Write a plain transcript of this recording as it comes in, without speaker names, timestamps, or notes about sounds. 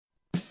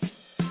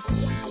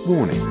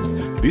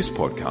Warning, this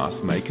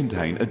podcast may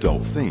contain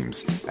adult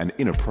themes and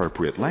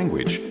inappropriate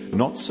language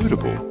not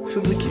suitable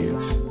for the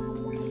kids.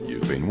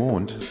 You've been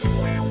warned.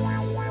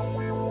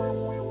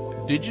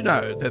 Did you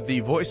know that the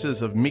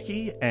voices of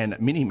Mickey and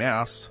Minnie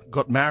Mouse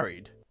got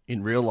married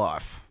in real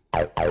life?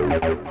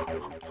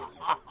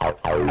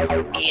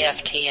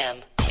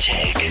 EFTM.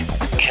 Tech,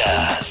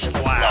 cars,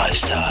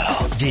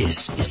 lifestyle.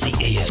 This is the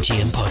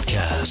EFTM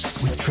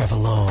podcast with Trevor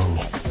Long,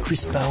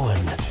 Chris Bowen,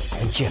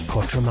 and Jeff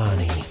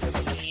Quattromani.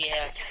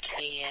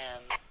 EFTM.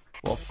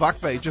 Well,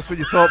 fuck me, just when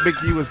you thought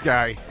Mickey was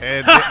gay.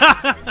 And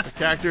the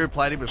character who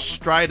played him was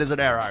straight as an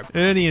arrow.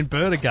 Ernie and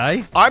Bert are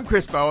gay. I'm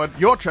Chris Bowen,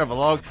 you're Trevor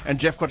Long, and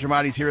Jeff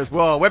Quattromani's here as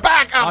well. We're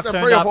back after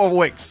I've 3 or turned 4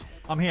 weeks.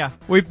 I'm here.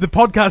 The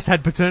podcast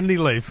had paternity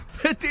leave.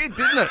 It did,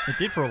 didn't it? It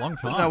did for a long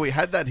time. No, we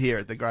had that here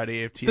at the Great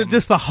EFTM.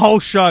 Just the whole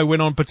show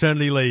went on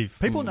paternity leave.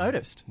 People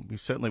noticed. We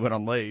certainly went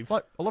on leave.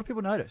 Like, a lot of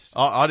people noticed.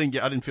 I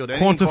didn't field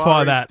any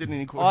Quantify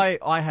inquiries,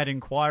 that. I had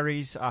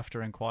inquiries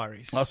after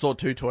inquiries. I saw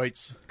 2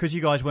 tweets. Because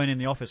you guys weren't in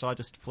the office, I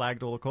just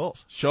flagged all the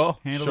calls. Sure,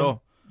 Handled sure. them.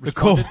 The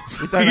calls.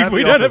 We don't have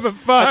we the don't office. have a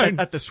phone.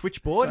 At the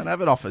switchboard, Don't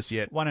have an office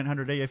yet.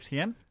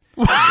 1-800-EFTM.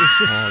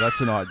 Oh,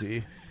 that's an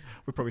idea.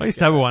 We probably I used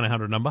to have a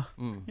 1-800 number.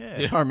 Yeah.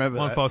 Yeah, I remember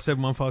that.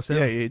 157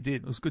 157. Yeah, you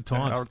did. It was good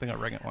I times. think I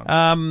rang it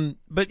once.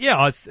 But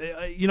yeah,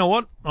 you know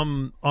what?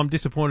 I'm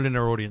disappointed in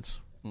our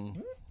audience.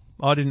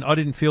 I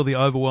didn't feel the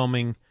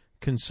overwhelming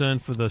concern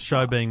for the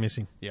show being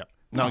missing. Yeah.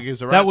 No one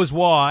gives a That rat's. was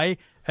why,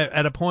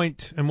 at a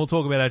point, and we'll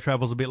talk about our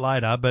travels a bit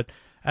later, but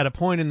at a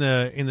point in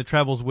the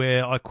travels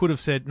where I could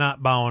have said, "Nah,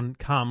 Bowen,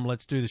 come,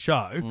 let's do the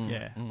show."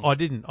 Yeah. I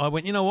didn't. I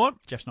went, you know what?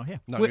 Jeff's not here.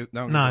 No, We-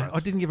 no one no, gives a I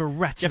rat's. didn't give a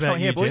rat's Jeff's about not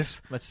here, you, boys.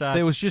 Jeff. Let's,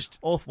 There was just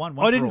all one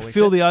I for didn't all, he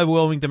feel said. the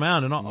overwhelming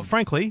demand, and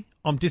frankly,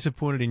 I'm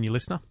disappointed in you,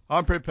 listener.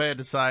 I'm prepared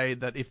to say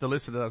that if the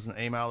listener doesn't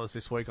email us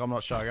this week, I'm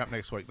not showing up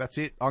next week. That's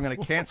it. I'm going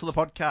to cancel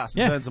the podcast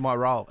in Yeah. terms of my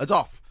role. It's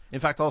off. In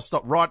fact, I'll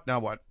stop right now.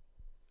 What?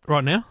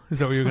 Right now, is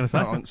that what you were going to say?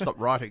 No, I'll stop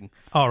writing.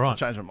 Oh, I'll right.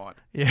 change my mind.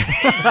 You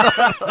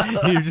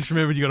just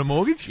remembered you got a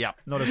mortgage. Yep.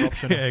 Not as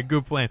optional. Yeah,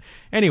 good plan.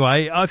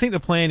 Anyway, I think the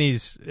plan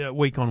is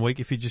week on week.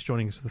 If you're just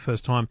joining us for the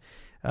first time,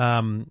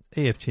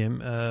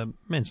 EFTM,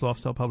 men's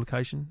lifestyle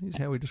publication, is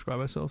how we describe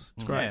ourselves.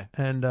 It's great. Yeah.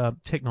 And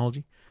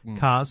technology,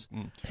 cars.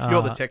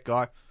 You're the tech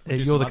guy.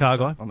 You're the car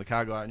guy. I'm the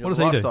car guy. And you're What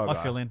the does he do? lifestyle I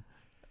guy. fill in.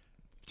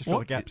 Just fill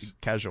the gaps.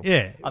 Casual.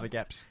 Yeah. Other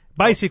gaps.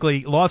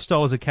 Basically,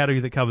 lifestyle is a category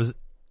that covers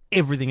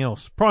everything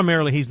else.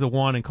 Primarily, he's the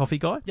wine and coffee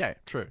guy. Yeah,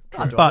 true.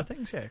 I do But- other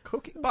things, yeah.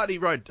 Cooking. But he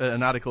wrote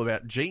an article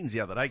about jeans the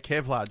other day,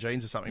 Kevlar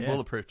jeans or something, Yeah.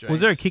 bulletproof jeans. Was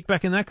there a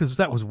kickback in that? Because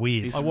that was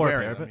weird. He's I wore a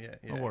wearing pair of them, it.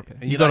 yeah, I wore a pair.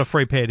 And You got a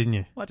free pair, didn't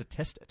you? I had to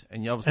test it.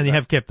 And you obviously And you don't-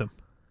 have kept them.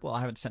 Well,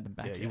 I haven't sent them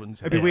back Yeah, yet. you wouldn't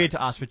say It'd be that. weird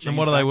to ask for jeans And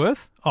what are they back.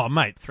 worth? Oh,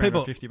 mate,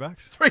 people.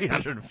 $350.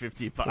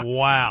 $350.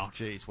 Wow.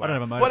 Jeez, I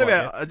don't have a What motorbike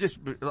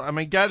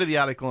about, go to the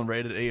article and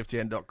read it at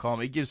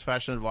EFTN.com. It gives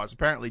fashion advice.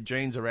 Apparently,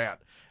 jeans are out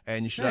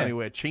and you should Yeah. only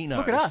wear chinos.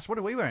 Look at us. What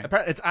are we wearing?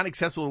 Apparently, it's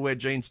unacceptable to wear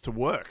jeans to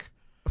work.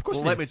 Of course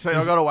Well, it let me is. tell you,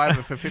 I got away with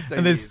it for 15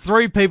 And there's years.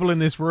 3 people in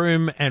this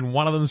room, and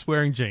one of them's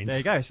wearing jeans. There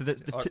you go. So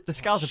the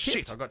scales have Shit,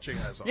 tipped. I got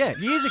chinos on. Yeah,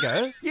 years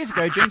ago,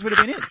 jeans would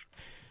have been in.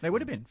 They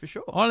would have been, for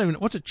sure. I don't even.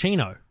 What's a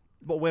chino?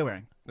 What we're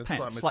wearing. It's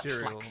Pants, like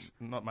material, slacks.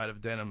 not made of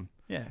denim.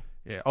 Yeah.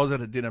 Yeah, I was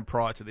at a dinner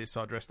prior to this,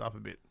 so I dressed up a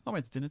bit. I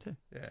went to dinner too.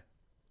 Yeah. It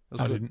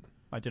was I good. didn't.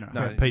 My dinner.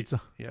 No. I had pizza.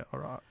 Yeah, all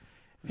right.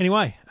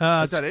 Anyway,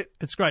 Is that it?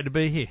 It's great to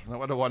be here. No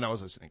wonder why no one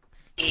was listening.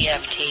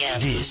 EFTM.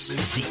 This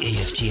is the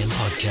EFTM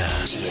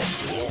podcast.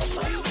 EFTM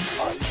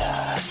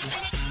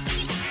podcast.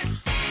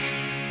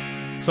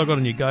 So I got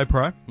a new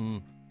GoPro.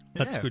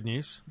 That's Yeah. good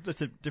news.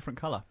 It's a different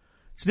colour.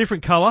 It's a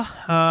different colour,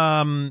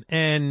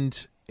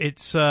 and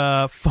it's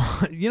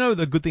you know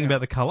the good thing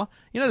about the colour.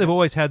 You know they've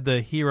always had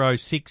the Hero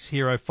 6,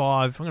 Hero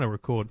 5. I'm going to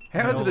record.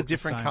 How They is all it a look the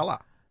different same. colour?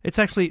 It's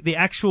actually the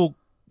actual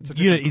a unit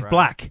different is grey.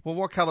 black, Well,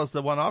 what colour's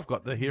the one I've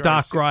got? The Hero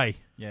dark 6? grey.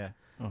 Yeah.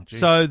 Oh,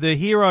 geez. So the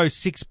Hero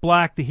 6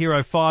 black, the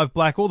Hero 5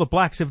 black, all the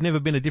blacks have never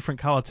been a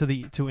different colour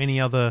to any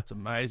other it's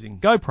amazing.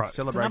 GoPro. It's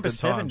Celebrate number good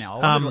 7 times. now.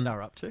 I wonder what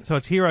they're up to. So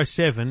it's Hero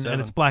 7, and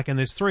it's black, and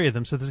there's 3 of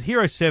them. So there's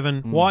Hero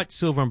 7, white,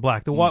 silver, and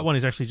black. The white one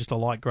is actually just a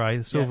light grey.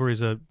 The silver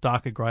is a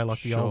darker grey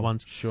like the old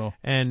ones. Sure.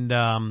 And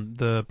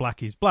the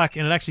black is black.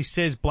 And it actually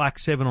says Black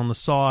 7 on the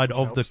side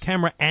of the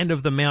camera and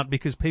of the mount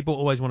because people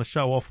always want to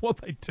show off what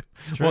they do,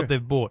 what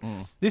they've bought.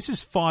 This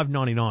is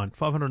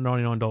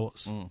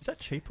 $599. Is that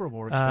cheaper or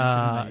more expensive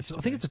than they used So to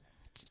I think be?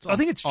 I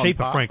think it's on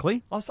cheaper, par.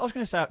 frankly. I was going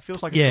to say it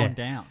feels like Yeah. it's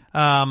gone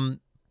down.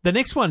 The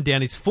next one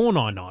down is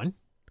 $499,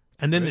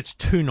 and then it's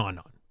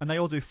 $299. And they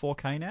all do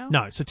 4K now?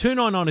 No, so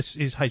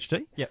 $299 is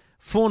HD. Yep.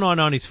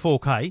 $499 is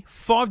 4K.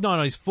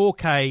 $599 is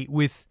 4K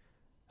with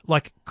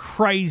like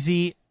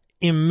crazy,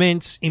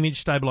 immense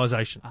image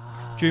stabilization.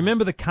 Do you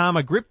remember the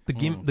Karma Grip, the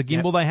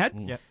gimbal they had?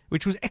 Yep.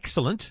 Which was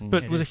excellent,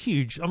 but it was a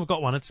huge. I've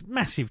got one. It's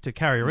massive to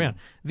carry around.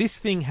 This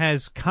thing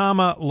has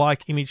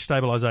Karma-like image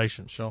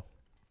stabilization. Sure.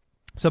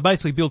 So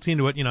basically built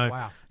into it,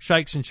 Wow.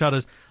 shakes and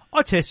shutters.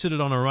 I tested it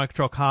on a remote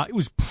control car. It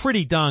was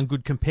pretty darn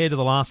good compared to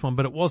the last one,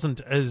 but it wasn't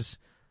as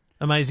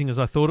amazing as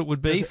I thought it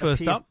would be Does it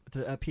first appear, up.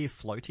 Does it appear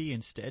floaty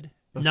instead?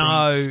 of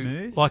No, being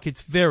smooth? like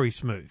it's very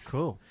smooth.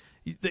 Cool.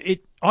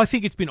 I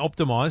think it's been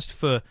optimized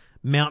for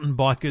mountain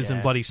bikers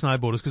and bloody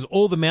snowboarders, because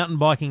all the mountain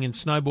biking and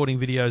snowboarding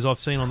videos I've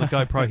seen on the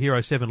GoPro Hero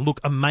 7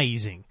 look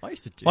amazing. I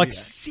used to do like that.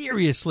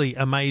 seriously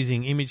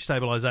amazing image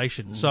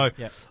stabilization. So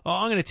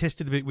I'm going to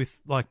test it a bit with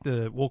like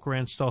the walk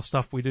around style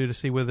stuff we do to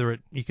see whether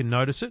you can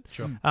notice it.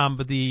 Sure.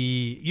 But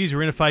the user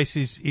interface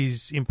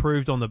is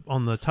improved on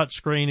the touch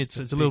screen. It's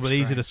a little bit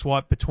easier to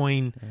swipe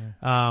between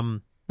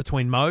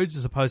modes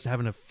as opposed to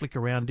having to flick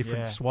around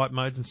different swipe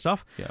modes and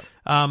stuff.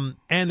 And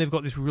they've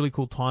got this really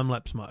cool time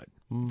lapse mode.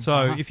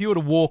 So if you were to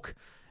walk,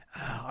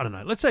 I don't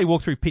know, let's say you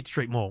walk through Pitt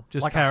Street Mall,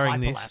 just like carrying a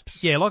this.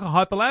 hyperlapse. Yeah, like a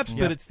hyperlapse,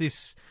 but it's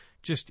this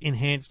just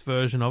enhanced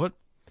version of it.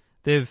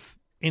 They've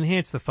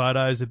enhanced the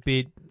photos a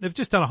bit. They've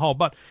just done a whole,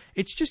 but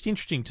it's just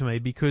interesting to me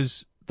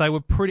because they were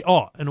pretty,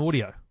 an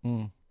audio.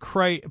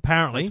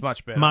 Apparently, It's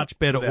much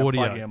better without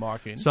audio. plugging a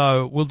mic in.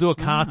 So we'll do a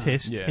car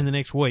test Yeah. in the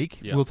next week.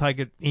 Yeah. We'll take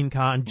it in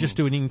car and just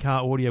do an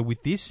in-car audio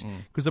with this.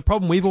 Because the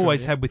problem we've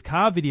always had with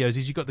car videos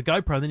is you've got the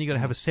GoPro, and then you've got to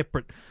have a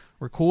separate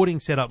recording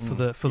set up for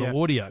the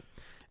audio.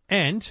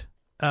 And,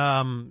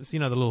 so the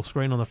little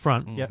screen on the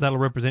front, that'll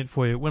represent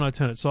for you when I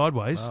turn it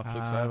sideways,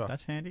 Flicks over.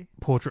 That's handy.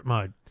 portrait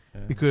mode.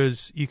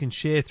 Because you can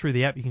share through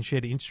the app, you can share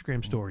to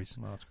Instagram stories.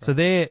 that's great. So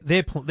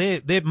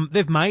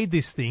they've made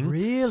this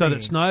thing so that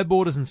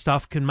snowboarders and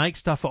stuff can make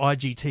stuff for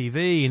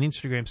IGTV and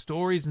Instagram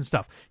stories and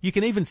stuff. You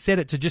can even set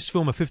it to just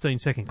film a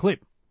 15-second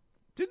clip.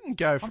 Didn't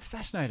go. I'm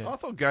fascinated. I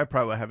thought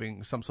GoPro were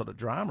having some sort of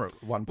drama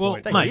at one Well,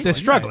 point. mate, they're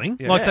struggling.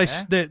 Yeah. Like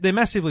Yeah. they're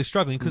massively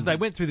struggling because they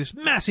went through this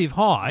massive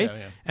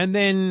high, and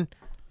then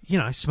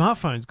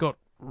smartphones got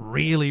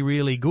really,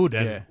 really good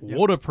and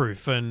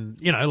waterproof, and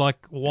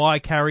why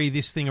carry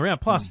this thing around?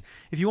 Plus,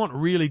 if you want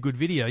really good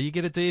video, you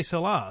get a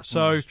DSLR.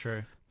 So That's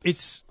true.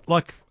 it's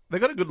like. They've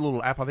got a good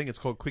little app. I think it's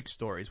called Quick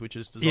Stories, which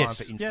is designed Yes.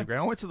 for Instagram.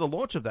 I went to the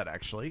launch of that,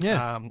 actually.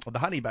 Yeah. The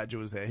Honey Badger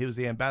was there. He was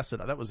the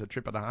ambassador. That was a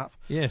trip and a half.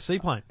 Yeah,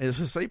 seaplane. It was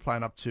a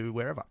seaplane up to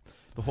wherever.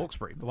 The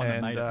Hawkesbury. The one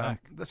that made it back.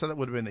 So that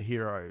would have been the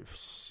Hero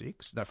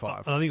 6? No,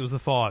 5. I think it was the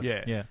 5.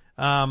 Yeah. Yeah.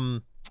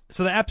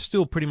 So the app's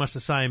still pretty much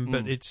the same,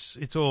 but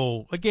it's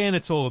all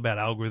about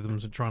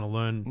algorithms and trying to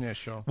learn Yeah,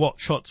 sure. what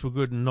shots were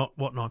good and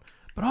whatnot.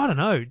 But I don't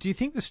know. Do you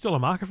think there's still a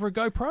market for a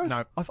GoPro?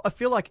 No. I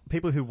feel like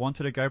people who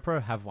wanted a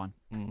GoPro have one.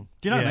 Do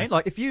you know what I mean?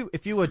 Like if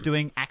you were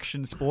doing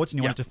action sports and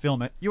you wanted to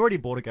film it, you already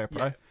bought a GoPro.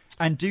 Yeah.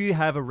 And do you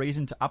have a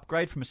reason to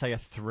upgrade from say a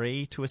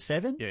 3 to a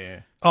 7?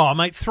 Yeah. Oh,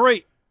 mate,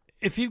 3.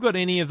 If you've got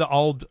any of the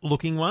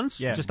old-looking ones,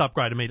 Yeah. just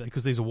upgrade immediately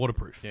because these are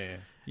waterproof. Yeah.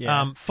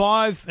 Yeah.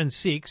 5 and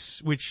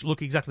 6, which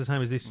look exactly the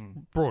same as this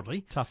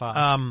broadly. Tough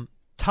ask.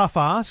 Tough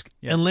ask,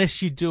 Yeah.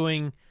 unless you're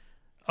doing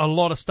a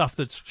lot of stuff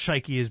that's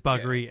shaky as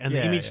buggery, and the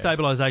Yeah, image yeah.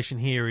 stabilization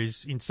here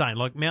is insane,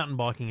 like mountain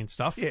biking and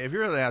stuff. Yeah, if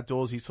you're an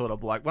outdoorsy sort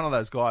of like one of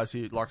those guys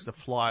who likes to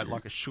fly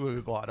like a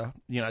sugar glider,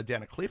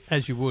 down a cliff.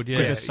 As you would,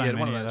 yeah. there's so one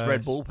many of of those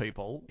Red those. Bull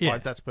people. Yeah.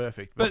 Like, that's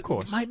perfect. But, Of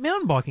course. mate,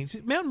 mountain biking, is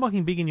mountain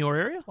biking big in your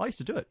area? I used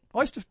to do it.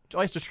 I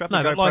used to strap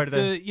No, a but GoPro like to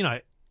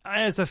the...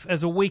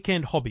 as a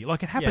weekend hobby,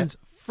 like it happens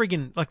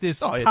friggin' like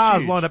there's Oh, it's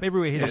cars huge. lined up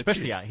everywhere here, Yeah,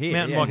 especially out here.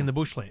 mountain yeah. biking the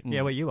bushland.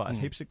 Yeah, where you are. There's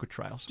heaps of good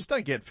trails. Just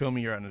don't get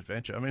filming your own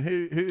adventure. I mean,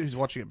 who's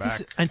watching it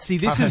back? And see,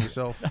 this Home is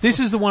yourself. this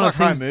is the one of It's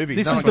the like things. home movies.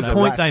 This No is one the got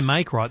point their they racks.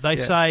 make, right? They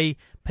Yeah. say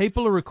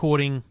people are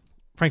recording,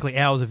 frankly,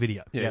 hours of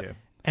video, Yeah.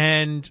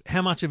 and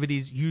how much of it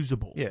is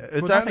usable. Yeah. It's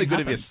Well, only nothing good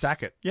if you happens.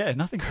 stack it. Yeah,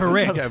 nothing.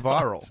 Correct. It'll go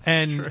viral.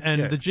 And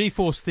Yeah. the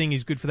GeForce thing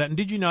is good for that. And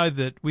did you know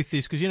that with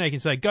this, because you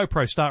can say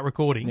GoPro start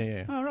recording,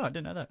 Yeah. Oh, right. I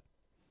didn't know that.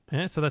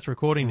 yeah, so that's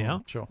recording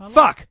now. Sure.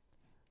 Fuck.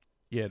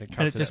 Yeah, and it And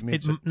cuts it just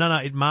it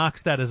out. it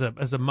marks that as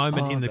a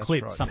moment in the that's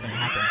clip. right. Something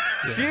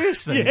happened.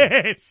 Seriously?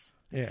 Yes.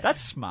 Yeah.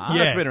 That's smart.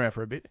 Yeah. That's been around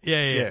for a bit.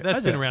 Yeah. That's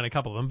Has been it? around a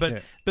couple of them. But Yeah.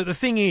 but the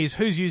thing is,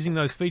 who's using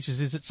those features?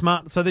 Is it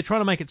smart? So they're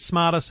trying to make it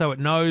smarter so it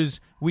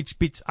knows which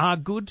bits are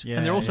good. Yeah,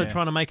 and they're also yeah.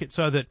 trying to make it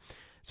so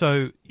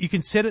you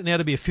can set it now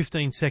to be a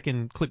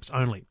 15-second clips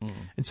only.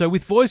 And so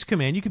with voice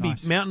command, you can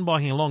Nice. be mountain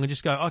biking along and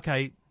just go,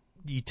 okay,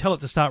 you tell it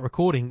to start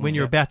recording when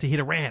you're about to hit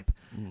a ramp.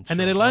 And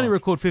then it'll only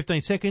record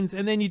 15 seconds,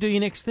 and then you do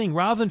your next thing.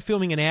 Rather than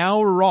filming an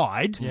hour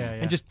ride Yeah, yeah.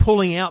 and just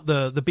pulling out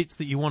the bits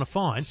that you want to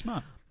find,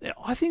 Smart.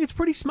 I think it's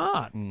pretty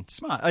smart.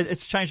 Smart.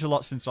 It's changed a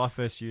lot since I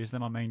first used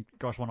them. I mean,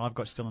 gosh, one I've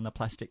got still in the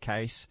plastic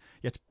case.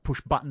 You had to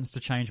push buttons to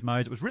change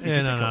modes. It was really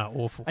Yeah, difficult. no,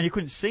 awful. And you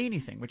couldn't see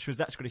anything,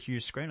 that's got a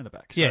huge screen on the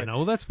back. So, Yeah, no,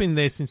 well, that's been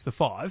there since the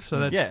 5,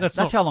 so that's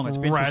not how long it's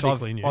been since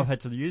radically new. I've had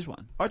to use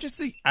one. I just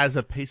think as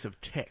a piece of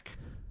tech,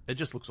 it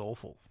just looks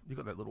awful. You've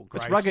got that little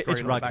grey rugged- screen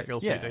it's on the back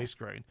rugged, LCD yeah.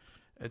 screen.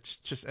 It's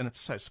just, and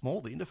it's so small,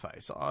 the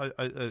interface.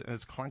 And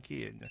it's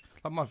clunky, and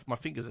like my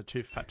fingers are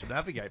too fat to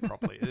navigate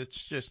properly.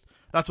 It's just,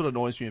 that's what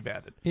annoys me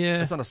about it.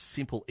 Yeah. It's not a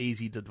simple,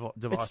 easy device.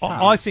 It's to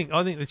tough. use.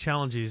 I think the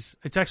challenge is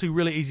it's actually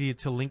really easy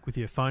to link with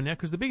your phone now,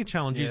 because the bigger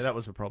challenge Yeah, is that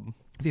was a problem.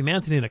 if you're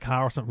mounted in a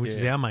car or something, which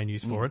is Yeah. our main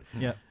use for it,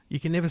 Yeah.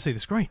 you can never see the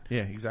screen.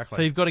 Yeah, exactly.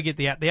 So you've got to get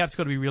the app. The app's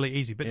got to be really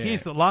easy. But Yeah.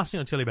 here's the last thing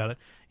I'll tell you about it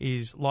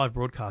is live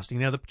broadcasting.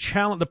 Now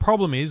the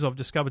problem is I've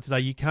discovered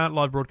today you can't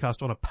live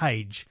broadcast on a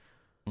page.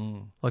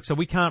 Like, so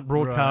we can't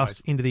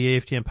broadcast into the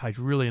EFTM page.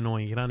 Really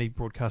annoying. You can only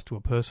broadcast to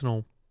a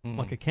personal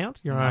account,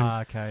 your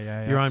own Okay,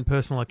 yeah. your own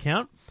personal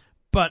account.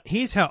 But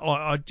here's how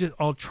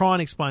I'll try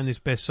and explain this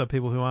best so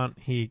people who aren't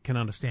here can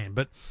understand.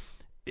 But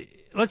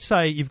let's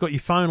say you've got your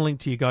phone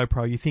linked to your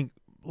GoPro. You think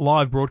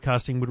live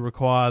broadcasting would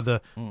require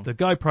the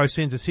GoPro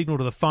sends a signal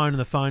to the phone and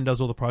the phone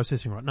does all the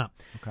processing, right? No.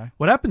 Okay.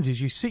 What happens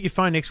is you sit your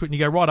phone next to it and you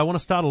go, right, I want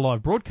to start a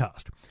live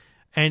broadcast.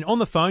 And on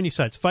the phone, you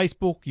say it's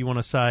Facebook. You want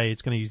to say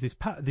it's going to use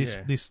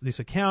this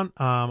account.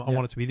 I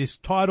want it to be this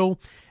title.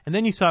 And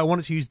then you say, I want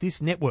it to use this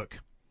network.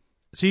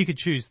 So you could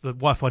choose the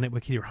Wi-Fi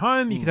network here at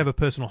home. You could have a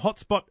personal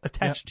hotspot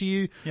attached to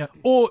you. Yep.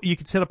 Or you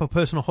could set up a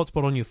personal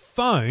hotspot on your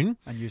phone.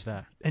 And use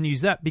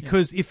that.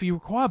 Because if you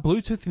require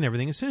Bluetooth and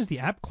everything, as soon as the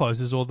app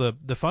closes or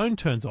the phone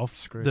turns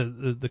off,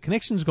 the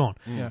connection's gone.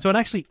 Yeah. So it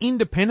actually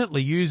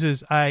independently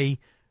uses a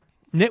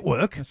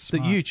network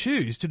that you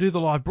choose to do the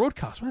live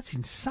broadcast. Well, that's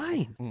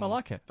insane. I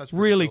like it. That's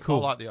really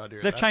cool. I like the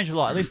idea. They've changed a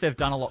lot. At least they've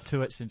done a lot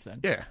to it since then.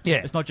 Yeah.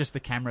 It's not just the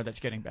camera that's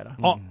getting better.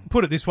 I'll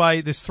put it this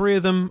way: there's 3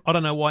 of them. I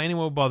don't know why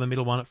anyone will buy the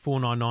middle one at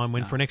 $499.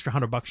 When for an extra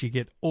 $100 you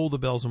get all the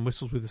bells and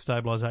whistles with the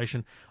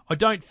stabilization. I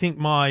don't think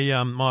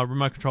my my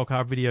remote control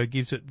car video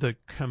gives it the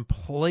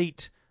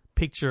complete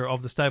picture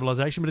of the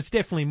stabilization, but it's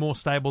definitely more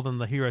stable than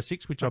the Hero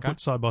 6, which I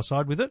put side by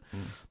side with it.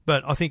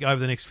 But I think over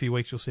the next few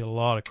weeks you'll see a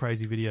lot of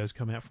crazy videos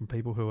come out from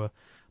people who are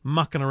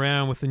mucking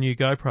around with the new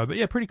GoPro. But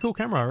yeah, pretty cool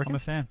camera, I reckon. I'm a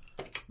fan.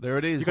 There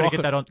it is. You've got to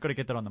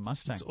get that on the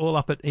Mustang. It's all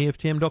up at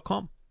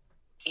EFTM.com.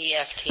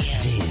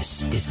 EFTM.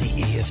 This is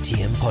the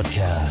EFTM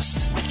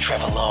podcast with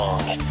Trevor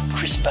Long,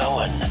 Chris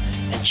Bowen,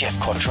 and Jeff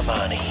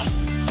Quattromani.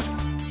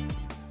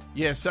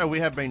 Yeah, so we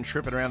have been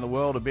tripping around the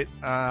world a bit.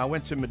 I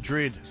went to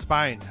Madrid,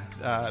 Spain.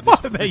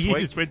 What about this you?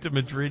 week. Just went to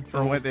Madrid for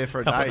I went there for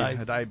a couple day. of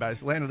days. A day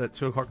base. Landed at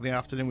 2 o'clock in the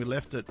afternoon. We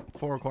left at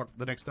 4 o'clock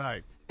the next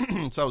day.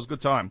 So it was a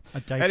good time.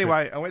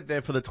 Anyway, I went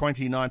there for the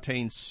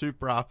 2019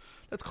 Supra.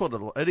 Let's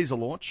call it is a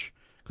launch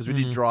because we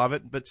did drive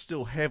it, but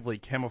still heavily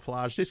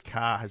camouflaged. This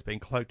car has been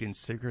cloaked in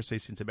secrecy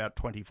since about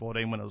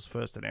 2014 when it was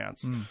first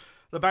announced.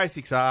 The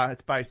basics are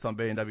it's based on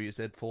BMW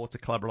Z4. It's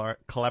a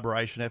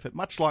collaboration effort,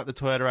 much like the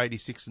Toyota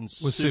 86 and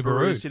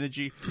Subaru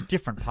Synergy. It's a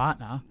different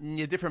partner.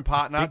 Yeah, different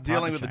partner. Big Dealing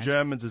partner with the change.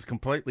 Germans is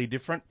completely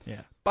different.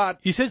 Yeah. But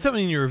You said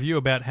something in your review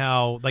about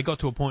how they got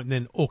to a point and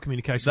then all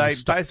communication they was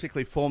stopped.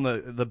 basically formed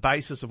the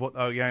basis of what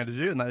they were going to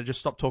do, and they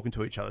just stopped talking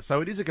to each other. So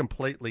it is a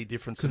completely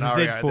different 'Cause the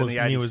scenario Z4 than is the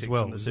new 86 as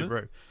well, and the isn't it?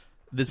 Subaru.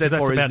 The that's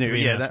Z4 is about to new. be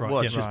Yeah, announced,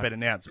 right? it's Yeah. just been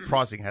announced.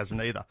 Pricing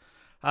hasn't either.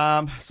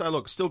 So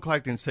look, still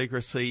cloaked in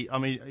secrecy. I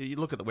mean, you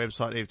look at the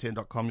website,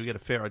 EFTN.com, you get a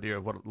fair idea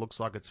of what it looks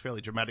like. It's fairly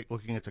dramatic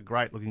looking. It's a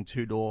great looking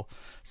 2-door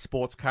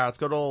sports car. It's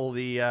got all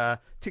the,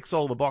 ticks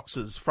all the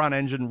boxes. Front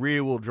engine,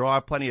 rear wheel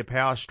drive, plenty of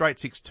power, straight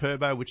 6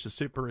 turbo, which the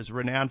Supra is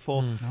renowned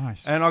for.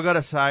 Nice. And I got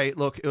to say,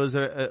 look, it was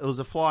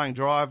a flying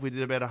drive. We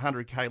did about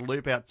 100k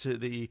loop out to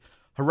the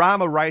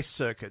Jarama race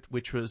circuit,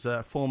 which was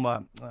a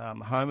former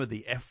home of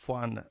the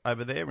F1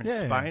 over there in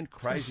Spain.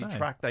 Crazy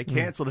track. They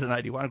cancelled it in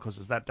 81 because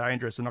it's that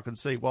dangerous, and I can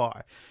see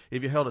why.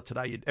 If you held it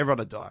today, everyone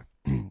would die.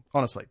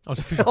 Honestly. I was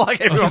official.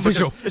 Like everyone would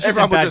just, It's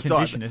everyone just in bad would just die.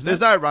 condition, isn't There's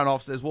it? no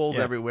runoffs. There's walls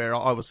Yeah. everywhere.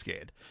 I was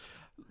scared.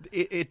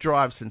 It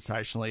drives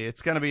sensationally.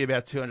 It's going to be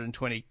about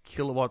 220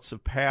 kilowatts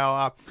of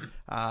power.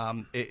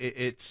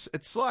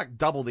 It's like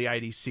double the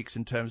 86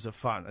 in terms of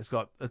fun. It's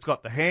got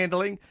the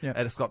handling and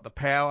it's got the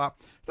power.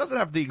 It doesn't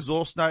have the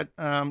exhaust note.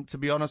 To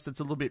be honest, it's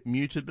a little bit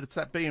muted, but it's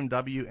that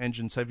BMW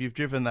engine. So if you've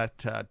driven that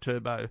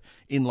turbo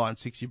inline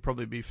 6, you'd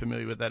probably be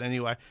familiar with that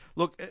anyway.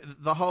 Look,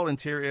 the whole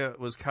interior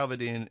was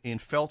covered in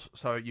felt,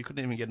 so you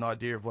couldn't even get an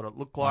idea of what it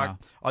looked like. Wow.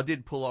 I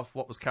did pull off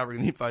what was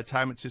covering the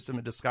infotainment system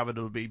and discovered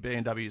it would be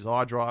BMW's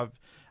iDrive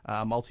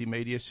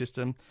multimedia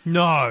system.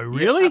 No,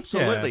 really? Yeah,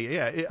 absolutely,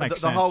 yeah.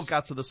 Makes The whole sense.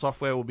 guts of the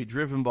software will be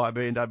driven by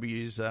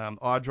BMW's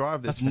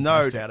iDrive. There's That's no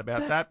fantastic. doubt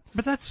about that.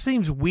 But that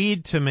seems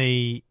weird to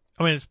me.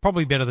 I mean, it's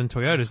probably better than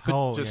Toyota's,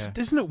 but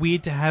isn't it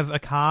weird to have a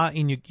car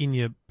in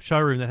your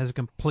showroom that has a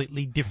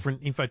completely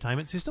different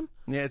infotainment system?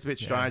 Yeah, it's a bit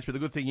strange, but the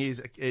good thing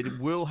is it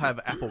will have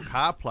Apple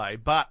CarPlay,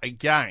 but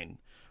again,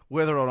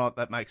 whether or not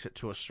that makes it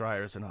to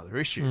Australia is another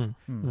issue.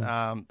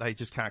 They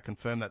just can't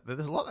confirm that. There's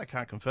a lot they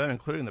can't confirm,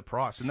 including the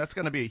price, and that's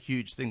going to be a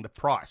huge thing, the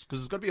price, because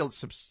it's got to be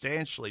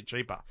substantially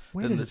cheaper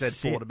Where than the does it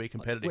Z4 sit? to be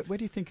competitive. Where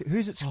do you think?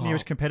 Who's its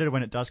nearest competitor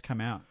when it does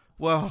come out?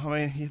 Well,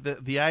 I mean,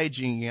 the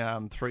aging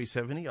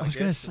 370, I was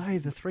going to say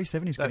the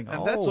 370 is getting and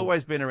old. that's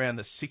always been around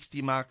the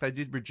 60 mark. They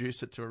did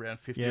reduce it to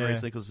around 50 Yeah.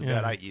 recently because it's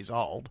about 8 years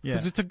old. Yeah.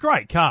 Because it's a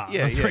great car,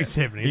 Yeah, the yeah.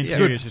 370. The It's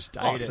interior good is just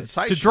Oh, dated.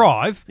 sensational. to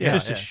drive, Yeah.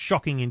 just Yeah. a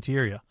shocking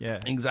interior.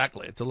 Yeah.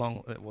 Exactly. It's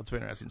it's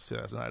been around since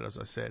 2008, as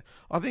I said.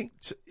 I think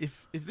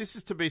if this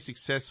is to be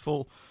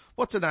successful,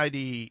 what's an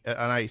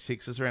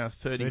 86 is around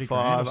 30 35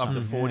 grand or up to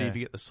something, 40 yeah. if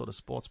you get the sort of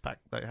sports pack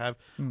they have.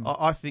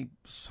 I think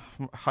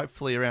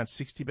hopefully around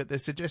 60, but they're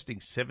suggesting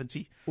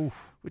 70,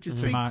 which is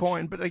a big much.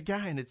 coin. But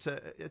again, it's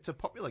a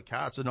popular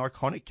car. It's an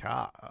iconic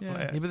car.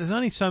 Yeah. Yeah, but there's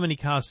only so many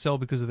cars sell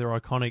because of their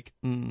iconic,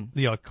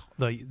 the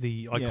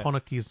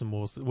iconicism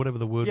or whatever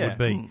the word Yeah. would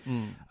be.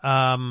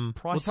 We'll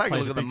Price take a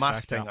plays look at the big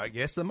Mustang, factor. I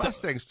guess. The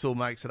Mustang still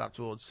makes it up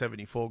towards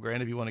 74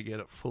 grand if you want to get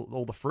it full,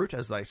 all the fruit,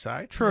 as they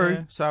say. True.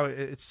 Yeah. So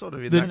it's sort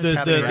of in The that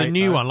category.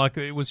 new mode. one. Like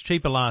it was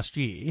cheaper last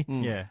year.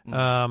 Yeah.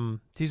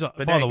 Geez, But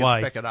by now the you can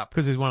way, spec it up.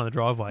 because there's one in the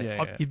driveway,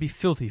 Yeah. you'd be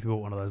filthy if you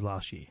bought one of those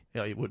last year.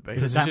 Yeah, it would be.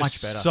 Is it It's that just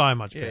much better? So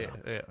much Yeah,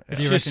 better. yeah. It's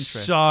Do you just reckon,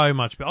 Trev? so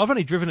much better. I've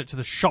only driven it to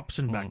the shops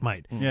and back,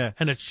 mate. Yeah.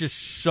 And it's just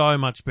so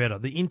much better.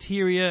 The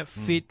interior,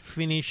 fit,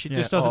 finish, it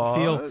just doesn't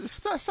feel... It's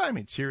the same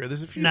interior.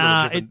 There's a few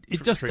Nah, little different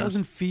it just trims.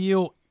 doesn't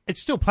feel... It's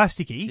still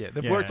plasticky. Yeah,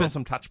 they've Yeah. worked on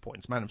some touch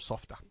points, made them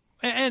softer.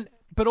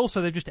 But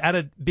also they've just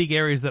added big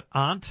areas that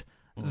aren't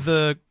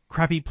the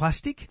crappy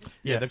plastic.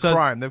 Yeah, the So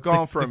chrome. They've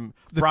gone from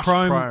the brushed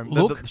chrome chrome.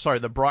 look.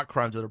 The bright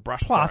chrome to the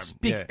brushed Plus, chrome.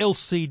 big Yeah.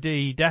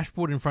 LCD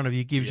dashboard in front of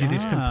you gives you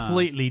this Yeah.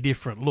 completely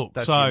different look.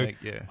 That's so unique,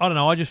 yeah. I don't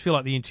know. I just feel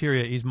like the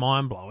interior is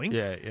mind blowing.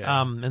 Yeah,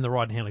 yeah. And the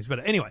ride and handling's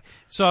better. Anyway,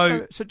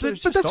 so So but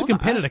just that's a on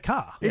competitor that.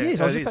 car. It Yeah,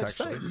 is. I was it just about is,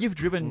 to say, actually. you've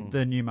driven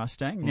the new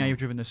Mustang. Now you've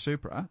driven the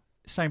Supra.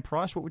 Same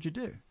price. What would you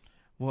do?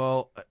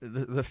 Well,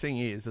 the thing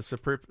is, the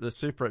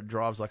Supra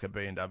drives like a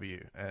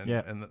BMW,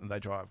 and they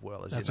drive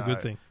well, as That's you a know.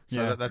 good thing. So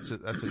Yeah. that's a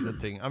good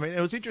thing. I mean, it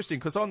was interesting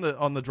because on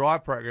the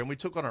drive program, we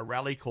took on a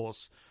rally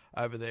course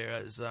over there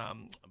as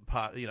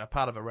part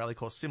of a rally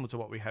course similar to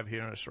what we have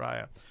here in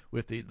Australia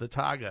with the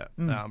Targa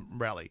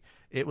rally.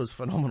 It was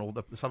phenomenal.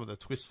 Some of the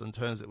twists and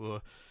turns that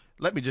were.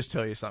 Let me just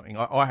tell you something.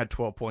 I had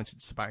 12 points in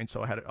Spain,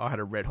 so I had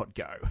a red hot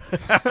go,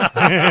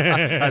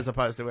 as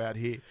opposed to out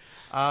here.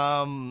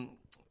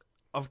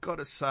 I've got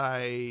to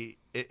say,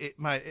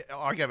 mate,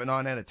 I gave it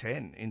 9 out of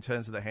 10 in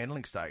terms of the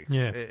handling stakes.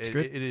 Yeah, it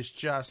is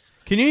just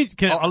Can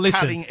listen?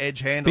 cutting edge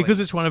handling Because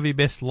it's one of your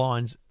best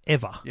lines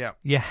ever. Yeah.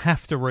 You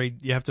have to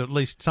at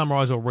least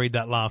summarise or read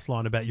that last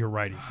line about your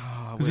rating.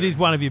 Because it is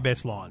one of your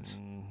best lines.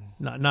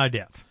 No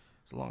doubt.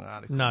 It's a long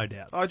article. No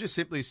doubt. I just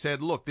simply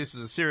said, look, this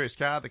is a serious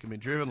car that can be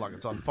driven like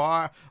it's on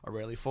fire. I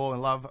rarely fall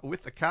in love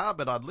with the car,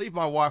 but I'd leave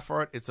my wife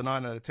for it. It's a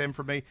 9 out of 10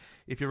 for me.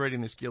 If you're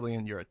reading this,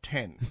 Gillian, you're a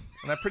 10.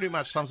 And that pretty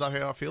much sums up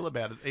how I feel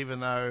about it, even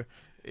though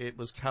it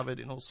was covered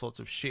in all sorts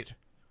of shit.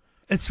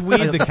 It's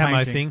weird, the camo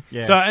painting. thing.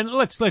 Yeah. So, and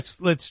let's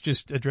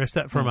just address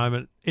that for a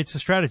moment. It's a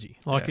strategy.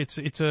 Like Yeah.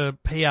 it's a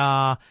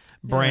PR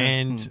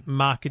brand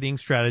marketing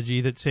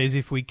strategy that says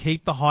if we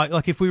keep the hype,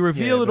 like if we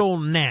reveal it all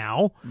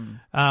now,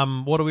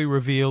 what do we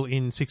reveal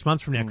in 6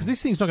 months from now? Because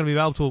this thing's not going to be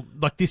available till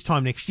like this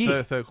time next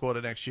year. Third quarter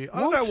next year.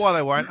 I don't know why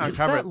they won't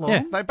uncover that it. long?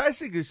 Yeah. They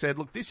basically said,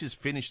 look, this is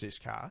finished, this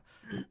car.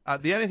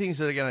 The only things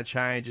that are going to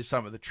change is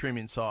some of the trim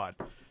inside.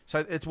 So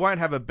it won't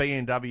have a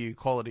B&W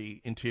quality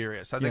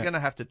interior. So they're Yeah. going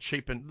to have to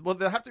cheapen. Well,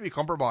 there'll have to be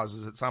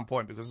compromises at some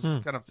point because it's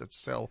going to have to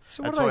sell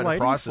So at what are they Toyota waiting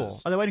prices.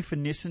 for? Are they waiting for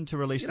Nissan to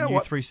release You the know new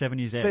what?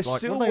 370Z? They're Like,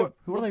 still what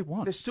do they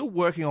want? They're still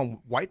working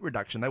on weight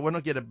reduction. They want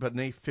to get it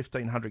beneath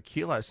 1,500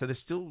 kilos, so they've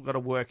still got to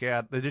work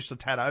out. They're just a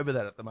tad over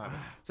that at the moment.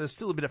 So there's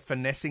still a bit of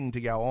finessing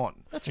to go on.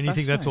 That's And you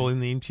think that's fascinating. all in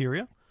the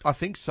interior? I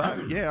think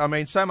so. Yeah, I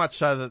mean, so much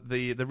so that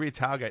the rear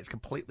tailgate's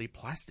completely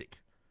plastic,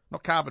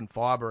 not carbon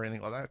fibre or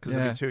anything like that, because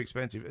Yeah. it'd be too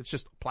expensive. It's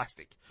just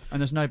plastic. And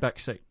there's no back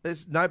seat.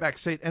 There's no back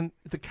seat, and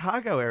the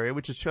cargo area,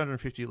 which is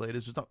 250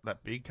 litres, is not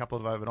that big. Couple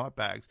of overnight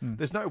bags.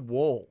 There's no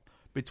wall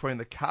between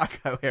the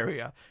cargo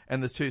area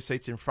and the two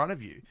seats in front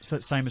of you. So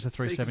same as the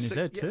So you can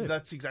 370Z see- too. Yeah,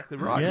 that's exactly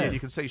right. Yeah. Yeah,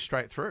 you can see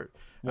straight through.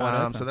 Wide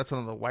open. So that's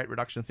another weight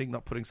reduction thing,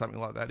 not putting something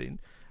like that in.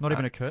 Not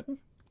even a curtain?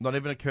 Not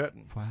even a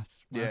curtain. Wow.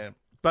 Yeah.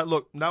 But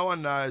look, no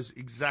one knows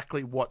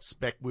exactly what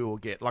spec we will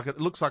get. Like, it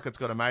looks like it's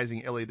got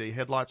amazing LED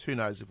headlights. Who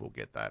knows if we'll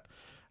get that?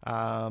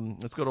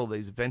 It's got all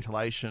these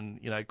ventilation,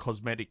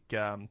 cosmetic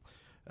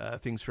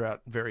things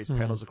throughout various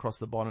panels across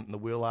the bonnet and the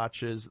wheel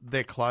arches.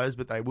 They're closed,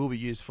 but they will be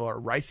used for a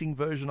racing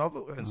version of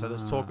it. And so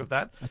there's talk of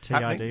that. A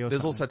TID happening. or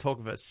There's something. also talk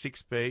of a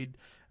 6-speed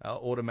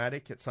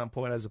automatic at some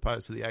point, as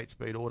opposed to the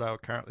 8-speed auto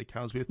it currently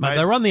comes with. Mate,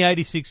 they run the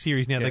 86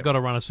 series now. Yeah. They've got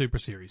to run a Super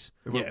Series.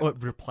 It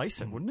would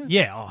replace it, wouldn't it?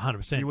 Yeah,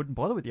 100%. You wouldn't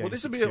bother with the Well,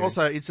 this will 86 be series.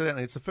 also,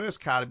 incidentally, it's the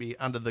first car to be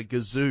under the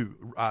Gazoo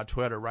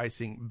Toyota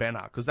Racing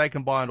banner, because they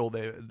combined all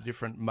their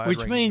different motoring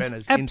Which means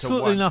banners into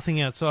absolutely one.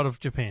 nothing outside of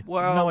Japan.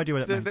 Well, No idea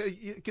what that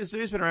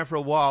Gazoo's been around for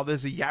a while.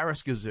 There's a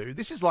Yaris Gazoo.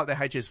 This is like the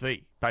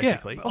HSV,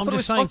 basically. Yeah, I I'm thought,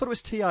 just I saying- thought it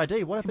was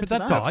TID. What happened but to that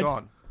that? That's died.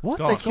 gone. What?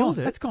 Gone. They killed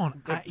it? That's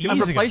gone And years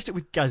ago. replaced it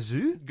with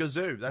Gazoo?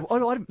 Gazoo. That's,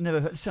 Oh, I've never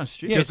heard. It sounds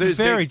stupid. Yeah, it's a Gazoo's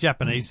very big.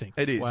 Japanese thing.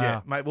 it is, Wow.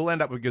 yeah. Mate, we'll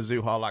end up with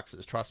Gazoo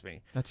Hiluxes, trust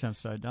me. That sounds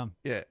so dumb.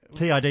 Yeah.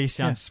 TID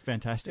sounds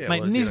fantastic. Yeah, Mate,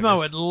 well, it did, I Nismo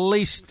guess. at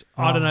least,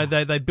 I don't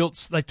know,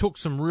 they took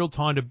some real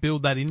time to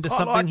build that into I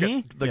something like here.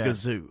 it, the Yeah.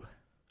 Gazoo.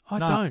 I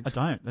No, don't. I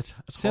don't. That's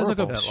Sounds like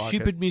horrible. a don't like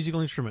stupid it.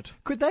 musical instrument.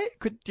 Do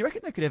you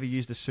reckon they could ever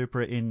use the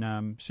Supra in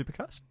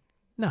supercars?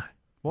 No.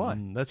 Why?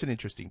 That's an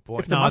interesting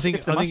point. If the, No, I think-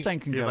 if the I think- Mustang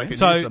can Yeah, go they in. could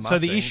So, use the so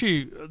the Mustang.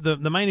 issue,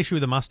 the main issue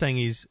with the Mustang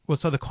is, well,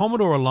 so the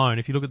Commodore alone,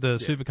 if you look at the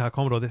supercar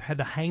Commodore, they've had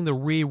to hang the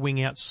rear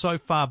wing out so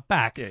far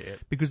back Yeah, yeah.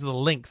 because of the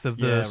length of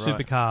the Yeah, right.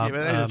 supercar Yeah,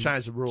 but they need to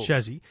change the rules.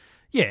 chassis.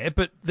 Yeah,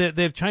 but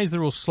they've changed the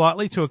rules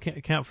slightly to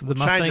account for the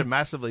Change Mustang. it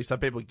massively so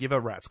people give a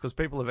rat's, because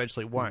people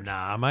eventually won't.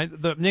 Nah,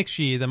 mate. The next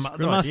year, the good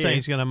Mustang's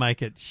idea. going to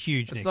make it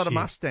huge It's next not a year.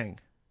 Mustang.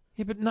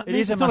 Yeah, but no, It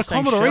is it's a not Mustang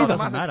a Commodore shell, either.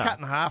 doesn't It's matter. cut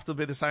in half to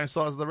be the same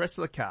size as the rest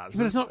of the cars.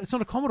 But it's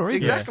not a Commodore either.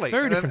 Exactly.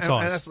 Very different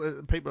and size.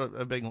 that's, people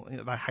are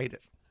being, they hate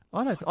it.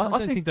 I don't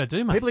I think they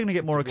do, mate. People are going to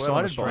get more It's a word on the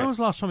excited street. When by was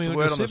it. the last time It's you a went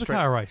word to a on the street.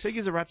 supercar race? Who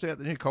gives a rat's about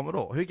the new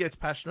Commodore? Who gets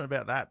passionate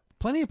about that?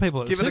 plenty of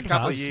people at Give the it a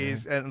couple of supercars.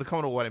 years, and the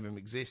Commodore won't even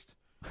exist.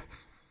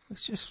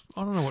 It's just,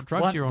 I don't know what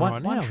drugs you're on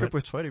right one now. trip but-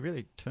 with Tweety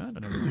really turned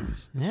on everything.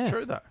 yeah.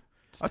 True, though.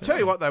 I'll tell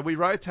you what, though, we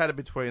rotated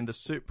between the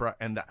Supra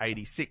and the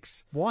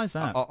 86 Why is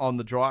that? on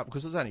the drive,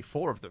 because there's only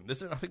 4 of them. I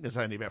think there's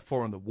only about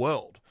 4 in the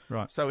world.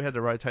 Right. So we had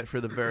to rotate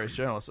through the various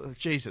journalists.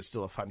 Geez, it's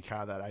still a fun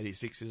car, that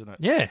 86, isn't it?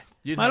 Yeah.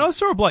 You'd Mate, have- I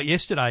saw a bloke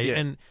yesterday, Yeah.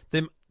 and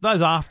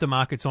those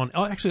aftermarkets on.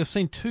 Oh, actually, I've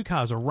seen 2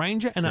 cars, a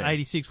Ranger and an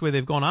 86, where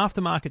they've gone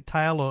aftermarket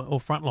tail or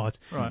front lights.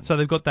 Right. So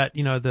they've got that,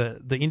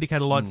 the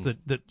indicator lights that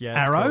Yeah,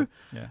 that's arrow.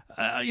 cool.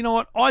 Yeah. You know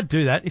what? I'd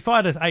do that. If I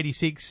had an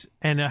 86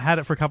 and I had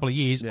it for a couple of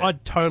years, Yeah.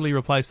 I'd totally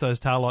replace those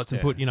tail lights and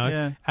Yeah. put,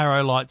 Yeah.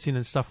 arrow lights in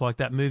and stuff like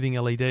that, moving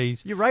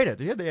LEDs. You rate it.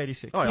 Do you have the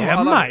 86? Oh, Yeah,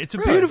 I love mate, it. it's a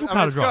beautiful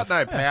car to It's drive.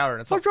 got no power,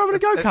 and it's like driving a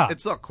go-kart.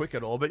 It's not quick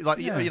at all, but like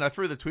Yeah.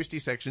 through the twisty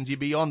sections, you'd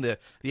be on the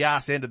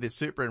arse end of this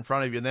Supra in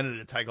front of you, and then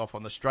it'd take off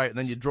on the straight, and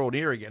then you draw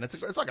near again.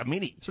 It's like a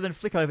Mini. So then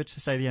flick over to,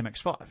 say, the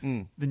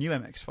MX-5, the new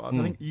MX-5.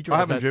 I think you drive I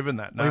haven't driven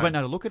that. No, Oh, you went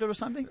now to look at it or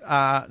something? No,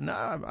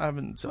 I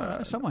haven't.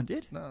 Someone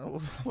did.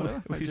 No,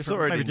 Whatever. we Maybe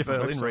saw it maybe in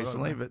different Berlin website, I don't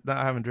recently, know. but no,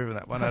 I haven't driven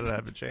that one. I don't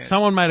have a chance.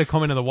 Someone made a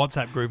comment in the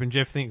WhatsApp group, and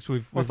Jeff thinks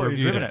we've thought you'd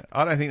reviewed driven it. it.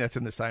 I don't think that's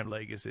in the same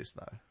league as this,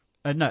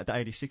 though. No, the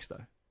 86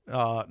 though.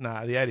 Oh,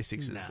 no, the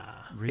 86 is.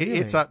 Really?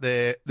 It's up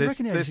there. There's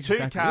reckon the 86 2 is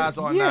that cars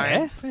good? I Yeah.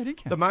 know. Fair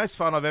dinkum. The most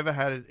fun I've ever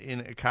had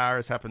in a car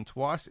has happened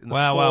twice. In the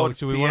Wow, Ford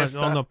so we want Fiesta,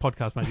 it on the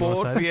podcast, mate. You want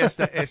Ford to say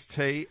that? Fiesta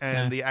ST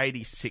and the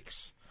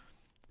 86.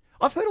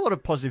 I've heard a lot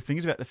of positive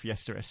things about the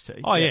Fiesta ST.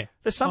 Oh, yeah.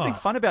 There's something Oh.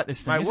 fun about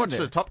this thing, Mate, isn't watch there?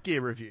 the Top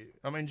Gear review.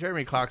 I mean,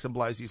 Jeremy Clarkson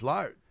blows his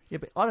load. Yeah,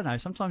 but I don't know.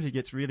 Sometimes he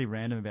gets really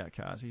random about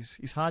cars.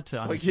 He's hard to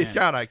Like, understand. he's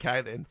going okay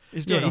then.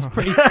 He's Yeah, doing he's all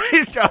pretty. right.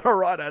 He's going all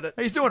right at it.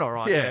 He's doing all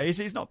right. Yeah. Yeah,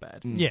 he's not bad.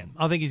 Yeah,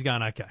 I think he's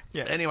going okay.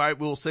 Yeah. Anyway,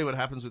 we'll see what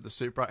happens with the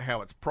Supra,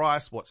 how it's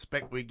priced, what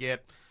spec we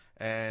get,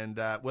 and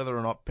whether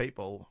or not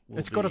people will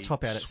It's be got to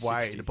top out at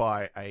swayed 60.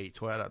 by a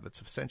Toyota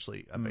that's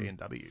essentially a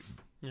BMW.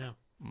 Yeah.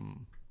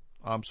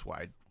 I'm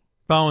swayed.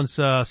 Bowen's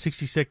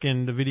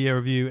 60-second video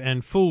review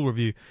and full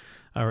review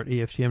are at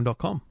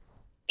EFTM.com.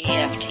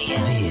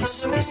 EFTM.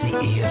 This is the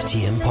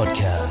EFTM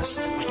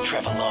podcast with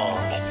Trevor Long,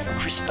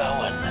 Chris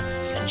Bowen,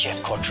 and Jeff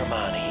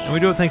Quattromani. And we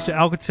do it thanks to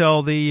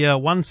Alcatel, the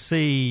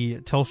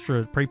 1C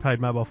Telstra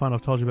prepaid mobile phone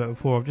I've told you about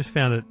before. I've just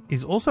found it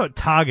is also at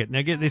Target.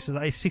 Now get this, it's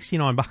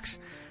 $69.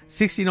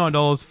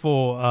 $69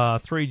 for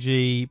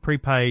 3G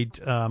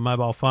prepaid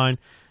mobile phone.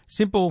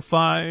 Simple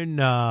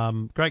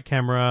phone, great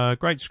camera,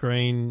 great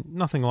screen,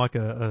 nothing like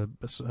a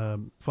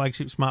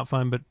flagship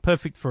smartphone, but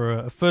perfect for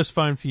a first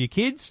phone for your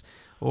kids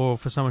or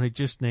for someone who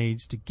just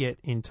needs to get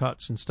in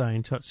touch and stay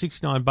in touch.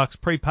 $69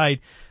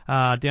 prepaid,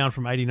 down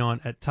from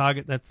 $89 at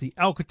Target. That's the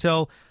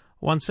Alcatel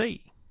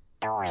 1C.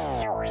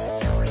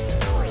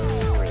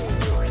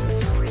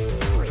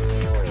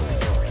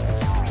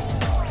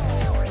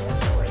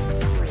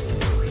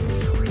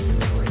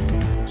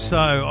 So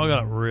I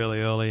got up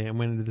really early and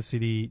went into the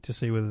city to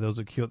see whether there was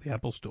a queue at the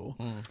Apple Store.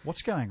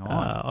 What's going on?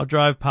 I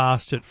drove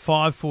past at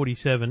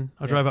 5:47.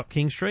 I drove up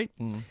King Street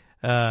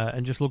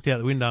and just looked out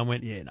the window and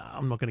went, "Yeah, no,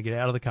 I'm not going to get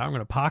out of the car. I'm going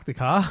to park the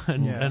car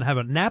and have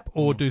a nap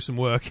or do some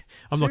work.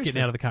 I'm not getting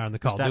Seriously? out of the car in the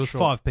cold." that There was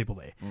short? 5 people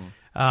there.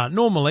 Not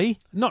normally,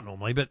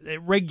 but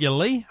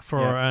regularly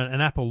for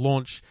an Apple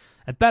launch.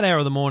 At that hour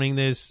of the morning,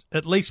 there's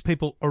at least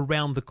people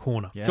around the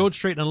corner. Yeah. George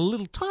Street and a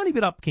little tiny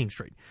bit up King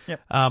Street.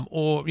 Yep.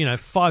 Or,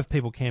 5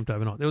 people camped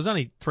overnight. There was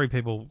only 3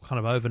 people kind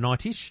of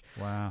overnight-ish.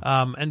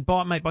 Wow. And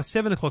by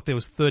 7 o'clock, there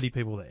was 30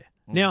 people there.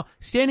 Now,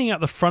 standing out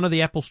the front of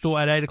the Apple Store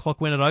at 8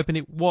 o'clock when it opened,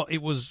 it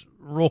was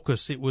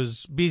raucous. It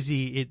was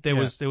busy. There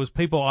was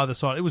people either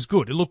side. It was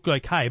good. It looked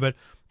okay, but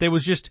there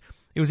was just...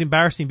 It was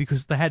embarrassing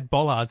because they had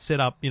bollards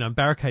set up,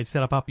 barricades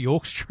set up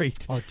York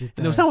Street. Oh, did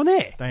And there was no one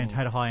there. They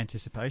had a high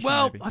anticipation.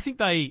 Well,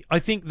 maybe. I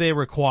think they're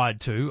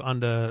required to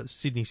under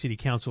Sydney City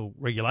Council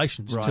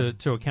regulations Right.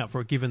 to account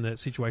for it, given the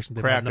situation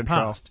they've Crowd had in the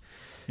control. past.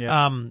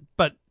 Yeah.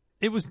 But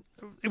it was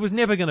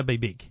never going to be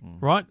big,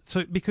 right?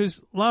 So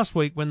because last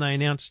week when they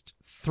announced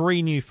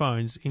 3 new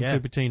phones in Yeah.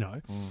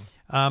 Cupertino,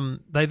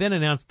 they then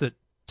announced that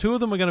 2 of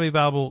them were going to be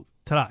available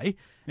today.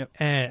 Yep.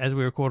 As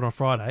we record on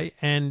Friday,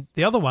 and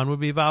the other one would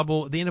be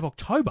available at the end of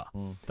October.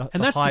 the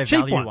and that's high the cheap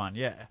value one.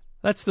 Yeah.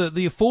 That's the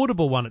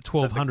affordable one at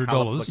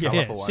 $1,200. the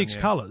colourful one, 6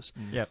 yeah. colours.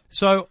 Yep.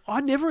 So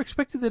I never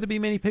expected there to be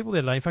many people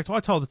there today. In fact, I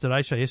told the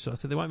Today Show yesterday, I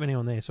said there won't be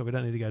anyone there, so we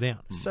don't need to go down.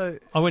 So,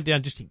 I went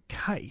down just in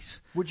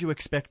case. would you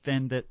expect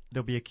then that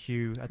there'll be a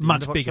queue at the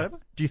Much end of bigger.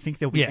 October? Do you think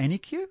there'll be Yeah. any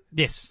queue?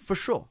 Yes, For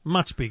sure.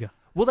 much bigger.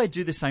 Will they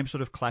do the same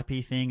sort of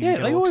clappy thing? And Yeah, you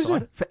get they all always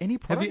excited? do. For any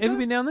Have product? you ever though?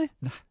 been down there?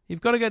 No.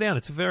 You've got to go down.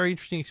 It's a very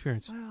interesting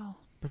experience. Well,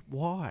 But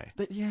why?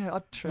 yeah,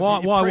 I'd try. Why?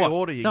 Why?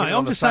 pre-order, you No, get it I'm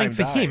on the just saying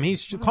same for day. him,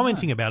 he's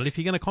commenting about it. If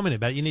you're going to comment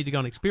about it, you need to go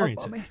and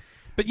experience I it. mean-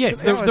 But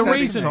yes, How is the that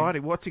reason...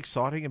 exciting? What's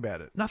exciting about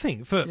it?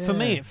 Nothing for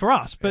me, for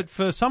us, but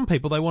for some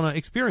people, they want to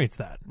experience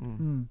that,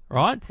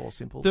 right? Poor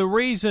simple. The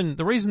reason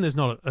there's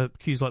not a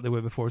queues like there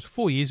were before is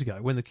 4 years ago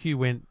when the queue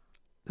went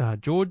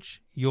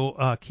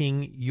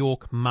King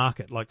York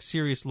Market, like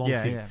serious long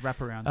Yeah, queue. yeah,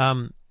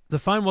 wraparound. The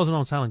phone wasn't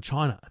on sale in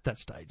China at that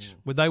stage,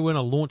 where they weren't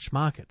a launch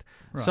market.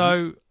 Right.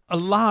 So a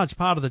large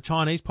part of the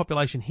Chinese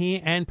population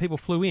here, and people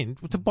flew in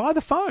to buy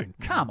the phone.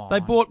 Come on. They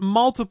bought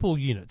multiple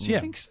units. You Yeah,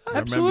 think so? I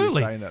remember you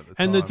absolutely. saying that at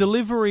the And the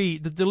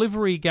time.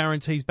 delivery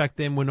guarantees back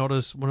then were not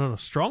as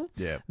strong.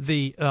 Yeah.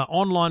 The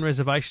online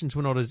reservations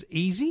were not as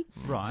easy.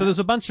 Right. So there's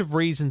a bunch of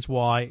reasons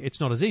why it's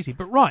not as easy.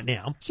 But right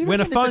now, Do you when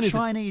a reckon phone if the is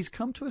Chinese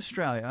come to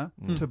Australia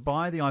to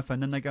buy the iPhone,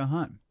 then they go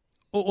home?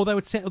 or they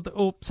would send,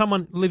 or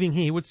someone living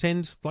here would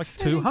send like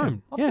two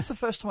home. Oh, Yeah. that's the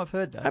first time I've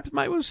heard that.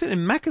 Mate, we were sitting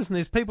in Macca's and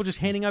there's people just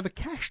handing over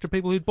cash to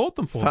people who'd bought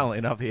them for them. Funnily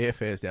enough, the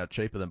airfare's now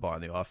cheaper than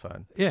buying the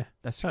iPhone. Yeah.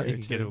 That's so scary you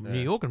can get too. to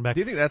New York and back.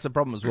 Do you think that's a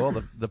problem as well?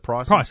 The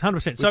price,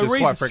 100%. So which is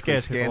reasons- quite frankly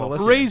scares people off.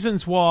 scandalous.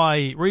 Reasons why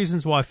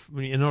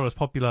you're not as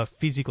popular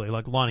physically,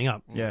 like lining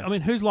up. Yeah. I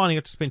mean, who's lining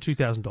up to spend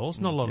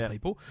 $2,000? Not a lot Yeah. of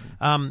people.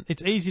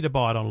 It's easy to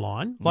buy it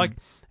online. Like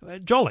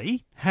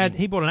Jolly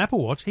he bought an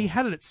Apple Watch. He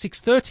had it at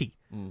 6:30.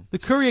 The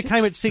courier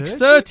came at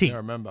 6:30. I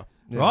remember.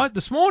 Yeah. Right,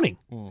 this morning.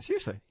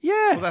 Seriously?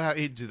 Yeah. Well,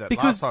 he did that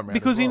because last time round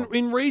because as well.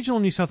 in regional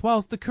New South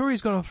Wales, the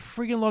courier's got a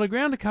friggin' lot of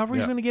ground to cover.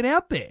 He's Yeah. going to get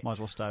out there. Might as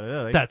well start it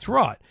early. That's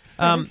right.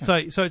 So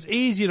it's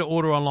easier to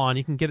order online.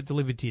 You can get it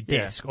delivered to your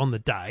desk on the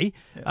day.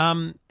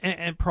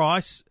 And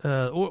price,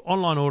 or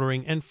online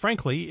ordering, and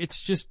frankly,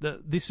 it's just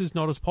that this is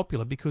not as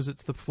popular because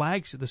it's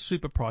the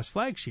super price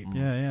flagship.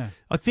 Yeah.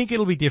 I think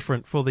it'll be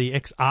different for the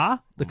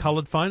XR, the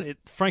coloured phone.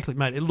 Frankly,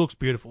 mate, it looks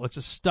beautiful. It's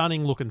a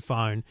stunning looking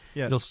phone.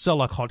 Yeah. It'll sell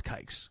like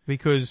hotcakes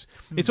because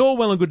it's all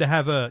well and good to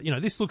have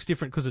this looks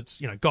different because it's,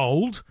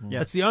 gold. Yeah.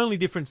 That's the only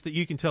difference that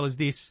you can tell is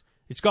this.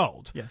 It's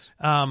gold. Yes.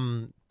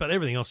 But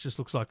everything else just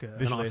looks like an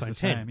Visually iPhone it's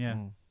 10. the same,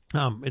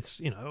 yeah. It's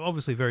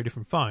obviously a very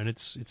different phone.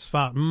 It's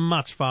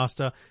much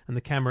faster, and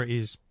the camera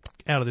is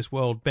out of this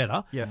world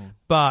better. Yeah.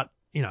 But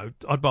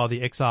I'd buy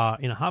the XR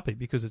in a heartbeat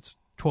because it's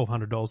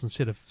 $1,200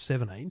 instead of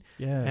 $1,700.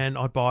 Yeah. And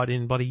I'd buy it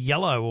in bloody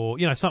yellow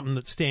or something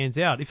that stands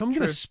out. If I'm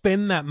going to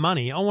spend that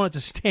money, I want it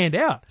to stand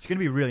out. It's going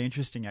to be really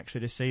interesting,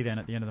 actually, to see then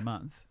at the end of the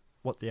month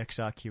what the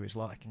XRQ is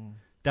like.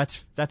 That's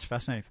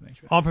fascinating for me.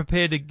 I'm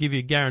prepared to give you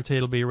a guarantee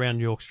it'll be around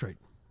York Street.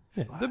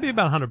 Yeah, there'll be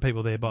about 100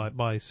 people there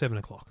by 7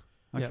 o'clock.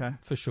 Okay. Yeah,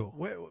 for sure.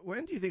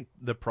 When do you think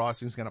the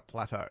pricing is going to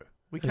plateau?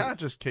 We can't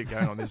just keep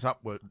going on this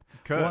upward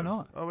curve. Why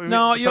not? I mean,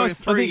 No, so I in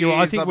think 3 you're right. I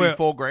years, think they'll we're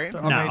be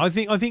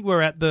 $4,000. I think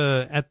we're at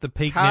the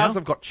peak cars now.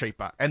 have got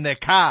cheaper, and they're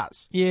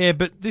cars. Yeah,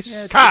 but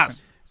this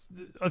Cars.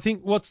 I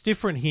think what's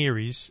different here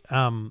is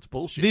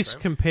bullshit, this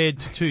Trev. compared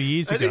to 2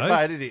 years It is, ago.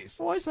 mate, it is.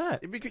 Why is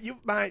that? Because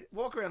mate,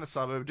 walk around the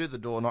suburb, do the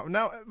door knock.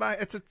 No, mate,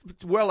 it's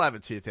well over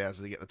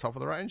 2,000 to get the top of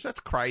the range.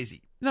 That's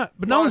crazy. No,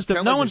 but Live no one's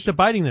television.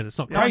 debating that it's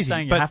not I'm not crazy.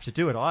 saying you but have to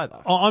do it either.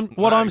 what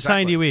No, I'm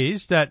saying to you exactly.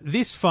 is that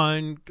this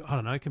phone, I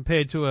don't know,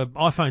 compared to an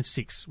iPhone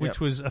 6, which Yep.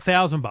 was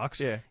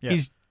 $1,000, Yeah.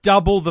 is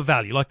double the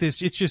value. Like it's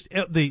just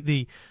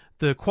the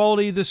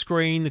quality of the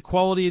screen, the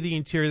quality of the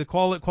interior, the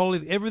quality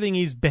of everything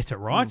is better,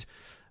 right?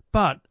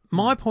 But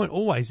my point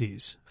always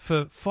is,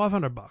 for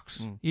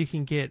 $500, you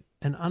can get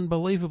an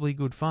unbelievably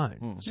good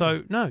phone.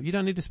 So no, you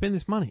don't need to spend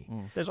this money.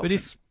 There's But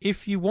options.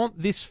 if you want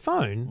this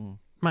phone,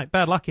 mate,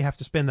 bad luck. You have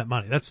to spend that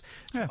money.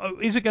 Yeah.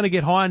 Is it going to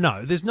get higher?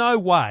 No, there's no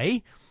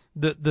way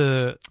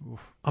that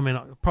I mean,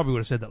 I probably would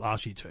have said that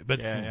last year too. But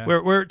Yeah.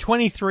 we're at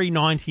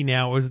 $23.90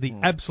 now as the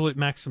absolute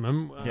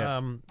maximum. Yeah.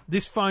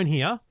 This phone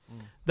here,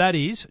 that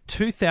is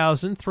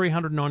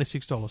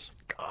 $2,396.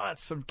 God,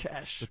 some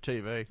cash. The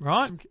TV.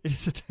 Right?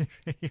 It's a TV.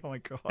 Oh my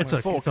god. It's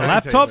a 4K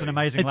laptop. TV. It's an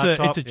amazing It's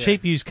laptop. a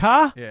cheap used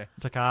car. Yeah.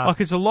 It's a car. Like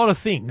it's a lot of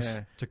things.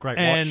 Yeah. It's a great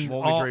And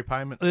watch. Mortgage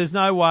repayment. There's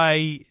no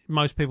way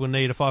most people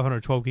need a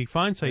 512 gig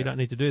phone, so you don't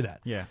need to do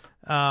that. Yeah.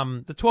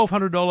 The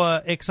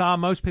 $1,200 XR,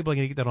 most people are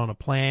going to get that on a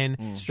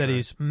plan that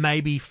is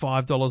maybe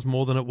 $5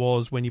 more than it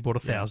was when you bought a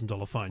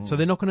 $1,000 phone. So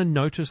they're not going to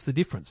notice the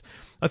difference.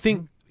 I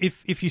think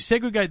if you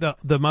segregate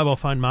the mobile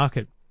phone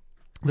market,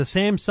 the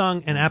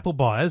Samsung and Apple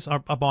buyers are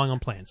buying on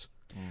plans.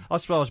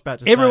 That's what I was about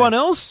to say. Everyone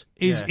else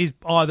is Yeah.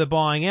 either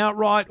buying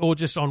outright or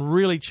just on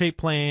really cheap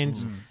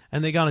plans,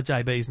 and they're going to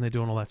JBs and they're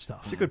doing all that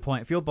stuff. It's a good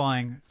point. If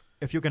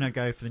you're going to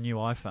go for the new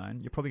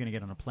iPhone, you're probably going to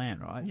get on a plan,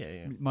 right?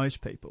 Yeah.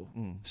 Most people.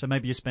 So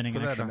maybe you're spending For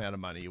an that extra amount of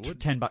money, you would.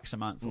 $10 a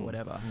month or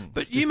whatever.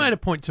 But you made a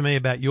point to me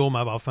about your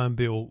mobile phone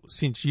bill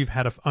since you've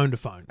owned a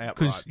phone,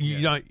 because Outright, you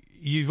yeah. don't.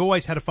 You've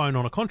always had a phone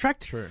on a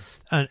contract, True.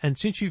 and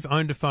since you've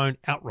owned a phone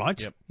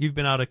outright, Yep. you've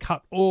been able to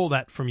cut all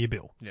that from your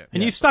bill. Yeah.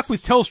 And you've stuck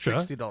with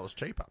Telstra, $60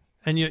 cheaper.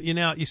 and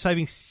you're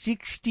saving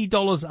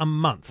 $60 a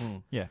month.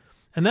 Yeah.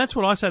 And that's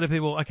what I say to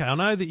people. Okay, I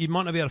know that you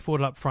might not be able to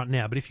afford it up front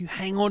now, but if you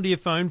hang on to your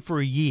phone for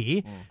a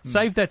year,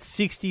 save that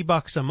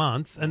 $60 a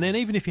month, and then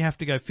even if you have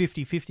to go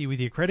 50-50 with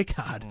your credit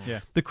card, Yeah.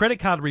 the credit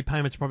card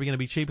repayment's probably going to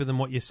be cheaper than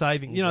what you're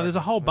saving. You know, there's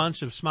a whole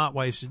bunch of smart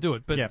ways to do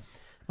it. But, Yeah.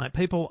 mate,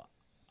 people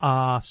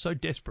are so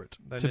desperate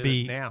They to need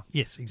be it now.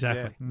 Yes,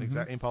 exactly. Yeah,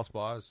 exactly. Impulse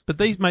buyers. But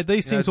these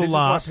things will this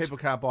last. is why people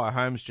can't buy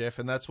homes, Jeff,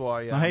 and that's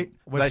why Mate,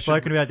 we've they should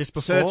spoken about this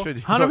before. Search for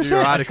 100%. your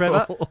And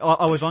article. Trevor,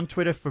 I was on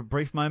Twitter for a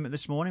brief moment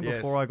this morning Yes.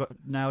 before I got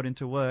nailed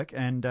into work,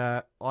 and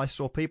I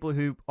saw people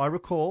who I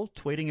recall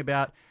tweeting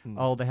about,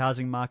 the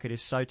housing market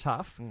is so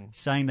tough,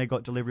 saying they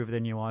got delivery of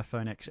their new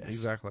iPhone XS.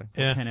 Exactly. Or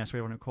Yeah. 10S, whatever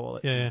you want to call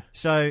it. Yeah.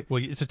 So,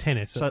 Well, it's a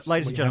 10S. so that's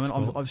ladies what and you have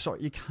gentlemen, to call I'm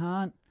sorry, you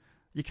can't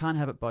You can't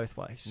have it both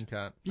ways. You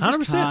can't. You just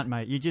 100%. can't,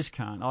 mate. You just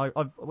can't.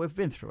 We've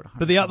been through it.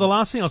 But the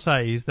last thing I'll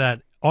say is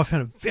that I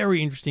found it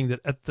very interesting that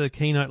at the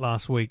keynote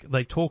last week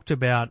they talked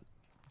about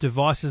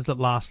devices that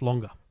last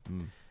longer.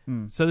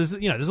 So there's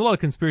a lot of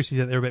conspiracies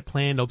out there about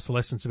planned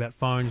obsolescence, about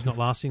phones not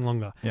lasting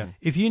longer. Yeah.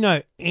 If you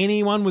know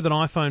anyone with an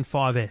iPhone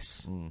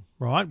 5S,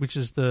 right, which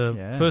is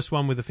the first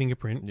one with a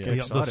fingerprint,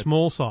 the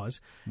small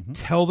size,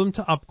 tell them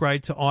to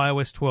upgrade to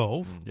iOS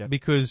 12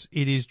 because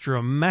it is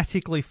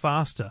dramatically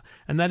faster,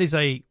 and that is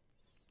a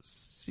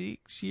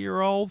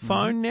 6-year-old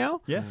phone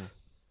now. Yeah.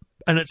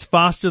 And it's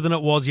faster than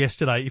it was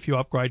yesterday if you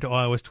upgrade to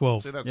iOS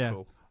 12. See, that's Yeah.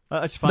 cool.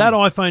 It's funny. That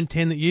iPhone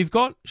 10 that you've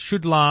got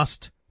should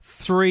last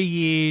 3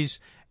 years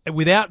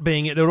without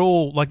being it at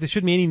all. Like, there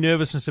shouldn't be any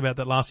nervousness about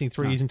that lasting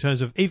 3 years in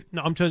terms of...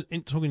 I'm talking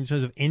in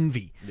terms of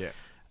envy. Yeah.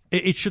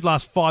 It should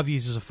last 5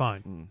 years as a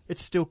phone.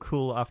 It's still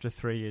cool after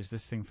 3 years,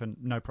 this thing, for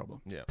no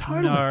problem. Yeah.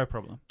 Totally. No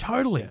problem.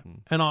 Totally.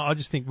 And I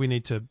just think we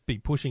need to be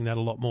pushing that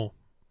a lot more.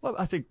 Well,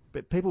 I think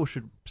people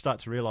should start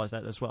to realise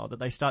that as well, that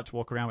they start to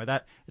walk around with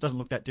that. It doesn't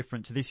look that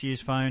different to this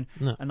year's phone.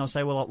 No. And they'll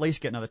say, well, I'll at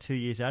least get another 2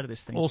 years out of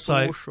this thing.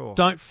 Also, for sure.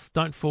 don't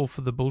fall for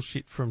the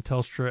bullshit from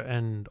Telstra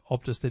and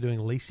Optus. They're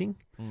doing leasing.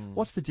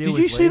 What's the deal Did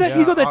with you see that? lease?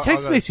 You got that I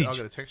text message. I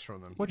got a text from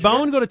them.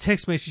 Bowen got a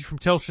text message from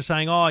Telstra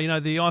saying,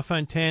 the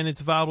iPhone 10,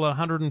 it's available at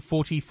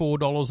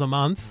 $144 a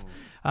month,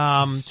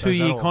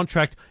 2-year all?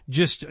 contract.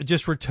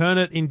 Just return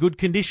it in good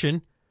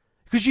condition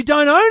because you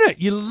don't own it.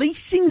 You're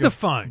leasing the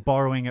phone.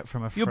 Borrowing it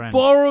from a You're friend.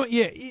 borrowing.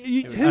 Yeah,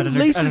 who At an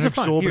leases a exorbitant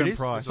phone? Here it is.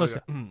 price.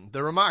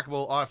 The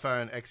remarkable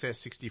iPhone XS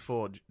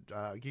 64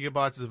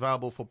 gigabytes is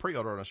available for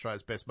pre-order on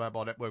Australia's best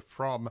mobile network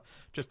from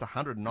just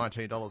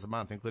 $119 a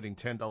month, including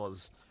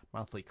 $10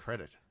 monthly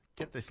credit.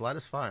 Get this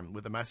latest phone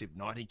with a massive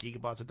 90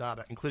 gigabytes of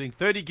data, including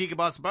 30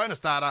 gigabytes of bonus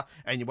data,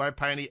 and you won't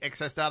pay any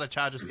excess data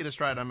charges in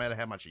Australia no matter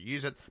how much you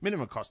use it.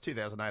 Minimum cost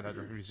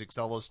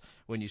 $2,856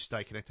 when you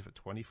stay connected for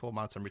 24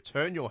 months and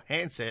return your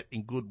handset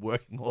in good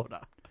working order.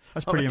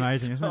 That's pretty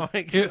amazing, isn't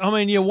it?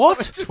 You what?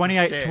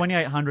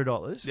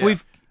 $2,800. Yeah.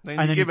 We've And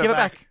then you give it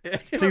back. Yeah,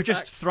 So you've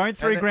just thrown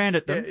 $3,000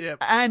 at them, Yeah.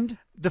 and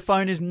the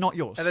phone is not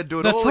yours. And then do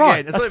it That's all right.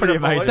 again. It's That's not even pretty a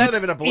amazing. balloon, not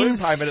even a balloon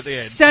payment at the end.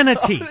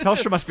 Insanity.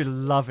 Telstra must be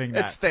loving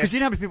that. It's theft. Because you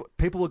know how many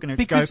people are going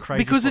to go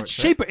crazy because for it's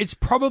it. cheaper. It's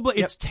probably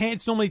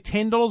it's normally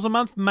 $10 a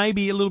month,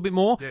 maybe a little bit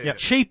more, Yeah.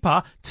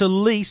 cheaper to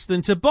lease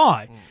than to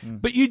buy.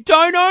 But you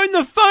don't own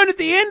the phone at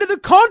the end of the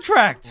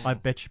contract. I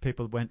bet you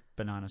people went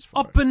bananas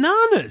for it.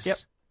 Bananas. Yep.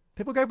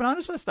 People go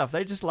bananas for this stuff.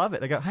 They just love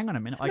it. They go, hang on a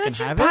minute, I can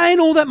Imagine have it. paying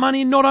all that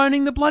money and not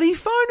owning the bloody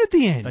phone at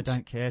the end. They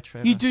don't care,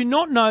 Trevor. You do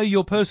not know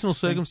your personal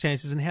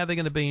circumstances and how they're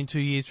going to be in 2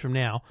 years from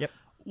now. Yep.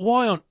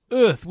 Why on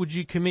earth would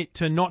you commit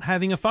to not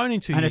having a phone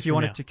in 2 years And if you from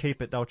wanted now? to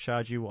keep it, they'll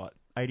charge you what?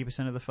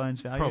 80% of the phone's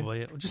value? Probably.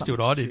 Just do Something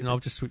what I did, stupid. and I'll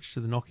just switch to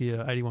the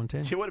Nokia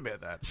 8110. Yeah, what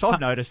about that? So I've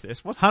noticed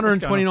this. What's going on?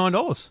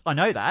 $129. I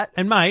know that.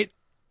 And mate,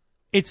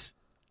 it's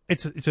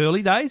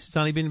early days. It's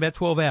only been about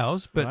 12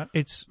 hours, but Right.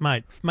 it's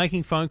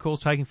making phone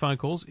calls, taking phone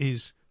calls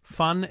is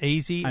fun,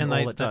 easy, And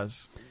they all it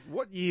does.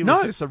 What year No.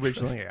 was this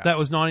originally out? That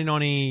was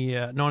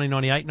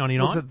 1998,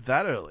 99. was it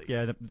that early?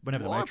 Yeah,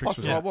 whenever Well, the I Matrix was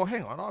possibly, out. well,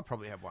 hang on. I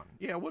probably have one.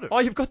 Yeah, I would have. Oh,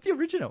 you've got the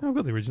original. I've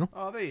got the original.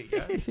 Oh, there you go.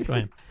 I think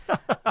I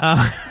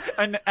am.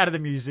 And out of the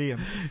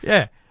museum.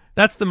 Yeah,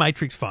 that's the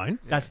Matrix phone.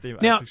 That's the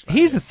Now, Matrix phone,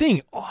 here's yeah. the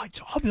thing.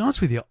 I'll be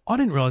honest with you. I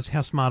didn't realise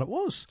how smart it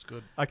was. It's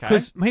good. Okay.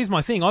 Because here's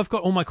my thing. I've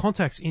got all my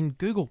contacts in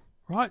Google,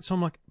 right? So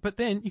I'm like, but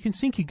then you can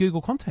sync your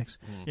Google contacts.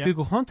 Yeah.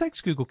 Google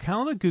Contacts, Google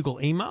Calendar, Google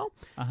Email.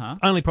 Uh-huh.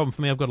 Only problem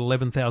for me, I've got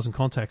 11,000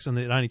 contacts and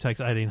it only takes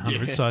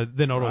 1,800, so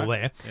they're not all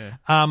there.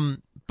 Yeah.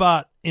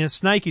 But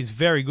Snake is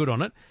very good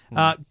on it.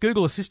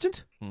 Google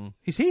Assistant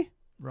is here.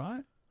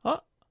 Right. Oh,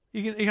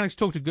 you can actually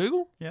talk to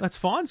Google. Yeah. That's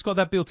fine. It's got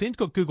that built in. It's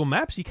got Google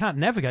Maps. You can't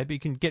navigate, but you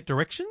can get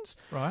directions.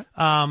 Right.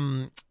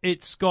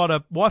 It's got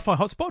a Wi-Fi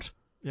hotspot.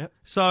 Yep.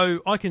 So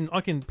I can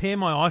pair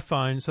my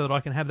iPhone so that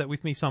I can have that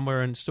with me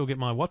somewhere and still get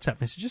my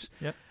WhatsApp messages.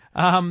 Yep.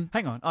 Um,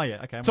 Hang on. Oh,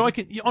 yeah. Okay. so I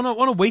can on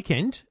a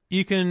weekend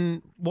you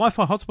can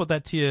Wi-Fi hotspot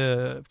that to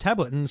your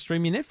tablet and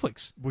stream your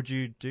Netflix. Would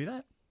you do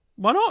that?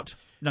 Why not?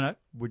 No.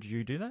 Would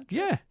you do that?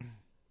 Yeah.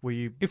 Were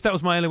you... If that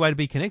was my only way to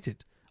be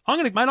connected, I'm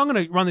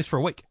gonna run this for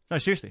a week. No,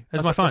 seriously. As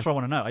That's my what, phone. That's what I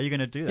want to know. Are you going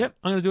to do that? Yep,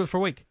 I'm gonna do it for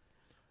a week.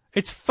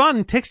 It's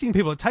fun texting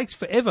people. It takes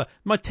forever.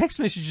 My text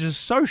messages are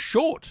so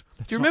short.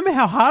 Do you remember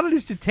how hard it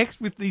is to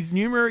text with these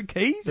numeric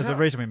keys? There's a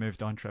reason we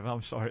moved on, Trevor.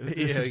 I'm sorry.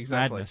 This is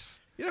exactly. madness.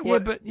 You know Yeah,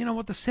 what? but you know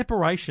what? The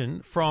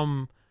separation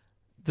from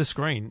the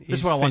screen This is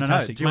is what I want to know.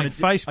 fantastic. Do you Mate,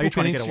 wanna- are you Facebook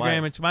trying and to get away?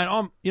 Instagram. It's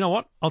mate. You know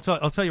what? I'll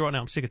tell you right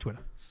now. I'm sick of Twitter.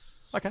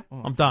 Okay.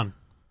 I'm done.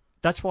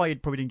 That's why you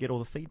probably didn't get all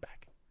the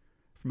feedback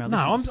from our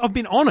No, listeners. I've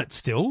been on it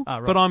still, Ah,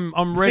 right. but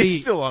I'm ready.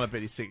 He's still on it,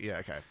 but he's sick. Yeah,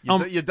 okay.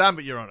 Um, You're done,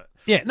 but you're on it.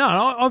 Yeah,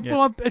 no, Yeah.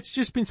 well, it's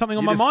just been something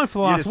on You're my just- mind for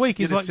the you're last just- week.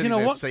 you're Is just like, you sitting know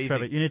there what? seething.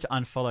 Trevor, you need to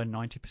unfollow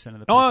 90% of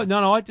the people. Oh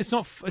no, it's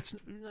not.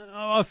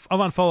 I've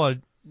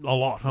unfollowed a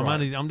lot. I'm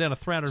Right. down to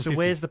 350. So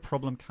where's the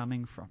problem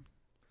coming from?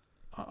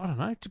 I don't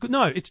know.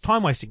 No, it's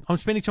time wasting. I'm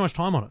spending too much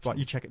time on it. Right,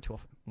 you check it too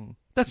often.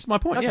 That's my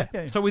point. Okay,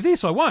 Yeah. yeah. So with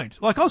this, I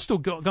won't. Like I'll still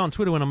go on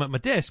Twitter when I'm at my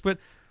desk, but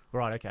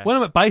Right, okay. when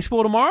I'm at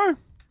baseball tomorrow,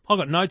 I've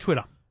got no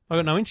Twitter. I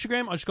got no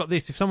Instagram. I just got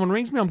this. If someone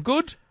rings me, I'm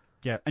good.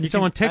 Yeah, and If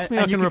someone texts me,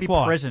 I can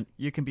reply. Be present.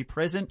 You can be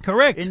present.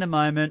 Correct. In the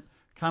moment.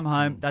 Come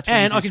home. That's when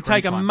And you do I can screen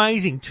take time.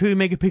 amazing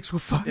 2-megapixel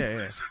photos.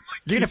 Yeah.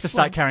 You're gonna have to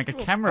start carrying a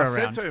camera I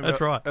said around. to him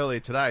That's right. earlier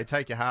today,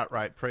 take your heart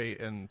rate pre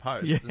and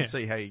post Yeah. and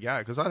see how you go.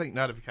 Because I think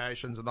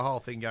notifications and the whole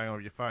thing going on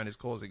with your phone is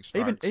causing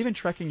strokes. Even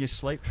tracking your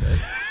sleep, Trev.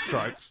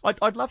 strokes.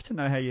 I'd love to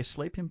know how your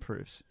sleep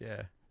improves.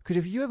 Yeah. Because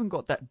if you haven't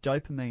got that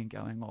dopamine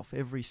going off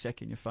every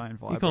second your phone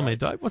vibrates, You calling me a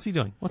dope? What's he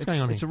doing? What's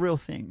going on It's here? a real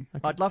thing.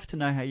 I'd love to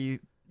know how you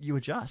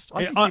adjust.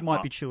 I Yeah, think you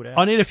might be chilled out.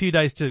 I need a few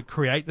days to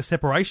create the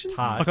separation. It's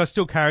hard. Like I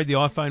still carried the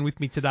iPhone with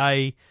me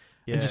today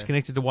Yeah. and just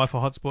connected to Wi-Fi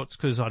hotspots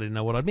because I didn't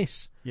know what I'd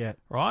miss. Yeah.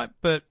 Right?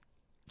 But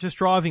just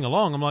driving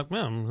along, I'm like,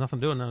 well, nothing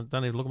doing. I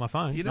don't need to look at my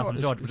phone. You know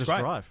Nothing what? to do, It's just great.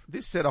 drive.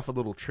 This set off a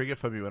little trigger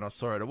for me when I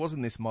saw it. It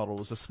wasn't this model. It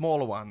was a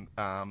smaller one.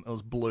 It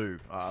was blue.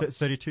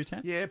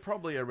 3210? Yeah,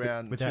 probably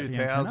around Without the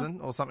 2000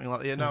 or something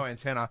like that. Yeah, no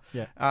antenna.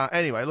 Yeah.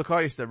 Anyway, look,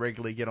 I used to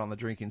regularly get on the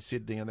drink in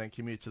Sydney and then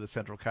commute to the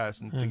Central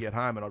Coast and to get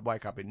home, and I'd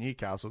wake up in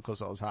Newcastle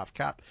because I was half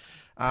cut.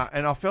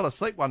 And I fell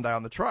asleep one day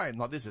on the train.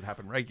 Like, this had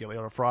happened regularly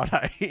on a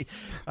Friday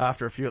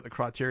after a few at the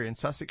Criterion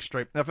Sussex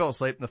Street. I fell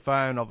asleep and the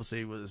phone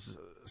obviously was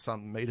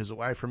some metres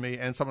away from me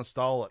and someone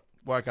stole it.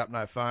 Woke up,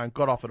 no phone,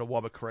 got off at a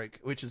Wobber Creek,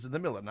 which is in the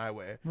middle of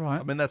nowhere.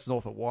 Right. I mean, that's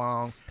north of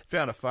Wyong.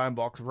 Found a phone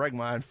box, rang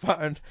my own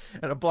phone,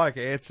 and a bloke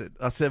answered.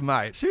 I said,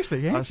 mate.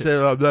 Seriously, you I answered?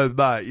 said, no,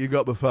 mate, you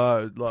got my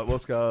phone. Like,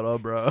 what's going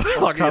on, bro?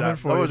 Like, coming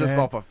for I you, was just man.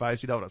 off my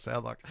face. You know what I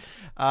sound like.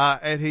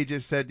 And he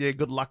just said, yeah,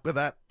 good luck with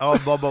that.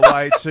 I'm on my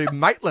way to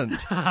Maitland.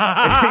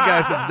 And he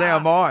goes, it's now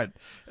mine.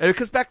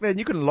 Because back then,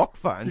 you couldn't lock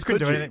phones. You couldn't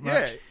could do anything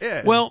much.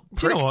 Yeah. Well, do you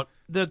Prick. know what?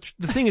 The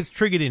thing that's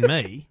triggered in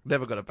me,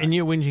 Never got a and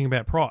you're whinging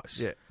about price.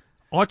 Yeah.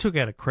 I took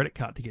out a credit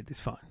card to get this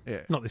phone.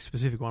 Yeah. Not this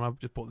specific one. I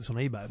just bought this on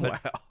eBay.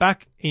 But Wow.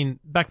 back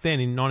then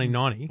in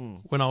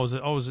 1990, when I was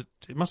at,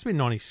 it must have been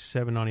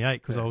 97,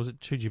 98 because I was at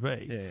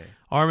 2GB. Yeah.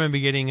 I remember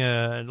getting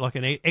like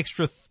an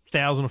extra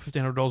 $1,000 or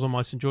 $1,500 on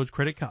my St George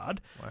credit card,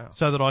 Wow.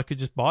 so that I could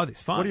just buy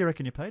this phone. What do you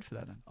reckon you paid for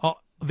that then? Oh,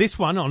 this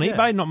one on Yeah.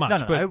 eBay, not much.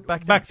 No,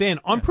 but back then.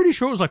 I'm pretty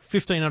sure it was like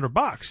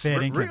 $1,500.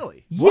 Fair income.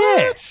 Really?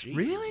 Yeah.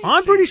 Really?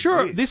 I'm pretty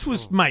sure Jeez. this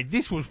was, mate.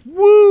 This was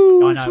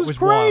woo. I This know, was it was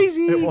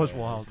crazy. Wild. It was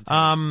wild.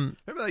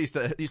 Remember they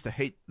used to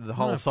heat the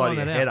whole No, side of find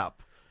your that head out.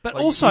 up. But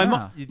Like, also,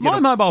 yeah. You'd my get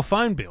a- mobile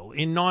phone bill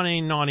in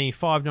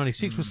 1995,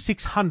 96 was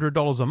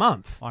 $600 a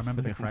month I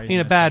remember the crazy. in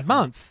a bad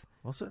month.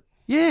 Was it?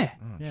 Yeah,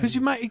 because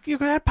you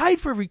paid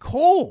for every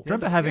call.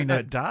 Remember having no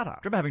that data.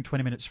 Remember having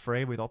 20 minutes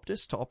free with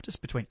Optus to Optus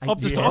between 8 Optus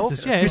and to 12?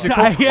 Optus, yeah. Used to Yeah,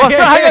 call, yeah, "Well,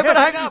 yeah. hang up,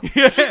 hang up.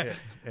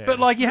 Yeah. But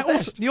like,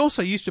 you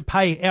also used to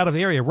pay out of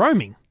area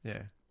roaming. Yeah.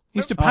 You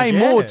used to Oh, pay yeah,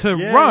 more to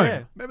yeah, roam.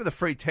 yeah. Remember the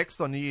free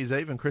text on New Year's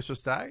Eve and Christmas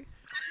Day?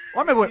 I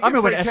remember when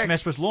free SMS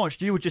text. was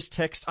launched, you would just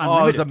text Oh,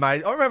 it was unlimited.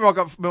 amazing. I remember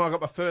when I got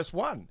my first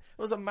one.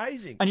 It was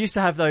amazing. And you used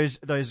to have those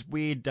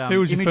weird Who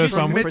was your images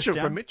first one you with? pressed Mitchell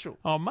down. from Mitchell.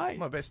 Oh, mate.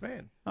 My best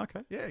man.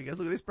 Okay. Yeah, he goes,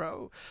 look at this,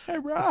 bro. Hey,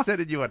 bro. I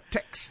sending you a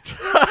text.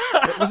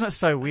 Wasn't it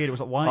so weird? It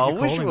was like, why I aren't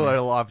you wish we calling were me?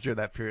 alive during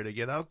that period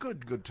again. Oh,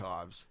 good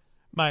times.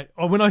 Mate,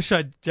 when I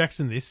showed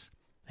Jackson this,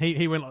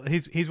 he went like,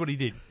 here's what he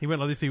did. He went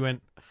like this. He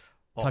went,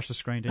 Touch the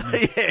screen, didn't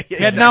you? Yeah, he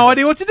had no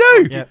idea what to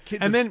do. Yeah.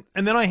 And then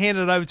I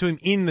handed it over to him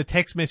in the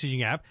text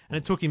messaging app, and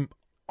it took him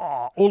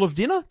all of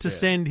dinner to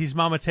send his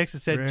mum a text that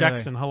said, Really?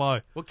 Jackson,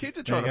 hello. Well, kids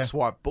are trying you to go.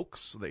 swipe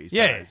books these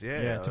Yeah. days.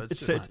 Yeah, Yeah,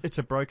 it's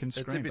a broken it's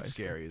screen. a bit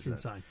basically. scary, It's isn't it?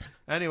 insane.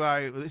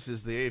 Anyway, this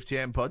is the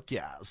EFTM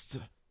podcast.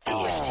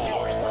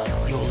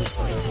 EFTM. You're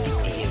listening to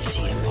the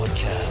EFTM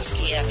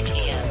podcast.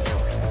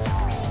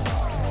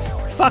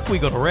 EFTM. Fuck, we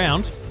got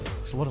around.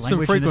 There's a lot of Some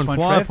language in this frequent one,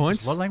 flyer Trev. points.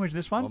 There's a lot of language in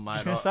this one. Well, mate,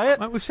 Just going to say it.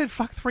 Mate, we've said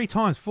fuck 3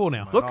 times before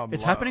now. Look,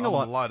 it's happening a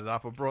lot. I'm loaded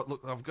up.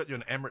 I've got you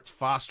an Emirates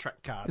fast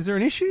track card. Is there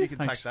an issue? You can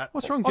Thanks. take that.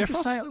 What's wrong, I'm Jeff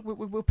just Ross? saying, look,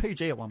 we're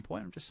PG at one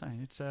point. I'm just saying.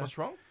 It's What's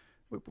wrong?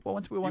 we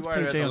once You PG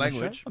worried about the on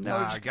language? the show.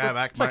 Nah, go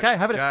back, It's mate. okay.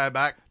 Have it. Go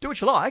back. Do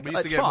what you like. We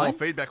used to It's get fine. more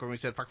feedback when we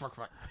said fuck.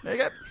 There you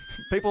go.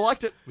 People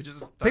liked it. We just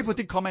People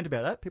did comment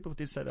about that. People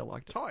did say they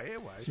liked it. Thai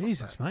Airways.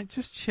 Jesus, mate,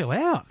 just chill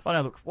out. I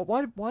know. Look,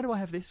 why do I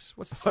have this?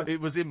 What's this?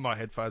 It was in my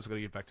headphones. I've got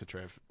to get back to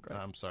Trev.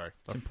 I'm sorry.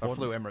 I important.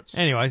 flew Emirates.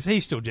 Anyways,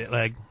 he's still jet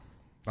lagged.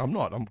 I'm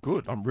not. I'm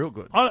good. I'm real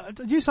good.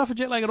 Do you suffer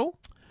jet lag at all?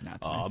 No,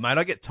 it's Oh, mate,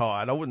 I get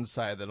tired. I wouldn't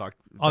say that.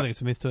 I think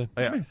it's a myth too.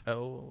 Yeah.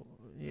 Oh,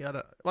 yeah. I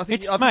don't, well, I think,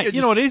 It's, I think mate,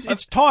 you know what it is?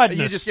 It's tiredness.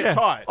 You just get Yeah.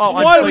 tired. Oh,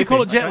 Why I'm do we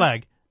call it sleeping. jet Okay.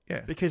 lag? Yeah.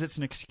 because it's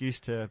an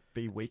excuse to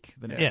be weak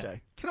the next Yeah.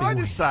 day. Can I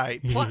just say,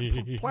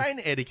 plain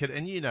etiquette,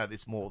 and you know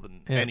this more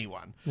than Yeah.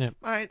 anyone, Yeah.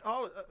 mate.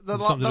 The Something to do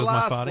with my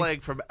last farting.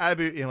 leg from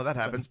that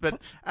happens. But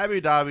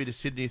Abu Dhabi to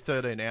Sydney,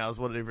 13 hours,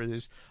 whatever it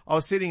is. I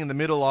was sitting in the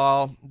middle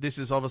aisle. This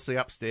is obviously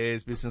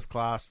upstairs, business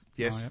class.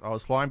 Yes, Oh, yeah. I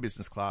was flying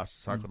business class,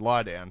 so I could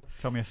lie down.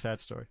 Tell me a sad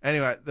story.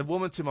 Anyway, the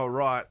woman to my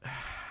right.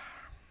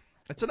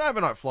 It's an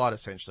overnight flight,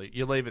 essentially.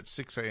 You leave at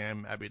 6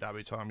 a.m. Abu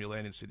Dhabi time. You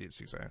land in Sydney at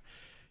 6 a.m.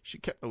 She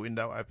kept the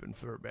window open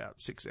for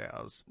about 6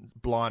 hours.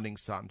 Blinding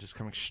sun just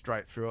coming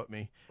straight through at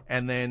me.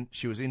 And then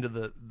she was into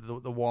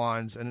the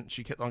wines, and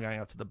she kept on going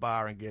up to the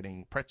bar and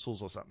getting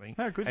pretzels or something.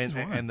 How good's and,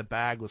 this wine? and the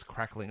bag was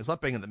crackling. It's like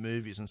being in the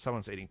movies and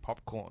someone's eating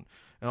popcorn.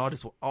 and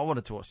I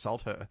wanted to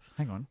assault her.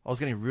 Hang on. I was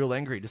getting real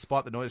angry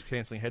despite the noise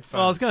cancelling headphones.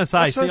 Well, I was going to say,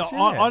 That's see, what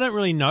I said, I don't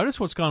really notice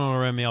what's going on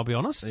around me. I'll be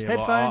honest. Yeah,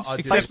 Headphones, I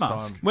did face this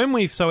mask. time. When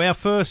our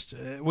first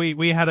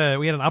we had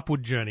an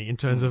upward journey in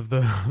terms of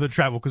the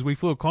travel because we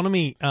flew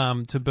economy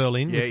to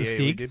Berlin Yeah, with the we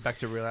Stig. did back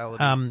to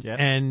reality. Yeah.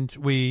 And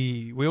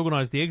we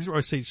organised the exit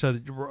row seats so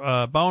that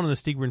Bowen and the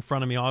Stig were in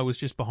front of me. I was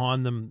just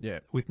behind them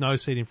with no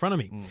seat in front of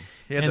me.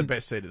 He had the and-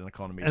 best seat in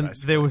economy, And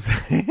basically. there was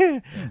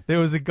there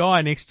was a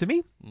guy next to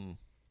me,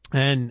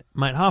 and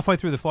mate, halfway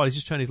through the flight, he's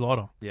just turned his light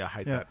on. Yeah, I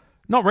hate Yeah. that.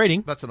 Not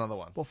reading, That's another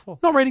one. What for?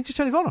 not reading, just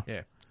turned his light on.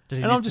 Yeah. Does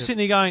he And need I'm just to- sitting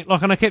there going,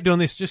 like, and I kept doing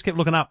this, just kept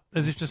looking up,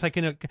 as if just like,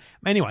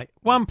 anyway,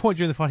 one point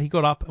during the flight, he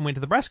got up and went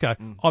to the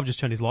Brasco. I've just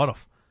turned his light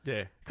off.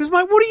 Yeah. Because,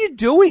 mate, what are you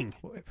doing?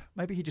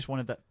 Maybe he just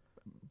wanted that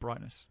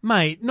brightness.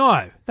 Mate,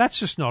 no, that's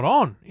just not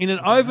on. In an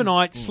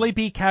overnight,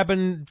 sleepy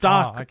cabin,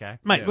 dark. Oh, okay.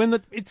 Mate, Yeah. when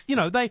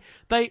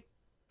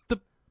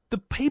the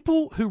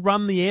people who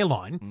run the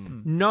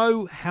airline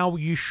know how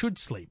you should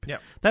sleep.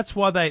 Yep. That's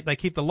why they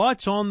keep the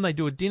lights on, they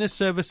do a dinner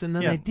service, and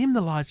then Yeah. they dim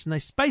the lights, and they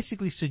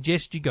basically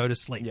suggest you go to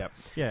sleep. Yep.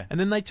 Yeah. And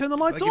then they turn the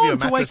They lights give you a on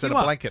to wake mattress you and a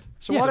up. blanket.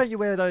 So Yeah. why don't you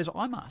wear those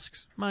eye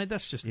masks? Mate,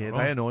 that's just Yeah, not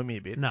they on. annoy me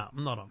a bit. No,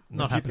 not on.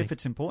 Not If happening. if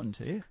it's important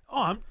to you.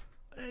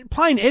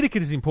 Plain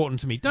etiquette is important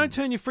to me. Don't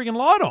turn your friggin'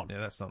 light on. Yeah,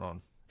 that's not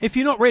on. If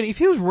you're not reading, if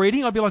he was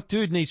reading, I'd be like,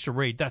 dude needs to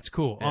read. That's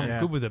cool. I'm Yeah.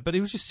 good with it. But he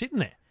was just sitting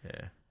there.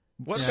 Yeah.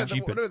 What Yeah. about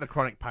Stupid. what are the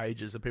chronic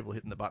pages of people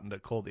hitting the button to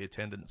call the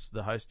attendants,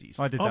 the hosties?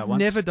 I did that I've once.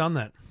 never done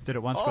that Did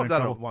it once. Oh, got I've in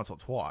done trouble. it once or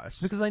twice.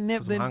 because they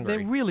never. 'Cause I'm hungry.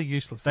 They're really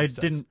useless. They these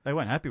days. didn't. They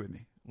weren't happy with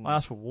me. I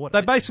asked for water.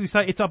 They basically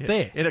say it's up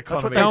there. In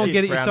economy, Go and it's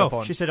get it frowned yourself.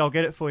 upon. She said, "I'll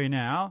get it for you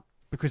now,"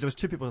 because there was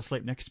two people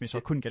asleep next to me, so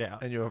I couldn't get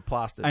out. And you were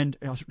plastered. And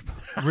I was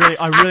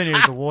I really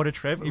needed the water,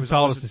 Trev. It You was,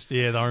 told I us was- this.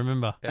 Yeah, I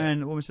remember.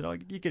 And the woman said, "Oh,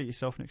 you get it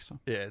yourself next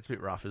time." yeah, it's a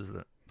bit rough, isn't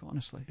it?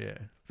 Honestly. Yeah.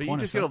 But you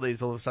Honestly. just get all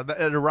these all of a sudden.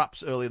 It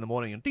erupts early in the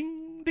morning and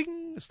ding,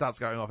 ding, it starts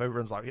going off.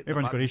 Everyone's like, hitting the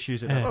Everyone's got button.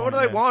 issues. At Yeah. that Well, what do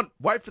point, they yeah. want?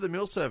 Wait for the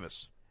meal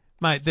service.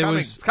 Mate, there Coming.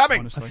 was. It's coming.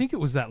 Honestly. I think it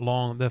was that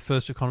long, the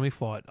first economy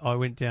flight. I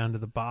went down to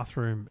the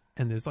bathroom,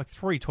 and there's like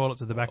 3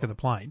 toilets at the back of the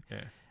plane.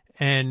 Yeah.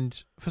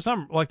 And for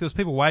some, like, there was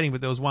people waiting, but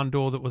there was one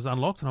door that was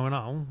unlocked, and I went,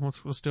 "Oh,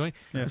 what's doing?"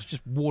 Yeah. It was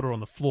just water on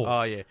the floor.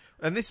 Oh, yeah.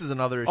 And this is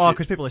another issue. Oh,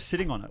 because people are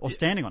sitting on it or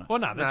standing on it. well,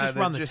 no, they No, just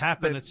they're run the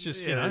tap, and they're- it's just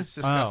yeah, you know. it's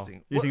disgusting.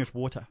 Oh, you think it's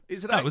water?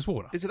 Is it No, it was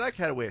water. Is it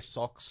okay to wear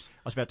socks?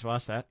 I was about to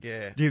ask that.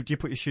 Yeah. Do you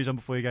put your shoes on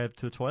before you go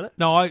to the toilet?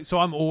 No, so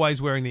I'm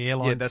always wearing the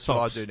airline. Yeah, that's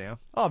socks. what I do now.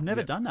 Oh, I've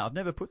never done that. I've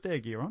never put their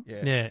gear on.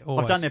 Yeah. Yeah,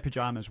 always. I've done their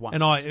pajamas once.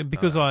 And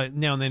because I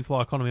now and then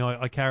fly economy,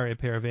 I carry a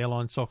pair of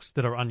airline socks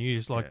that are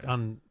unused, like Yeah.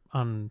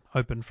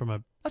 unopened from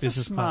a That's a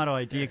business smart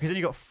card. idea because then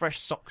you got fresh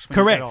socks. When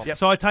You Correct. get off.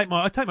 So I take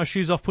my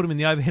shoes off, put them in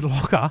the overhead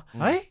locker.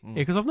 Hey, Yeah,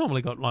 because I've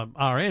normally got like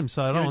RM,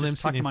 so I don't You want them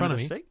just tuck sitting in them front under of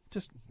me. the seat?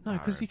 Just no,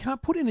 because you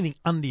can't put anything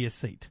under your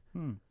seat.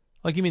 Hmm.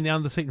 Like you mean the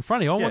under the seat in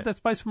front of you? I Yeah. want that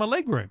space for my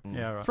leg room.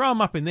 Yeah, right. Throw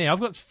them up in there.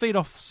 I've got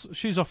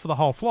shoes off for the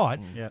whole flight.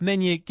 Yeah. And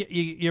then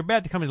you're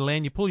about to come into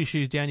land. You pull your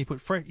shoes down. You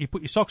put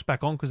your socks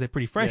back on because they're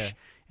pretty fresh, Yeah.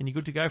 and you're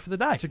good to go for the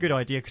day. It's a good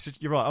idea because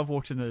you're right. I've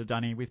walked into the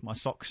dunny with my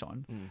socks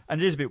on,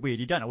 and it is a bit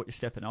weird. You don't know what you're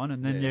stepping on,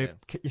 and then Yeah.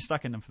 you're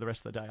stuck in them for the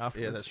rest of the day afterwards.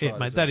 Yeah, that's it, right.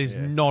 mate. It's That just-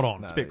 is yeah. not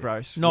on. No, a bit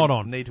gross. Not You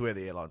on. Need to wear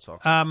the airline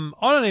socks. I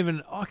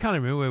can't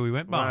remember where we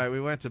went, but No, we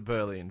went to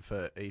Berlin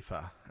for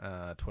IFA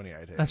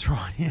 2018. that's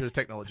right. It Yeah. was a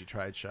technology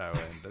trade show,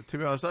 and to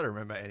be honest, I don't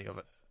remember any of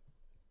it.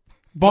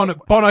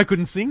 Bono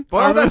couldn't sing.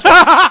 Well, that's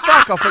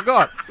fuck, I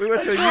forgot. We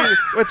went to a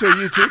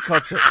U2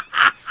 concert.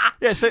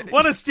 Yeah, so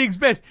One of Stig's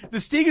best. The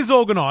Stig has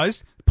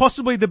organised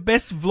possibly the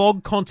best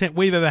vlog content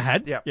we've ever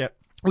had. Yep. yeah,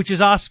 Which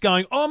is us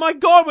going, "Oh my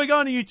god, we're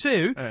going to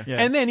U2," Yeah.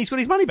 and then he's got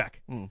his money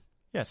back. yeah,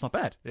 it's not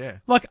bad. Yeah.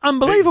 Like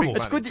unbelievable, Big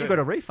It's money good that you too. got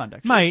a refund,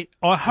 actually. mate.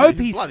 I hope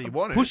you he's bloody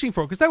want it. pushing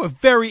for it because they were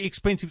very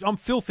expensive. I'm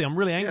filthy. I'm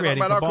really Yeah, angry at him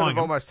but for I could buying have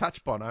them. almost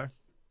touched Bono.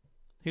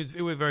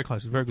 We were very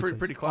close. It was very good.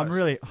 Pretty seats. close. I'm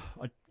really.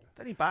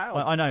 Then he bailed.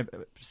 I know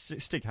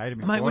Stig hated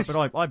me Mate, for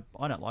we're it, but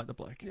I don't like the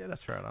bloke. Yeah,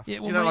 that's fair enough. Yeah,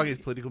 well, you don't mate- like his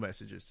political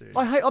messages, do you?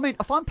 I mean,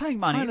 if I'm paying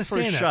money I for a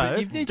understand that, show, but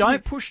you need don't to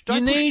be, push. you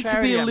Don't push need to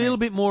charity be a at me. little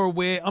bit more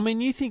aware. I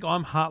mean, you think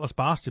I'm heartless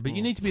bastard, but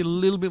you need to be a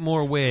little bit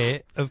more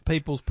aware of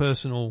people's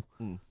personal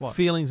What?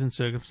 feelings and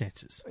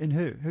circumstances. In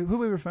who? Who are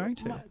we referring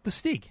to? The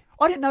Stig.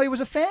 I didn't know he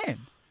was a fan.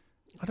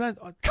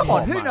 Come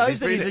on, who mate, knows he's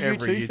that been he's a to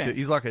every U2 fan?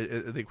 He's like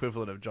the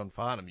equivalent of John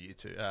Farnham,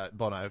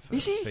 Bono for,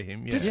 Is he? for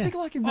him. Yeah. Did Stig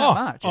like him that Oh,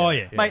 much? oh,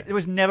 yeah. Mate, it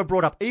was never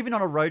brought up. Even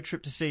on a road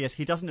trip to see us,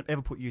 he doesn't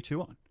ever put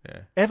U2 on. Yeah.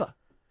 Ever.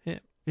 Yeah.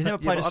 He's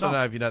never Yeah, played but a I song. don't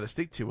know if you know the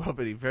Stig too well,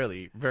 but he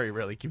very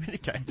rarely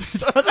communicates.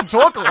 Doesn't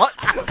talk a lot.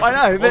 I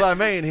know, but Although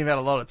me and him had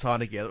a lot of time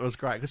together. It was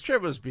great because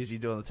Trevor was busy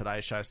doing the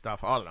Today Show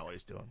stuff. I don't know what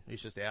he's doing.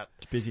 He's just out,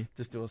 it's busy.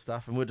 just doing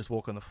stuff, and we'd just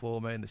walk on the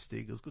floor, me and the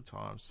Stig. It was good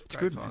times. It's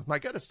good, times. man.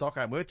 Mate, go to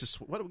Stockholm. What did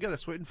we go to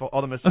Sweden for?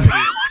 Oh, the Mercedes,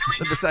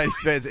 the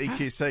Mercedes-Benz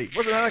EQC.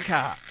 Wasn't another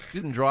car.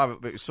 Didn't drive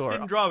it, but we saw it.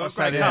 Didn't drive it, I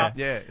sat great in car. it.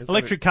 Yeah, it was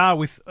Electric car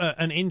with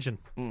an engine.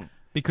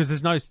 because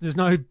there's no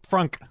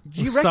frunk.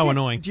 Do you It's reckon, so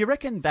annoying. Do you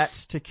reckon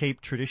that's to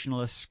keep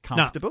traditionalists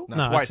comfortable?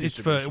 No, weight it's for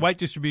distribution. weight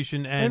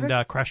distribution and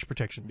reckon- crash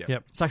protection.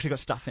 Yep. It's actually got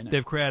stuff in it,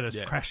 They've created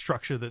a crash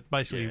structure that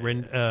basically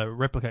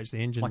replicates the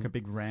engine. like a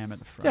big ram at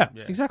the front.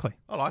 yeah, exactly.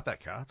 I like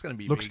that car. It's going to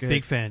be Looks big. good.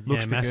 Big fan.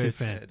 Looks yeah, the massive goods.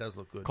 fan. Yeah, it does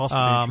look good. Cost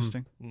will be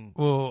interesting.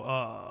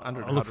 Well,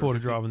 Under I look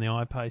forward to 150. driving the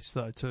I-Pace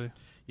though too.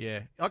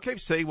 Yeah, I keep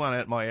seeing one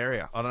out my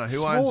area. I don't know who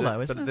Small owns though,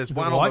 it, isn't but it? there's Is it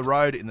one white? on the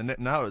road in the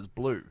no, it's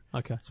blue.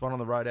 Okay. There's one on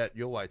the road out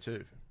your way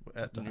too.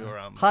 Out on your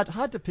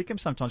Hard to pick them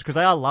sometimes because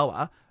they are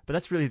lower, but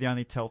that's really the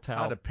only telltale.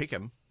 hard to pick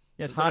them.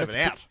 Yeah, it's harder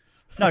to out. pick.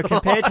 No,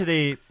 compared to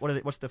the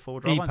what's the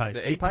four-wheel drive one? E-Pace.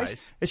 The The E-Pace.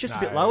 E-Pace. It's just a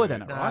No, bit lower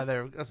than it, no, right?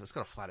 it's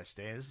got a flatter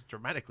stand. It's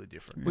dramatically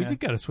different. We did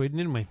go to Sweden,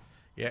 didn't we?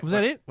 Yeah, Was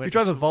that it? We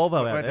drove a Volvo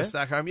out Went there. to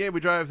Stockholm. Yeah, we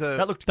drove the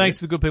That looked Thanks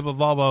good. to the good people of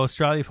Volvo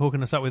Australia for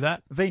hooking us up with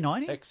that.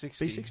 V90, X60.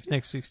 V60.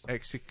 X6.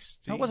 X60.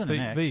 No, it wasn't an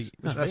X. V. It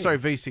was No. V. Sorry,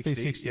 V60.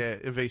 V60. Yeah,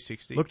 a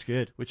V60. Looked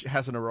good. Which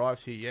hasn't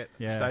arrived here yet.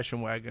 Yeah.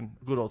 Station wagon,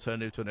 good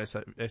alternative to an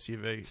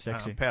SUV.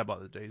 Sexy. Powered by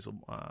the diesel.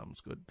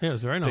 It's good. Yeah, it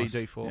was very nice.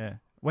 DD4. Yeah.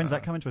 When's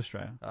that coming to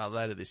Australia?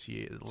 Later this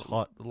year.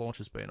 hot. The launch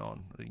has been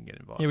on. I didn't get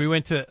invited. Yeah, we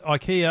went to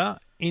IKEA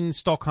in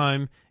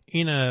Stockholm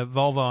in a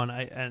Volvo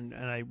and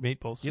ate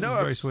meatballs. You It know,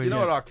 was very sweet. you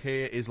know yeah. what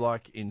IKEA is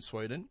like in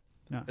Sweden?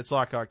 No. It's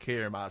like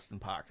IKEA in Marston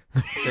Park.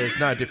 There's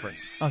no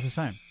difference. Oh, it's the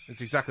same.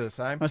 It's exactly the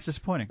same. That's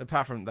disappointing.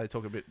 Apart from they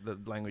talk a bit, the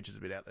language is a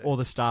bit out there. All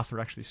the staff are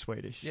actually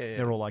Swedish. Yeah, yeah.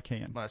 They're all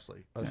IKEAN.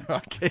 Mostly.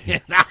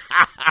 IKEA.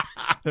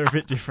 They're a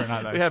bit different,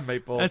 aren't they? We have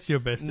meatballs. That's your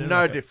best.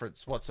 No ever.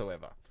 difference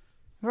whatsoever.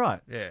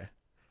 Right. Yeah.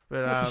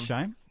 But That's a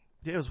shame.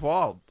 yeah, it was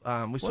wild.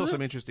 We saw Was it?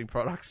 some interesting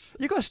products.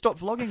 You guys stopped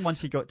vlogging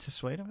once you got to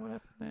Sweden. What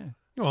happened there?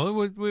 Well,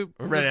 We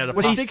ran out of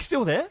Was fun. Stick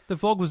still there? the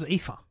vlog was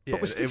IFA. Yeah,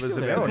 was Stick it was still a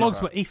there? very The vlogs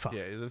fun. were IFA.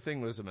 Yeah, the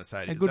thing was a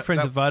Mercedes. Our good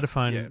friends at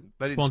Vodafone yeah,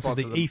 they didn't sponsored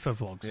the sponsor them.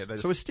 IFA vlogs. Yeah, they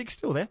So was Stick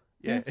still there?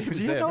 Yeah, he because was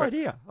you had there, no but-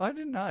 idea. I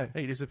didn't know.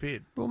 he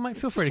disappeared. Well, mate,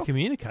 feel free to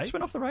communicate. Just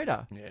went off the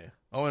radar. Yeah.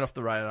 I went off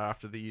the radar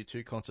after the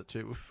U2 concert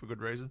too, for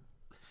good reason.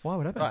 Why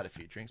would happen? I had a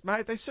few drinks.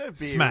 Mate, they serve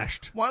beer.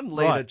 Smashed. 1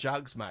 litre Right.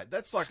 jugs, mate.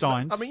 That's like...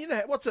 Steins. I mean, you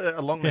know, what's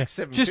a long Yeah. neck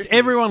 750? Just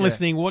everyone Yeah.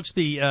 listening, watch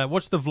the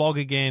vlog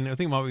again. I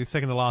think it might be the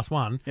second to last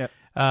one. Yep.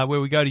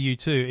 Where we go to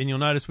U2, and you'll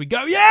notice we go,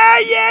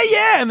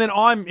 and then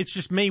it's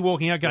just me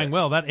walking out going,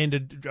 well, that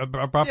ended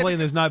abruptly,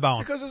 and there's no Bowen.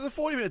 Because there's a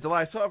 40-minute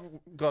delay, so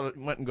I've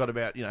went and got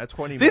about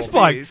 20 This more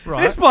bloke, beers.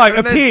 this bloke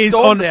And then appears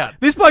stormed on out.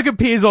 this bloke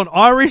appears on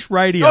Irish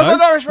radio. I was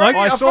on Irish radio.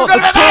 I saw forgot it.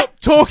 about that.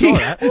 Talking,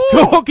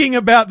 talking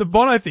about the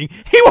Bono thing.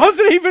 He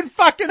wasn't even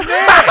fucking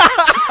there.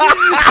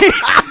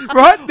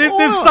 Right? They've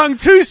sung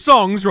 2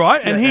 songs,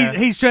 right? And Yeah.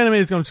 he's turning to me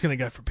and he's going, I'm just going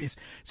to go for a piss.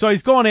 So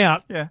he's gone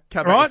out. Yeah.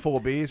 Come back Right? with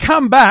 4 beers.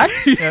 Come back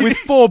with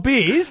 4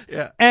 beers.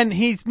 Yeah. And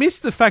he's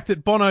missed the fact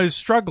that Bono's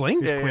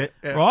struggling. Yeah, quit.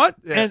 yeah, Right?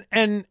 yeah.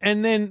 And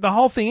then the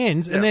whole thing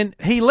ends, and Yeah. then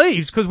he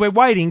leaves because we're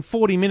waiting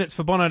 40 minutes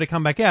for Bono to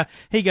come back out.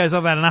 He goes,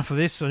 I've had enough of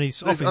this, and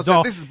he's off I his said,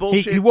 off. "This is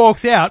bullshit." He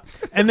walks out,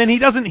 and then he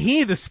doesn't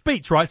hear the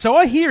speech, right? So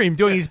I hear him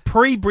doing his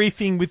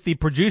pre-briefing with the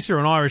producer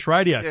on Irish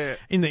radio Yeah.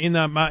 in the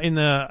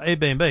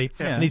Airbnb,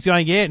 Yeah. and he's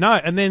going,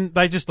 and then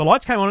the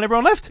lights came on and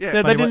everyone left.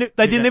 Yeah.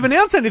 They didn't even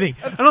announce anything,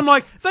 and I'm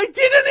like, they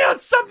did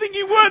announce something,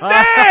 you weren't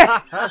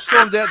there. I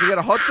stormed out to get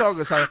a hot dog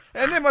or something,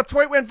 and then my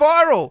tweet went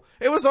viral.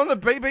 It was on the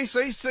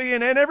BBC,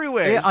 CNN,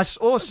 everywhere. Yeah, I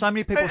saw so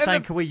many people And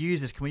saying, the- "Can we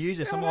use this? Can we use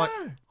this?" I'm I like,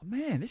 know. oh,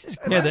 "Man, this is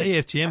great." Yeah, the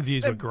EFTM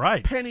views were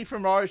great. Penny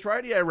from Irish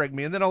Radio rang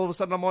me, and then all of a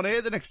sudden I'm on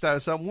air the next day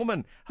with some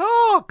woman.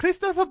 Oh,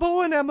 Christopher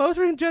Bowen, our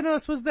motoring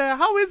journalist, was there.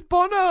 How is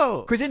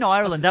Bono? Because in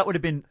Ireland, that would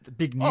have been the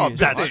big news. Oh,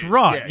 that's big.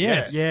 right, Yeah,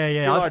 yes. Yeah,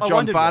 yeah. You're like I John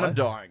wondered Farnham why.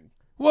 dying.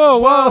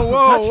 Whoa,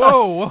 that's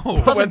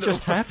whoa. Doesn't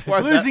just happen.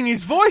 Well, Losing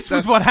his voice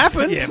was what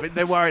happened. Yeah, but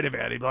they're worried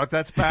about him. Like,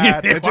 that's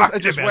bad. they're it just, worried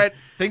it just about went.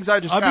 Things I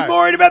just I'd go. be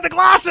worried about the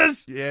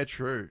glasses. Yeah,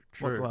 true.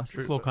 What glasses?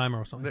 True. Glaucoma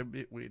or something. They're a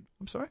bit weird.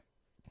 I'm sorry.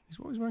 He's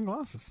always wearing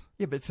glasses.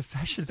 Yeah, but it's a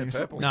fashion thing.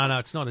 purple. No,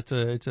 it's not.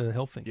 It's a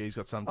health thing. Yeah, he's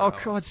got some. Oh,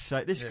 God's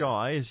sake. This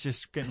guy is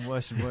just getting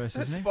worse and worse,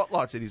 That isn't he?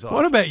 spotlight's in his eyes.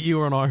 What about you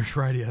on Irish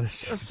radio? That's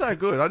That's just, so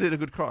good. I did a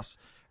good cross.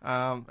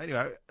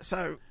 Anyway,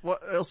 so what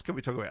else can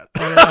we talk about?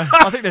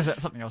 I think there's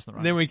something else in the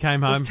run. then we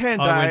came home. was 10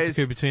 I days.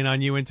 went to Cupertino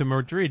and you went to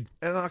Madrid.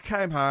 And I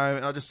came home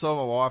and I just saw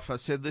my wife. I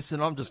said,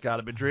 listen, I'm just going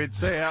to Madrid.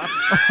 See ya.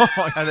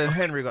 And then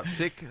Henry got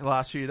sick the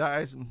last few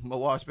days. And my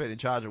wife's been in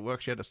charge of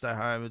work. She had to stay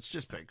home. It's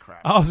just been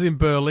crap. I was in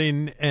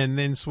Berlin and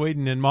then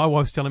Sweden, and my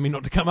wife's telling me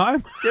not to come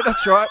home Yeah,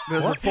 that's right.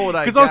 There's a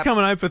 4-day because I was gap.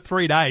 coming home for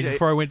 3 days Yeah.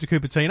 before I went to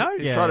Cupertino.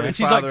 Yeah. Try to be And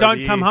she's father like, of "Don't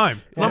the come year."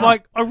 home." And I'm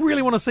like, "I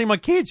really want to see my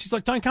kids." She's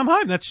like, "Don't come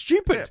home. That's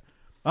stupid." Yeah.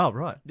 Oh,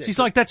 right. She's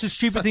like, "That's a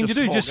stupid Such thing a to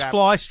do. small Just gap.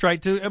 fly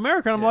straight to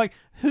America." And I'm like,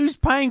 "Who's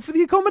paying for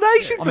the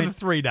accommodation I for mean, the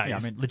 3 days?" Yeah, I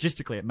mean,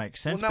 logistically, it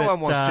makes Well, sense. no but,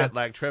 one wants jet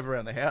lag Trevor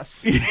around the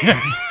house.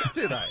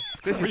 Do they?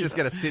 This is just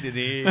going to sit in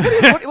here. What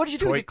did you do with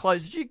your Tweet.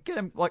 clothes? Did you get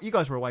them? Like, you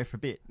guys were away for a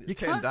bit. You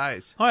 10 can't.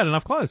 days. I had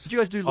enough clothes. Did you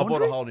guys do I bought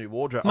laundry? a whole new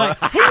wardrobe. Mate,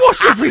 he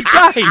washed every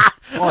day.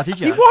 Oh, did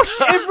He you?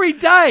 washed every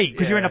day.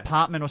 Because you're in an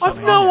apartment or I've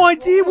something. no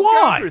aren't idea I was going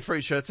why. through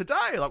 3 shirts a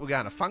day. Like, we're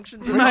going to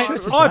functions. and Mate,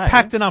 shit. a I day.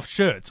 packed enough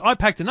shirts. I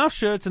packed enough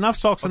shirts, enough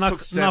socks, I enough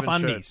took 7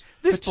 undies. shirts.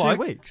 This For 2 bloke,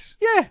 weeks.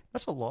 yeah.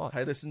 That's a lot.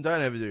 Hey, listen,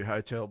 don't ever do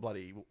hotel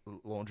bloody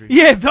laundry.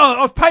 Yeah,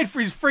 I've paid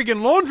for his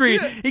friggin' laundry.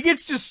 He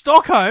gets to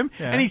Stockholm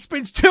Yeah. and he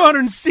spends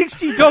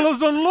 $260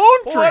 on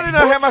laundry. Well, I don't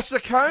know how much the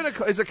Kona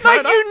is. A Mate,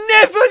 Kona? you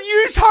never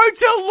use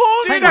hotel Do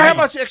laundry. you know how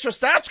much extra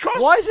starch costs?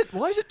 Why is it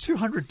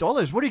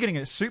 $200? What are you getting,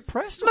 a suit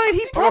pressed? Or Mate, he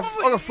something?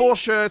 probably... I got 4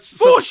 shirts,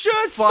 Four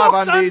shirts, 5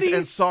 socks, undies, undies.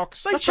 and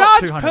socks. They That's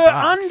not charge $200 per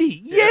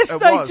undie. Yes, it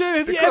they was. do. Have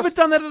you Because- ever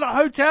done that at a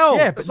hotel?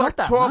 Yeah, but It's not like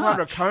that 1,200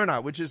 much.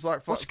 Kona, which is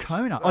like... What's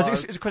Kona? Oh,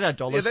 it's because our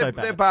dollar's so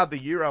bad. They're barred the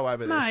euro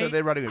over there, so Mate,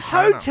 they're running with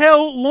Kona.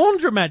 hotel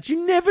laundromats.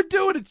 You never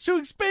do it. It's too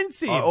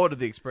expensive. I ordered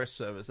the express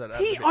service. That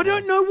adds a bit I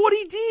don't more. know what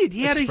he did.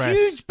 He had a Express.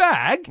 huge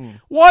bag.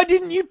 Why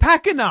didn't you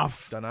pack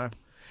enough? Don't know.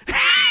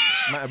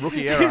 Mate, a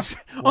rookie error. He's-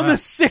 On the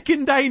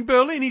second day in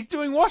Berlin, he's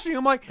doing washing.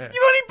 I'm like, you've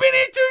only been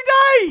here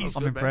 2 days.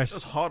 I'm impressed. It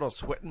was hot. I was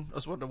sweating. I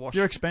just wanted to wash.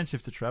 You're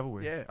expensive to travel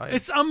with. Yeah,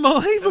 It's I had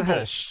unbelievable.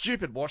 a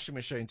stupid washing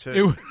machine too.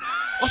 It was-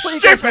 I thought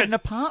you guys had an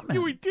apartment.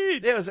 Yeah, we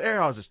did. Yeah, it was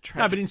area. I was just trapped.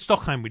 No, but in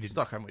Stockholm we did.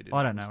 Stockholm we did.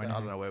 I don't know I anything.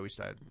 don't know where we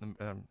stayed.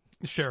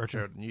 Sheraton.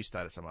 Sheraton. You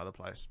stayed at some other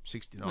place.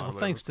 69. Well, or whatever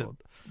thanks it's to called.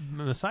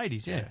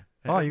 Mercedes, yeah.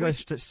 Oh, you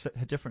guys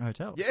had different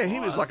hotels. Yeah, he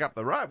was like up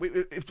the road.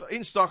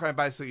 In Stockholm,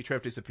 basically,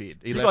 Trev disappeared.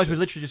 He You left guys were us.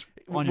 literally just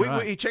on your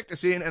own. He checked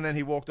us in and then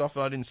he walked off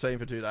and I didn't see him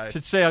for 2 days.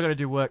 Should say I got to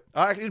do work.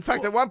 In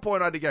fact, at one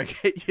point I had to go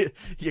get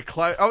your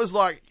clothes. I was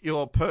like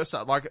your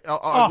purser. Like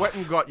I went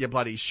and got your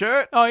bloody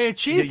shirt. Oh, yeah,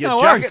 cheers, Your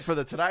no jacket worries. for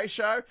the Today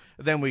Show.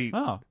 Then we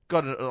Oh.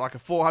 got like a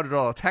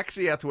 $400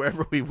 taxi out to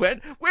wherever we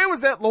went. Where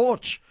was that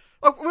launch?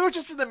 Like, we were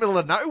just in the middle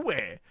of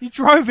nowhere. You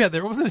drove out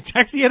there. It wasn't a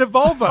taxi. You had a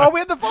Volvo. Oh, we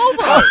had the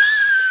Volvo.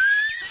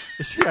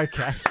 Is he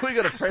okay? We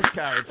got a press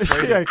car in Is he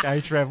Sweden. okay,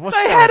 Trev? What's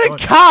They going had a on?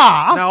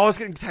 car. No, I was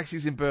getting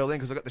taxis in Berlin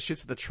because I got the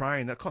shits of the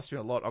train. That cost me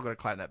a lot. I've got to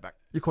claim that back.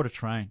 You caught a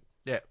train.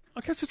 Yeah.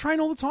 I catch the train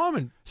all the time.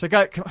 And So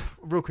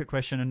real quick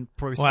question, and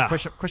probably Wow.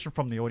 question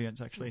from the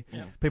audience actually.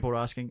 People are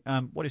asking,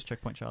 what is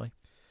Checkpoint Charlie?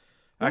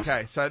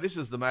 Okay, so this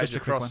is the Just major a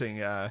quick one. crossing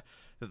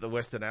that the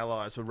Western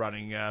Allies were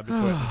running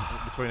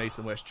between East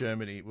and West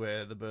Germany,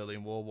 where the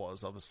Berlin Wall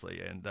was,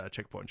 obviously, and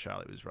Checkpoint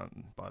Charlie was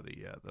run by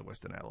the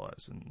Western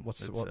Allies. And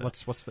What's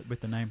it's, with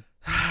the name?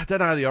 I don't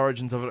know the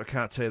origins of it. I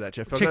can't tell you that,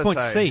 Jeff. But I've checkpoint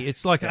gotta say, C.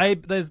 It's like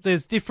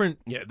there's different.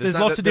 Yeah, there's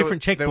no- lots of there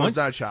different was- checkpoints. There was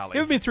no Charlie.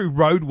 You ever been through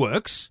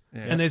roadworks?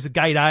 Yeah. And there's a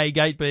gate A,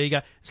 gate B,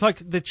 gate. It's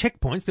like the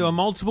checkpoints. There are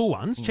multiple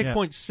ones.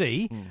 Checkpoint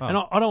C, and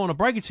I don't want to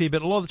break it to you,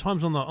 but a lot of the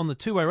times on the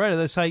two-way radio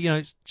they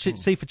say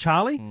C for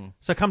Charlie.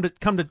 So come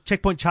to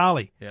checkpoint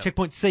Charlie. Yeah.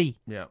 Checkpoint C.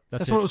 Yeah,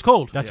 That's it. what it was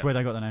called. That's where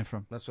they got the name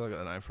from. that's where I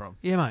got the name from.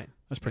 Yeah, mate.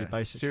 That's pretty Yeah.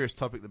 basic. Serious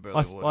topic, the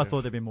Berlin I Wall.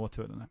 thought there'd be more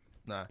to it than that.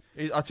 No,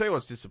 I'll tell you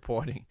what's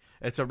disappointing.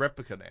 It's a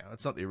replica now.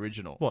 It's not the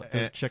original. What, the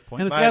And-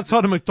 checkpoint? And it's Mate,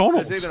 outside of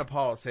McDonald's. There's even a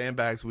pile of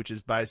sandbags which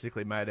is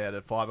basically made out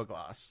of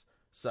fiberglass.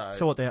 So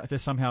what, they're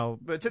somehow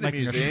but it's in a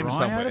making a museum shrine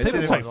somewhere. out of It's it? People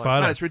in a- take No,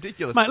 photos. it's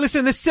ridiculous. Mate,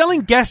 listen, they're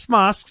selling gas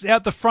masks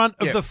out the front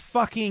of Yeah. the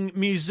fucking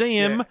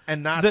museum. Yeah,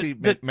 and Nazi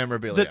that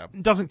memorabilia.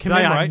 That doesn't They are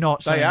commemorate.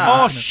 not. They saying are.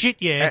 Oh, that. shit,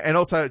 yeah. And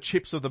also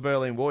chips of the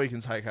Berlin Wall you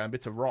can take home,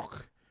 bits of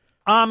rock.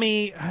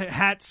 Army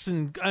hats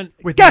and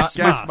With gas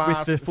gas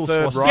masks. with the full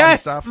Third swastika. Reich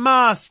Gas stuff.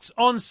 masks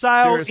on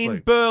sale Seriously.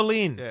 in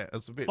Berlin. Yeah,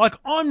 it's a bit. Like,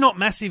 I'm not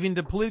massive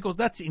into politicals.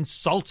 That's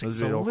insulting. It's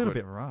It's a little awkward.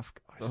 bit rough,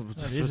 guys. It's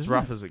That just is, as isn't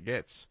rough it? as it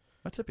gets.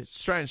 That's a bit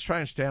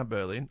Strange town,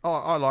 Berlin. Oh,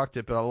 I liked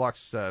it, but I liked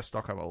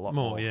Stockholm a lot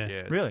more. More,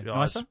 yeah. Really? Yeah,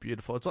 Nicer? it's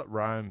beautiful. It's like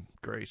Rome,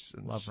 Greece,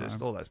 and Love it's just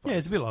Rome. all those Yeah, places.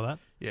 it's a bit like that.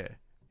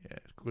 Yeah,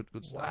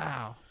 good stuff.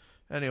 Wow.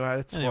 Anyway,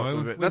 that's Anyway, why,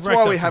 we've that's wrecked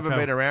why up we some haven't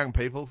travel. been around,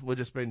 people. We've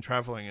just been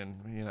travelling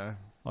and,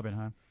 I've been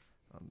home.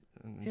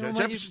 Yeah,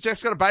 well, mate,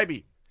 Jeff's got a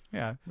baby.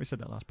 Yeah, we said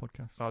that last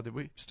podcast. Oh, did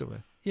we? Still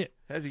there.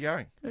 How's he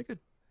going? Yeah, good.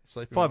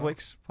 Sleeping 5 well?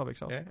 weeks. 5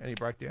 weeks old. Yeah, any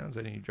breakdowns,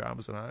 any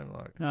dramas at home,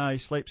 like No, he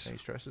sleeps. any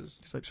stresses?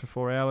 Sleeps for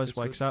 4 hours. That's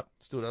wakes good. up.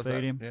 Still does Feed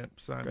that? him. Yeah,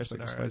 same Goes back to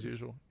scenario as sleep.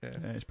 usual. Yeah.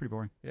 Yeah, it's pretty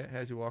boring. Yeah,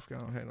 how's your wife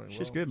going? Handling She's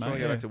well? good, Do you want mate, to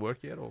go yeah. back to work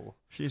yet, or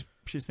She's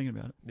thinking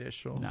about it. yeah,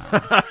 sure. No.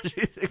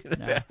 She's thinking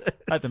No. about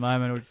it. At the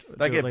moment,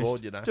 They do get at least-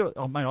 bored, you know. Do it.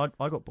 Oh, mate,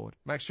 I got bored.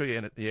 Make sure you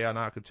end it. Yeah, I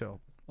know. I could tell.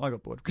 I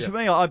got bored because Yeah. for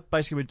me, I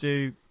basically would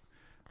do.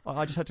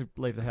 I just had to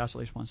leave the house at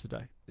least once a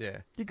day.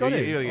 Yeah, You got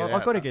to. You gotta get I've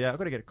out, got to though. get out. I've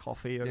got to get a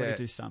coffee. I've got Yeah. to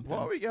do something. Why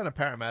are we going to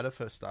Parramatta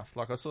for stuff?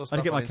 Like I saw I stuff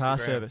had to get on my car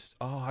Instagram. serviced.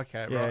 Oh,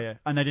 okay, Yeah, right. yeah.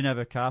 And they didn't have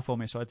a car for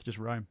me, so I had to just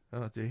roam.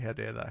 Oh, dear, how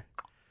dare they?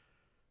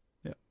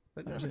 Yeah.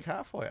 They didn't was have a it.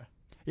 car for you.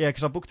 Yeah,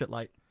 because I booked it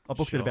late. I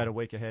booked Sure. it about a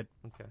week ahead,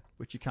 Okay.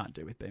 which you can't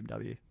do with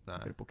BMW. No. You've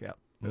got to book out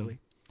Mm. early.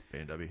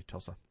 BMW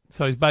tosser.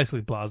 So he's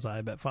basically blasé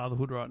about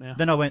fatherhood right now.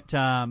 Then I went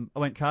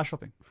car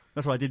shopping.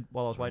 That's what I did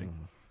while I was waiting.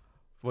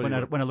 What Went do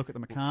you out, went to look at the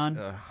Macan.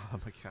 Oh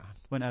my God.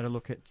 Went out to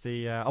look at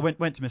the. I went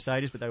to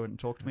Mercedes, but they wouldn't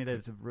talk to me. They're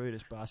the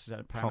rudest bastards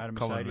out of Parramatta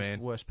Common Mercedes. man.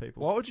 Worst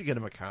people. Why would you get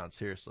a Macan?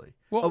 Seriously.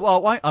 Well,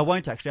 I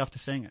won't actually after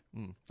seeing it.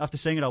 Mm. After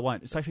seeing it, I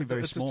won't. It's actually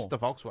very It's small. just a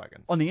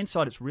Volkswagen. On the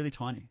inside, it's really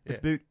tiny. The Yeah.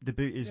 boot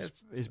Yeah, is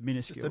it's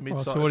minuscule. Just a Oh,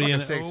 mid-size. so what, it's are you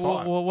like a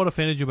CX-5. what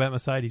offended you about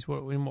Mercedes?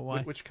 In what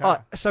way? Which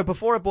car? So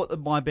before I bought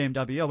my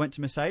BMW, I went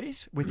to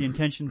Mercedes with the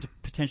intention to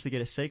potentially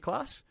get a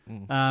C-Class.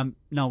 Mm.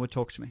 No one would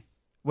talk to me.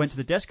 Went to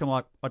the desk. I'm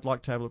like, I'd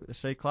like to have a look at the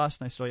C-Class,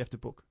 and they said, you have to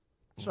book.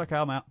 I said, okay,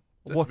 I'm out.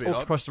 That's a bit Walked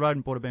odd. across the road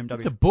and bought a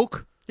BMW To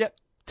book? Yep.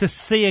 To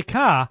see a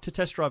car? to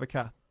test drive a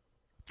car.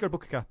 Got to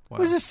book a car. It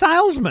was a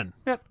salesman.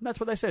 Yep, that's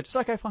what they said. It's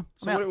okay, fine.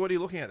 I'm So out. what are you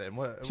looking at then?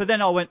 So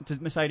then I went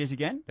to Mercedes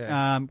again because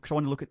Yeah. I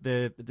wanted to look at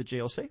the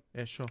GLC.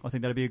 yeah, sure. I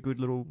think that'd be a good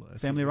little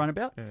That's family good.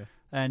 runabout. Yeah.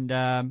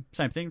 And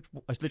same thing.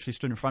 I literally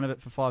stood in front of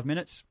it for 5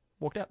 minutes,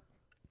 walked out.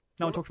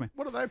 No one talked to me.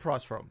 What are they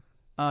priced from?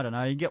 I don't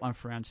know. You can get one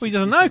for around. Well, he 60,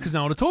 doesn't know 70. because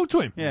no one to talk to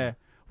him. Yeah.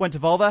 Went to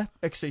Volvo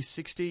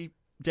XC60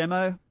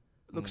 demo.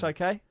 Looks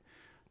okay.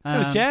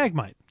 Got a Jag,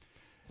 mate.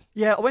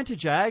 Yeah, I went to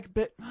Jag,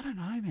 but I don't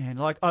know, man.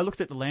 Like I looked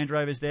at the Land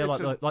Rovers there,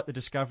 Listen. like the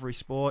Discovery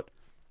Sport,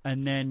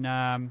 and then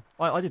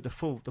I did the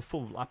full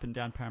up and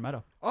down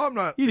Parramatta. I'm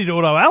not. You did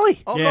Auto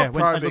Alley. I'm yeah, not I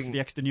looked probing.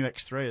 at the new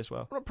X3 as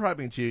well. I'm not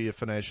probing into your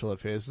financial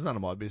affairs. It's none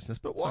of my business.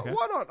 But why, okay.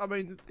 why not? I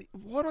mean,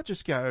 why not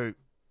just go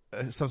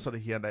some sort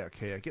of Hyundai or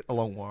Kia, get the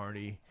long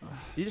warranty?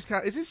 You just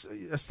can't. Is this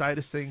a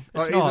status thing?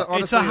 It's Is not. it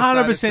honestly It's a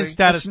 100% thing?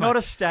 status. It's not mate.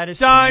 a status.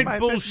 Don't thing. Mate,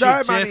 bullshit,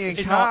 there's no money Jeff. in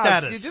It's cars.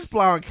 status. You're just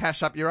blowing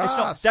cash up your It's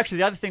ass. not. Actually,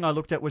 the other thing I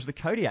looked at was the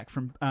Kodiak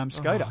from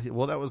Skoda. Oh,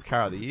 well, that was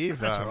car of the year.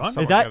 That's all right.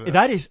 Someone gave it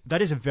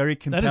That is a very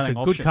compelling That is a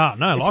good option. car.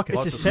 No, I like it. It's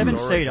Lots a of storage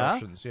 7-seater,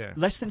 options, yeah.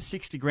 less than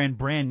 60 grand,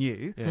 brand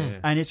new, Yeah.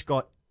 and it's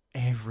got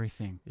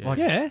everything. Yeah. Like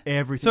Yeah.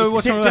 everything. So it's,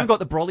 what's it's wrong with even that? got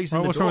the brollies in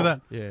Right, the what's door. wrong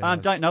with that? Yeah.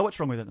 Don't know what's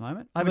wrong with it at the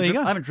moment. I there you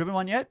go. haven't driven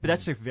one yet, but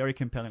that's a very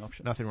compelling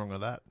option. Nothing wrong with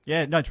that.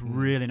 Yeah, no, it's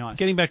really nice.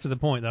 Getting back to the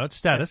point, though, it's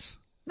status.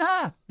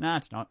 Nah,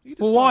 it's not. You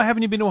just Well, why buy-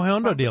 haven't you been to a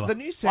Hyundai But dealer? The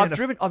new Santa.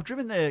 I've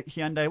driven the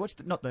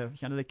Hyundai. Not the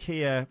Hyundai, the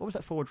Kia. What was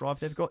that 4-wheel drive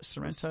they've got?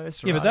 Sorrento.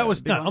 Yeah, but that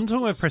was no. I'm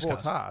talking about press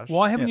Sportage. cars.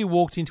 Why haven't Yeah. you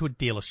walked into a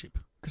dealership?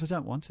 because I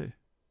don't want to.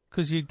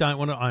 Because you don't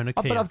want to own a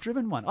Kia. But I've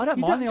driven one. I don't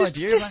You mind don't- the just,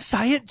 idea. just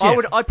say it,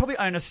 mate. Jeff. I'd probably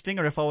own a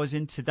Stinger if I was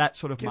into that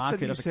sort of Get market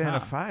the new of a Santa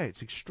car. Fe.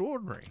 It's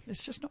extraordinary.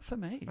 It's just not for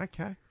me.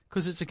 Okay.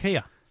 Because it's a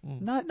Kia.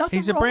 No, nothing.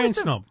 He's a wrong brand with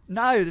them. snob.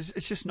 No, it's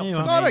just not You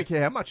for are. me. I don't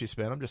care how much you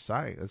spend. I'm just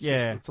saying. It's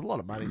Yeah. It's a lot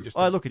of money. Just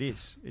Oh, to- look, it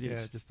is. It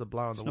is. Yeah, just the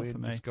blow in the not for wind.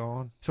 me. Just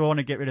gone. So I want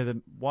to get rid of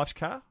the wife's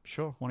car.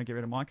 Sure. I want to get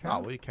rid of my Oh,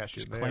 car. well, you cash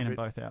just in there. clean a them bit.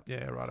 both out.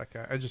 Yeah, right,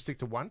 okay. And just stick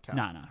to one car.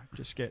 No.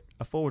 Just get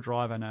a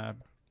 4-wheel-drive and a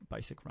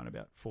basic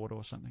runabout 4-door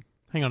or something.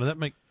 Hang on, does that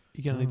make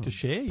you're going to need to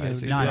share? You're gonna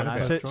basic. need No, to no, be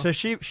no. able to- So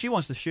she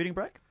wants the shooting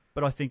brake,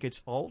 but I think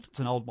it's old. It's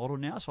an old model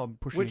now, so I'm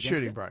pushing Which against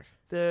shooting it. brake?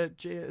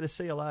 The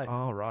CLA.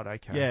 Oh, right,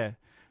 okay. Yeah.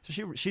 So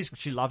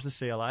she loves the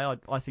CLA.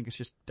 I think it's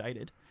just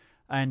dated.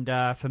 And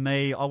for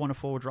me, I want a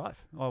 4-wheel drive.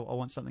 I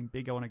want something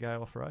big. I want to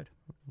go off road.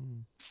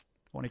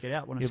 I want to get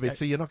out. Want to Yeah, but escape.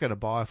 see, you're not going to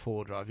buy a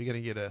 4-wheel drive. You're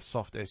going to get a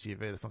soft SUV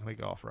that's not going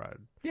to go off road.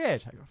 Yeah,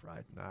 take it off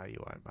road No,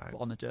 you won't, mate.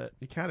 on the dirt.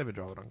 You can't even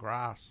drive it on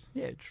grass.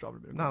 Yeah, just drive it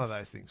a bit. None of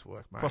those things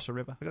work, mate. Cross a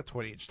river. They got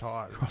 20-inch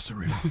tyres. Cross the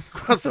river.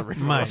 Cross a river.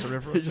 Mate. Cross a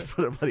river. You just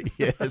put a bloody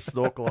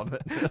snorkel on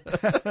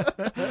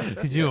it.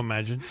 Could you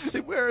imagine?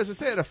 See, whereas a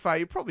Santa Fe,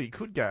 you probably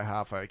could go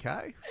half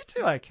okay. It's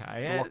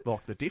okay. Yeah.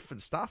 Lock the diff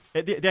and stuff.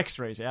 The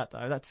X3's out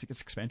though. It's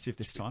expensive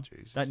this time.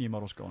 Jesus. That new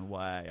model's gone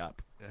way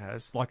up. It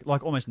has.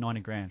 Like almost 90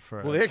 grand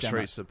for. Well, a the demo.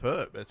 X3 is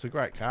superb. It's a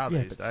great car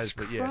Yeah, these but days. it's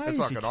But yeah, it's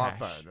like an crazy cash.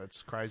 iPhone.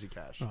 It's crazy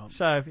cash.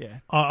 So yeah.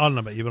 I don't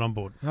know about you, but I'm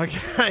bored.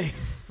 Okay.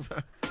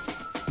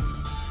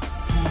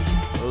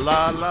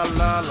 La la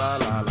la la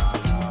la la.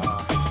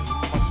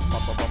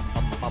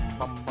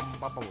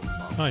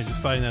 Oh, you're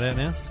just fading that out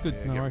now. It's good.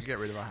 Yeah, no worries. get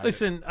rid of it.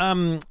 Listen,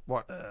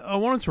 What? I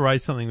wanted to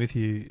raise something with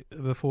you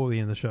before we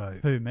end the show.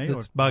 Who, me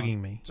That's or- bugging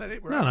me. Is that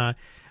it? No.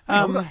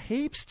 We've got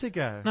heaps to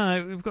go.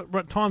 No, we've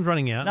got time's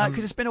running out. No,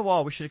 because it's been a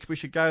while. We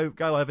should go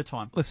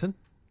overtime. Listen,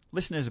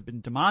 Listeners have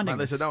been demanding. Mate,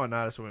 listen, this. no one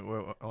noticed when we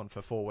were on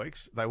for 4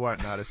 weeks. They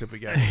won't notice if we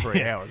go for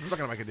 3 hours. It's not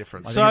going to make a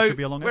difference. I So, think it should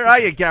be a longer Where are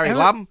episode. you, Gary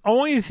Lum? I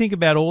want you to think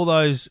about all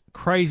those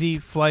crazy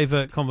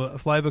flavor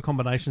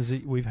combinations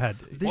that we've had.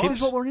 This Chips?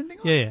 is what we're ending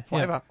on. Yeah.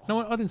 Flavour?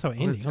 No, I didn't say we're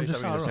ending. tell I you just,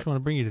 something in a just sec. want to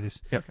bring you to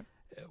this. Yep.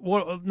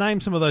 What?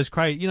 Name some of those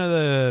crazy. You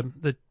know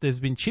the there's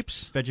been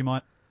chips,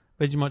 Vegemite,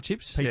 Vegemite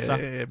chips.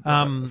 pizza,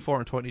 Yeah. 4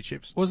 and 20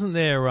 chips. Wasn't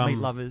there? meat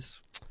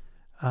lovers.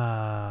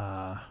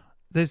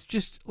 There's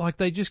just like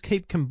they just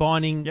keep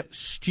combining Yep.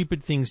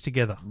 stupid things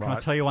together. Can I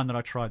tell you one that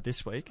I tried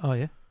this week? Oh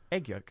yeah.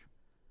 Egg yolk.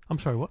 I'm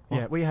sorry. What?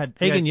 Yeah, we had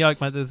Egg and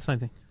yolk, mate. They're the same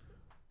thing.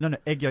 no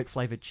egg yolk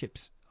flavored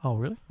chips. Oh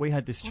really? We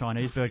had this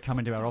Chinese bird come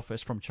into our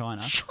office from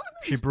China.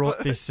 She brought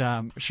this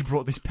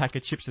pack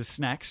of chips as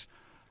snacks.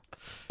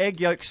 Egg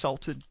yolk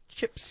salted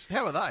chips.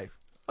 How are they?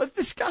 It's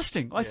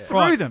disgusting. I threw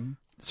Right. them.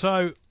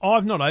 So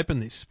I've not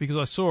opened this because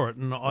I saw it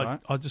and Right.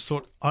 I just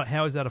thought,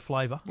 how is that a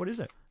flavour? What is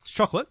it? It's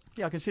chocolate.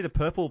 Yeah, I can see the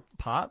purple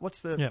part.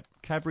 What's the Yep.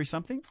 Cadbury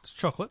something? It's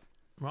chocolate,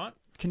 right?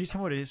 Can you tell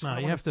me what it is? No, I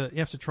you wanna- have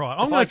to try it. If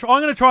I'm I-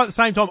 going to try at the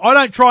same time. I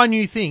don't try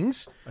new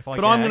things, If I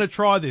but I'm gag- going to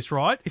try this.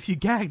 Right? If you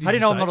gag, How do you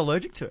know I'm not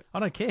allergic to it?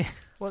 I don't care.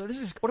 Well, this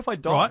is. What if I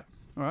die? Right.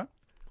 All right.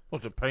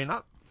 What's a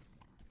peanut?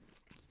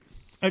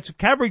 It's a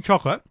Cadbury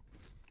chocolate.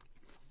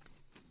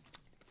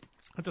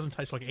 It doesn't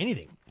taste like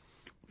anything.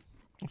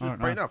 It's I don't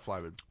know. peanut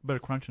flavoured. Bit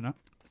of crunch in it.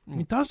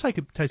 It does taste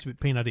a bit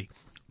peanutty.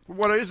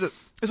 What is it?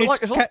 Is It's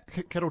it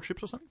like kettle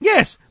chips or something?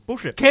 Yes,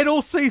 Bullshit.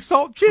 kettle sea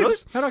salt chips. Really?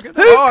 How do I get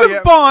Who that? Oh, yeah.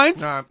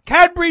 combines No.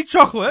 Cadbury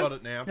chocolate? Got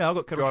it now. Yeah, I've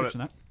got kettle Got chips it.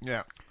 in that.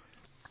 Yeah.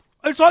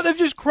 It's like they've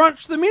just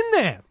crunched them in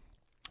there.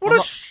 What I'm a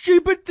not-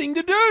 stupid thing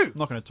to do. I'm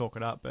not going to talk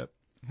it up, but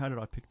how did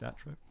I pick that,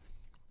 Trev?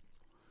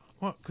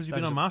 What? Because you've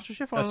That been is on a-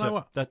 MasterChef? I don't know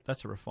what.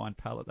 That's a refined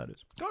palate, that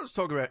is. Can I just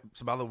talk about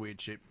some other weird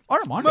shit? I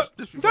don't mind But it.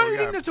 Just before don't we you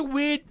think go. that's a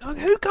weird...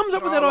 Who comes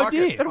up with I that like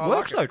idea? it. It I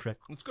works, like though, it. Trev.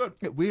 It's good.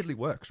 It weirdly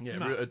works. Yeah,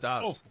 No. it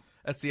does. Oh.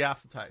 It's the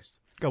aftertaste.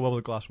 Go well with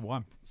a glass of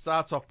wine.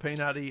 Starts off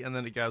peanutty and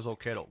then it goes all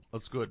kettle.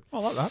 That's good. I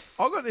like that.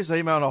 I got this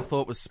email and I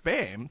thought was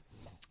spam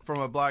from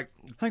a bloke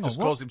Hang on, just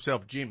what? calls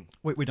himself Jim.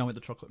 We're done with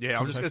the chocolate. Yeah,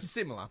 conversation. it's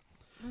similar.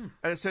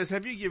 And it says,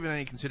 have you given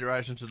any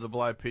consideration to the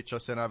below pitch I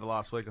sent over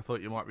last week? I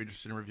thought you might be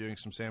interested in reviewing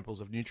some samples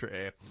of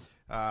Nutri-Air.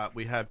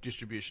 We have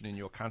distribution in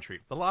your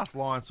country. The last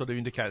line sort of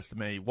indicates to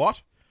me,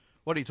 what?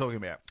 What are you talking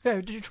about? Yeah,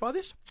 did you try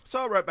this?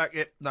 So I wrote back,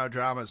 yep, no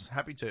dramas,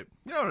 happy to.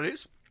 You know what it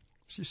is?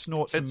 So you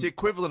snort some... It's the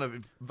equivalent of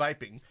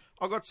vaping.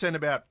 I got sent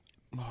about,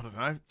 I don't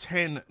know,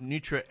 10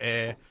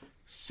 Nutri-Air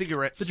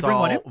cigarette-style you bring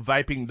one in?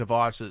 vaping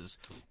devices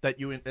that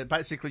you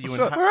basically you Where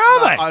inha- are No,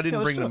 they? I didn't Yeah,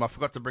 let's bring do them. it. I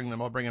forgot to bring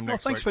them. I'll bring them Well,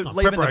 next thanks week. for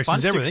leaving the preparation's fun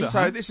sticks everything. at So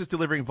home. this is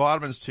delivering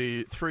vitamins to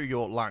you through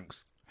your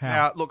lungs. How?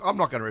 Now, look, I'm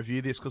not going to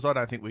review this because I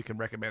don't think we can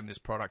recommend this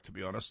product, to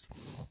be honest.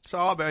 So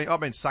I've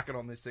been sucking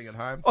on this thing at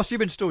home. Oh, so you've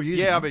been still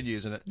using it? Yeah, I've been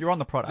using it. You're on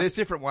the product. There's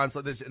different ones.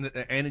 Like there's an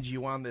energy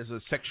one. There's a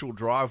sexual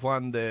drive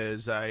one.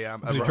 There's a.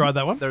 Have you tried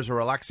that one? There's a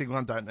relaxing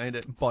one. Don't need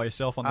it. By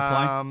yourself on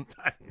the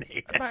plane?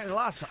 Mate, it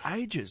lasts for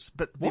ages.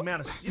 But the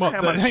amount of What?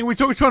 how much Hang on, which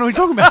one are we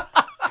talking about?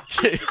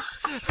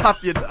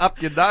 up your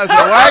nose.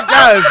 Away it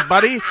goes,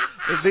 buddy.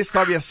 And this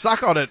time you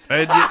suck on it,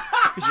 and you.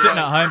 You're sitting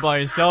at home by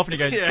yourself and you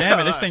go, Yeah, damn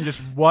it, I this know. thing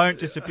just won't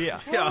disappear.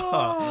 Yeah,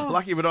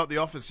 lucky we're not at the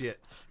office yet.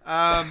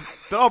 But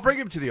I'll bring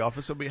him to the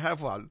office and we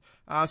have one.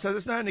 So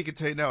there's no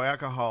nicotine, no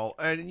alcohol,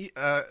 and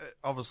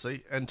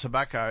obviously, and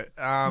tobacco.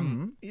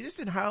 You just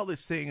inhale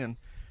this thing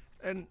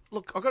and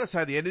look, I've got to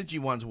say the energy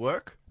ones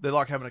work. They're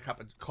like having a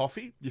cup of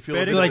coffee. You feel a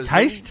Better. bit Do of they the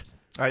taste?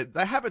 zing.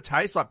 They have a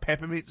taste like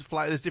peppermint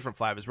flavor. There's different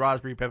flavors,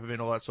 raspberry,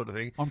 peppermint, all that sort of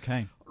thing. I'm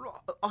keen.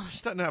 I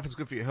just don't know if it's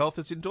good for your health.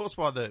 It's endorsed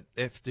by the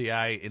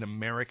FDA in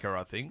America,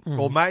 I think,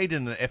 or made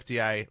in an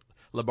FDA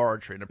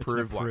laboratory, an It's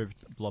approved an one. approved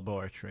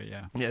laboratory,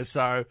 yeah. Yeah,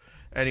 so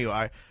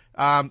anyway,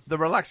 the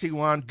relaxing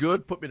one,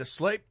 good, put me to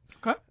sleep.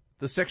 Okay.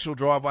 The sexual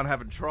drive one,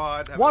 haven't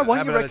tried. Why won't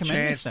haven't you had a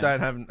recommend chance, this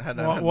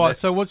then? What,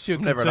 so what's your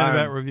Never concern known.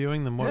 about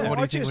reviewing them? What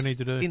do you think we need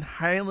to do?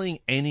 Inhaling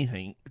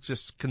anything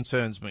just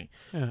concerns me.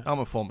 Yeah. I'm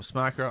a former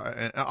smoker,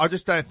 and I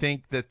just don't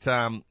think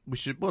that we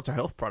should. Well, it's a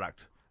health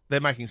product. They're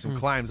making some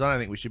claims. I don't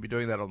think we should be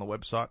doing that on the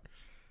website.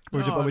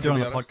 What No, we're to doing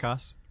be on the honest.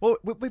 podcast. Well,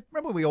 we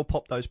remember we all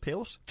popped those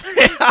pills?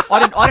 I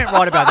didn't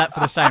write about that for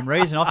the same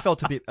reason. I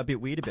felt a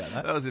bit weird about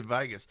that. That was in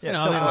Vegas. Yeah,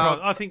 No, I think, felt-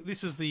 that's right. I think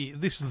this is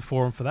the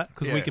forum for that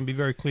because we Yeah. can be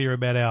very clear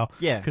about our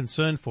Yeah.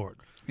 concern for it.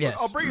 Yes.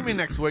 I'll bring him in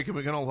next week, and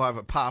we can all have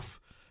a puff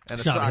and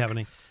a Shan't be suck.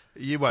 happening.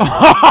 You won't.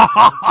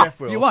 Jeff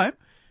will. You won't?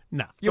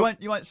 No, You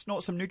won't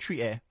snort some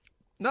Nutri-Air?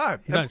 No.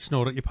 you don't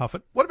snort it, you puff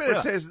it. What about it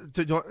Right. says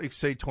to not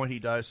exceed 20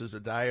 doses a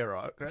day, all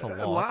right? That's a It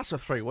lot. lasts for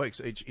 3 weeks,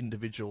 each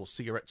individual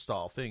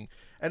cigarette-style thing.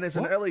 And there's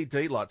an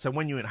LED light, so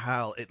when you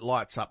inhale, it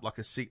lights up like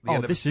the Oh,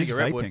 end of a this is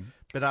cigarette would. vaping.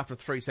 But after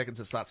 3 seconds,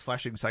 it starts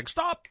flashing, saying,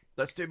 stop!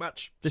 That's too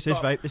much. This Stop."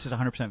 is vape. This is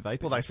 100%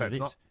 vape. Well, they say it's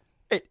not.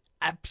 It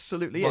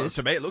absolutely Well, is.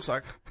 to me, it looks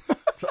like.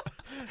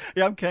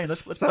 Yeah, I'm keen.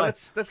 Let's So play.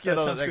 let's get That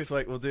on it sounds next good.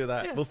 week. We'll do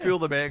that. Yeah, We'll fill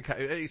the man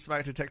cave. Any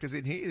smoke detectors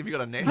in here? Have you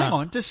got a nest? Hang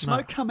on. Does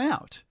smoke come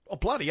out? Oh,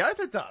 bloody oath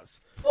it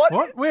does.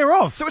 What? Where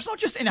off? So it's not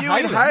just You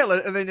inhaling. inhale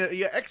it, and then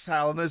you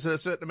exhale, and there's a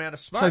certain amount of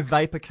smoke. So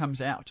vapor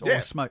comes out or Yeah.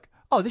 smoke.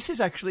 Oh, this is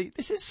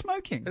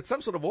smoking. It's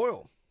some sort of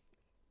oil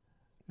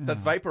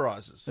that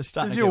vaporizes. It's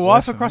starting Is to your get wife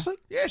worse for me. across it?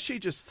 Yeah, she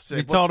just said.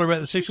 You told her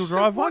about the sexual She said,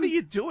 drive What one? are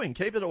you doing?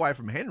 Keep it away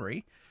from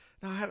Henry.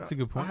 No, I haven't. That's a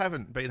good point. I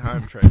haven't been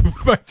home, Trev.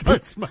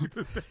 Don't smoke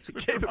the sexual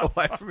Keep it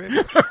away from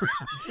him.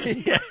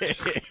 Yeah,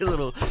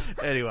 little.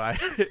 Anyway,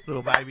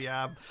 little baby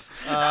arm.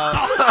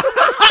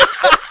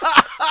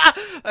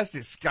 That's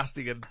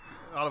disgusting, and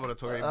I don't want to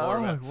talk any more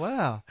about it.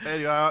 wow.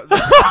 Anyway, go to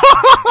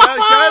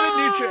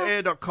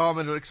Nutriair.com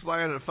and it'll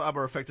explain it far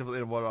more effectively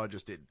than what I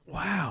just did.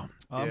 Wow.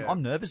 Yeah.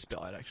 I'm nervous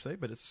by it actually,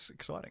 but it's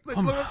exciting.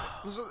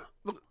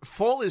 Look,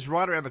 fall is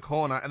right around the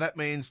corner, and that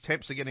means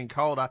temps are getting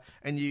colder,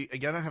 and you're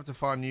going to have to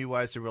find new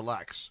ways to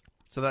relax.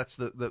 So that's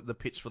the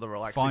pitch for the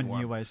relaxing Find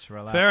one. new ways to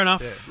relax. Fair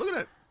enough. Yeah, look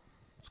at it.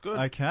 It's good.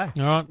 Okay.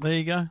 All right, there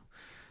you go.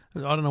 I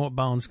don't know what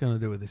Bowen's going to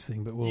do with this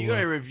thing, but we'll. You got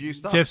to review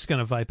stuff. Jeff's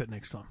going to vape it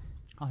next time.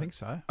 I think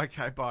so.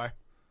 Okay, bye.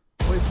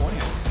 What are you pointing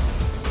at?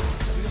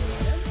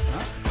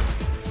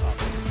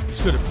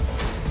 It's good.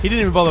 He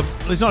didn't even bother.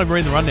 He's not even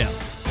reading the rundown.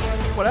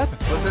 What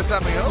happened? Was there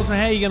something else? So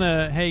how are you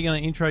gonna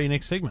intro your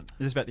next segment?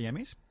 Is this about the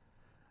Emmys?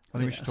 I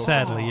think we should talk.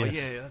 Sadly, Oh, yes.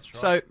 yeah, that's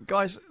right. So,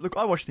 guys, look,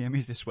 I watched the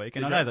Emmys this week,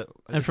 and Did I know you?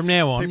 that. And from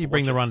now on, people you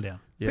bring watch the it. rundown.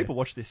 Yeah. People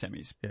watch the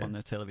Emmys Yeah. on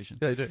the television,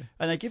 Yeah, they do.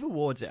 and they give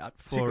awards out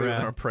for. Particularly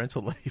when on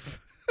parental leave.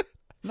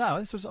 No, I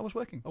was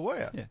working. Oh, were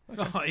you? Yeah,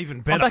 Oh, even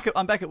I'm better.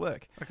 back at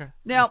work. Okay.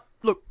 Now,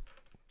 look,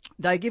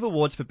 they give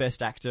awards for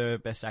best actor,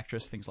 best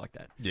actress, things like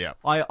that. Yeah.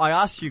 I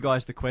asked you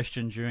guys the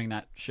question during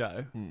that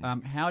show.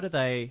 How do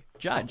they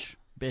judge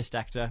best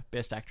actor,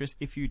 best actress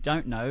if you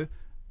don't know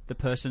the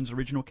person's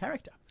original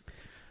character?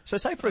 So,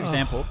 say for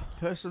example,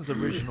 Person's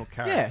original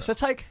character. yeah. So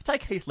take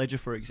Heath Ledger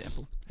for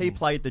example. He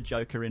played the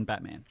Joker in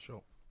Batman.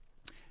 Sure.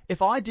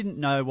 If I didn't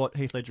know what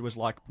Heath Ledger was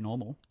like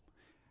normal,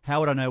 how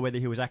would I know whether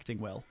he was acting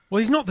well? Well,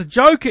 he's not the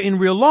Joker in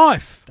real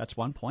life. That's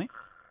one point.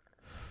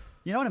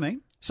 You know what I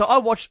mean? So I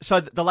watched. So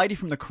the lady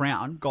from The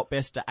Crown got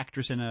Best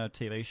Actress in a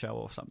TV show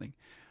or something,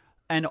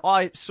 and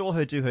I saw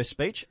her do her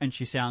speech, and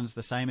she sounds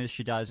the same as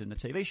she does in the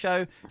TV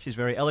show. She's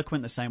very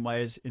eloquent, the same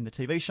way as in the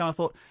TV show. I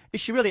thought, is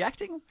she really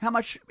acting?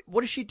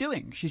 What is she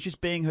doing? She's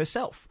just being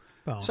herself.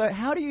 Well, So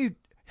how do you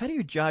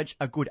judge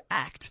a good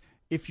act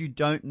if you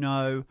don't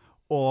know,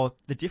 or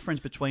the difference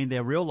between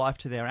their real life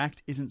to their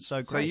act isn't so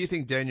great? So you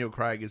think Daniel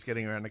Craig is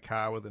getting around a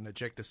car with an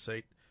ejector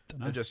seat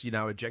and just,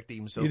 ejecting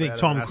himself? you think out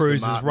of Tom Aston Cruise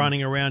is Martin?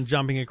 running around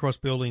jumping across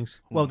buildings?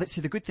 Well, see,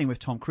 the good thing with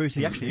Tom Cruise,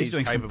 he actually is He's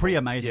doing some capable. pretty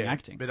amazing Yeah,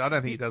 acting. but I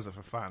don't think he does it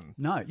for fun.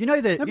 No, you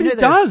know that. No, you but know he that-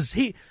 does.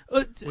 He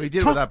We did it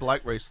Tom, with that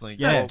bloke recently.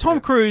 Yeah.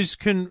 Tom Cruise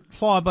can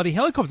fly a bloody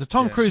helicopter.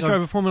 Tom Cruise So-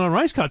 drove a Formula 1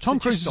 race car. Tom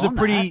so Cruise just is a on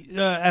pretty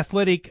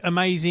athletic,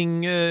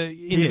 amazing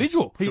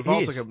individual. He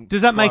Travolta is. can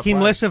Does that fly make him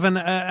planes. less of an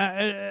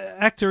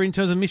actor in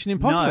terms of Mission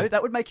Impossible? No,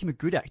 that would make him a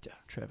good actor,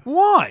 Trevor.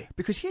 Why?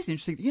 Because here's the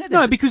interesting. You know, No,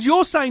 there's- because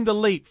you're saying the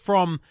leap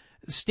from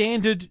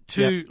standard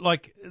to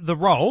like the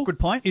role. Good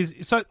point. Is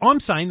so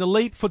I'm saying the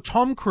leap for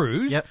Tom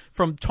Cruise Yep.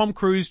 from Tom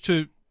Cruise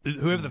to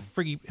whoever the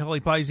friggy hell he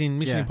plays in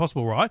Mission Yeah.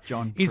 Impossible, right?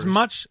 John is Cruise.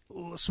 much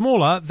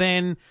smaller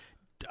than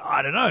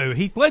I don't know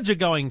Heath Ledger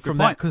going from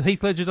that point. because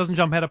Heath Ledger doesn't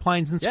jump out of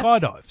planes and Yeah.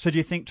 skydive. So do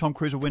you think Tom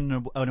Cruise will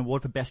win an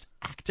award for Best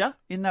Actor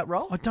in that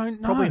role? I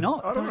don't know. Probably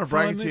not. I don't want to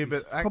follow brag it to you,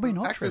 movies. but Probably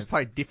not, actors Trev.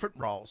 play different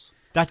roles.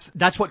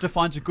 That's what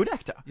defines a good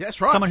actor. Yeah,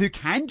 that's right. Someone who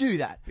can do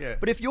that. Yeah.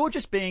 But if you're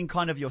just being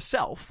kind of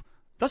yourself,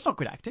 that's not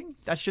good acting.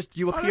 That's just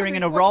you I don't appearing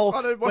in think- a role.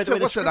 What's where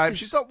the her script name? is-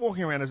 She's not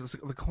walking around as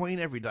the Queen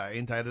every day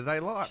in day-to-day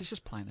life. She's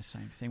just playing the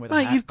same thing with a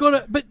Mate, hat. you've got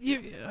to. But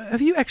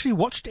have you actually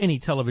watched any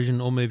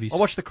television or movies? I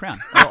watch The Crown.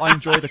 I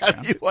enjoy The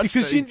Crown. You watch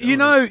Because these you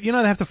know they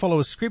have to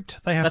follow a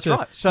script. They have That's to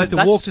right. So they have to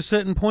that's- walk to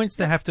certain points.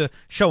 They have to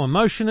show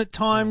emotion at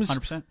times.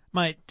 100%.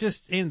 Mate,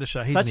 just end the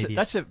show. He's an idiot.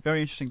 That's a very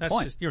interesting That's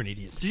point. just you're an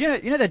idiot. Do you know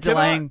they're Can I-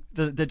 delaying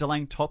they're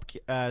delaying Top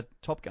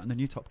Gun, the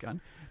new Top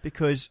Gun,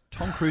 because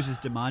Tom Cruise is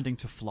demanding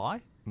to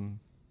fly.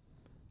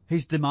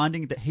 He's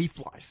demanding that he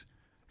flies.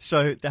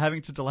 So they're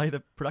having to delay the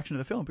production of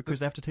the film because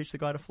they have to teach the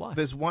guy to fly.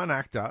 There's one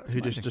actor who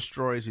amazing. just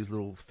destroys his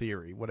little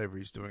theory, whatever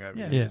he's doing over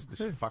Yeah. here. Yeah.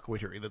 This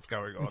fuckwittery that's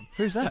going on.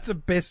 Who's that? That's the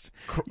best.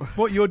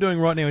 What you're doing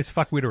right now is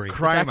fuckwittery.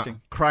 acting.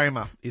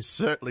 Kramer is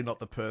certainly not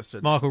the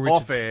person Michael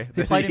Richards. off air He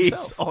that played he is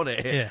himself. on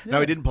air. Yeah.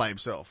 No, he didn't play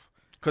himself.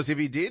 Because if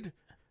he did,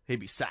 he'd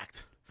be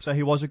sacked. So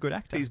he was a good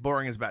actor. He's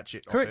boring as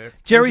batshit off Correct. air.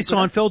 Jerry He's a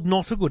good Seinfeld,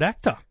 not a good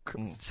actor.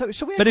 So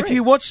we But agree. if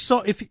you watch,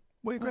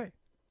 we agree.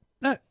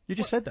 no, You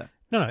just said that.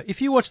 no,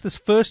 if you watch this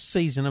first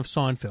season of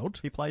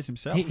Seinfeld, He plays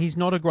himself. he's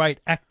not a great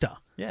actor,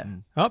 yeah.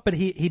 right? But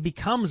he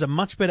becomes a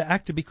much better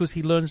actor because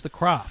he learns the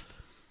craft.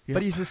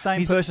 But he's the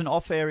same person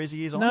off air as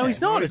he is on No, air.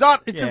 he's not. he's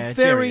not. It's Yeah, a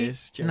very Jerry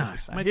is. Jerry's no. the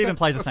same. mate, He even that-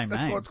 plays the same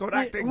That's name. what's called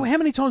acting. Well, how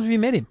many times have you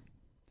met him?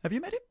 Have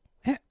you met him?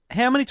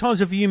 How many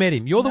times have you met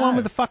him? You're the one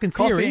with the fucking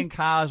Coffee theory. and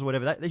cars or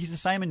whatever. He's the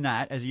same in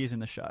that as he is in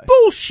the show.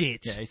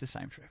 Bullshit. Yeah, he's the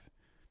same, Trev.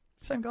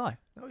 Same guy.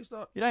 No, he's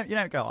not. You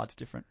don't go, oh, it's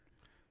different.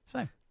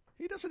 Same.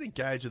 He doesn't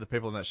engage with the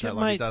people on that show Yeah,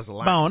 like he mate, does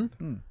alone.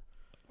 Bowen,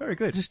 Very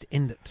good. just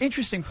end it.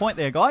 Interesting point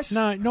there, guys.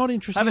 No, not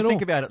interesting Have a at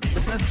think all. about it,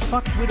 listeners.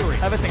 Fuck Wittery.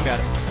 Have a think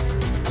about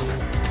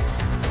it.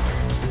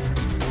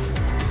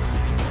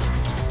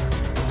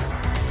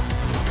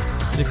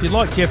 And if you'd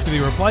like Jeff to be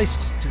replaced,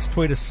 just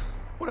tweet us.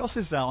 What else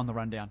is on the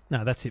rundown?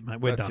 No, that's it, mate.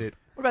 We're That's done. it.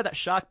 What about that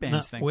Shark Bands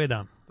No, thing? we're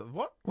done. The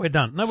what? We're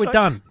done. No, we're So-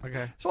 done.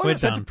 Okay. So I We're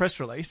sent a done. press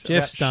release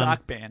Jeff's about done.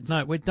 Shark Bands.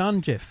 No, we're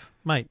done, Jeff.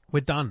 Mate, we're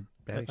done.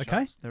 Banning Okay?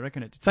 sharks. They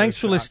reckon it. Thanks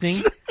for deters listening.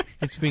 sharks.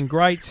 It's been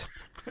great.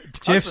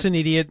 Jeff's an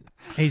idiot.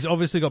 He's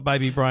obviously got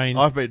baby brain.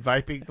 I've been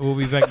vaping. We'll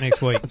be back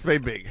next week. It's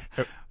been big.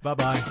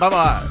 Bye-bye.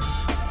 Bye-bye.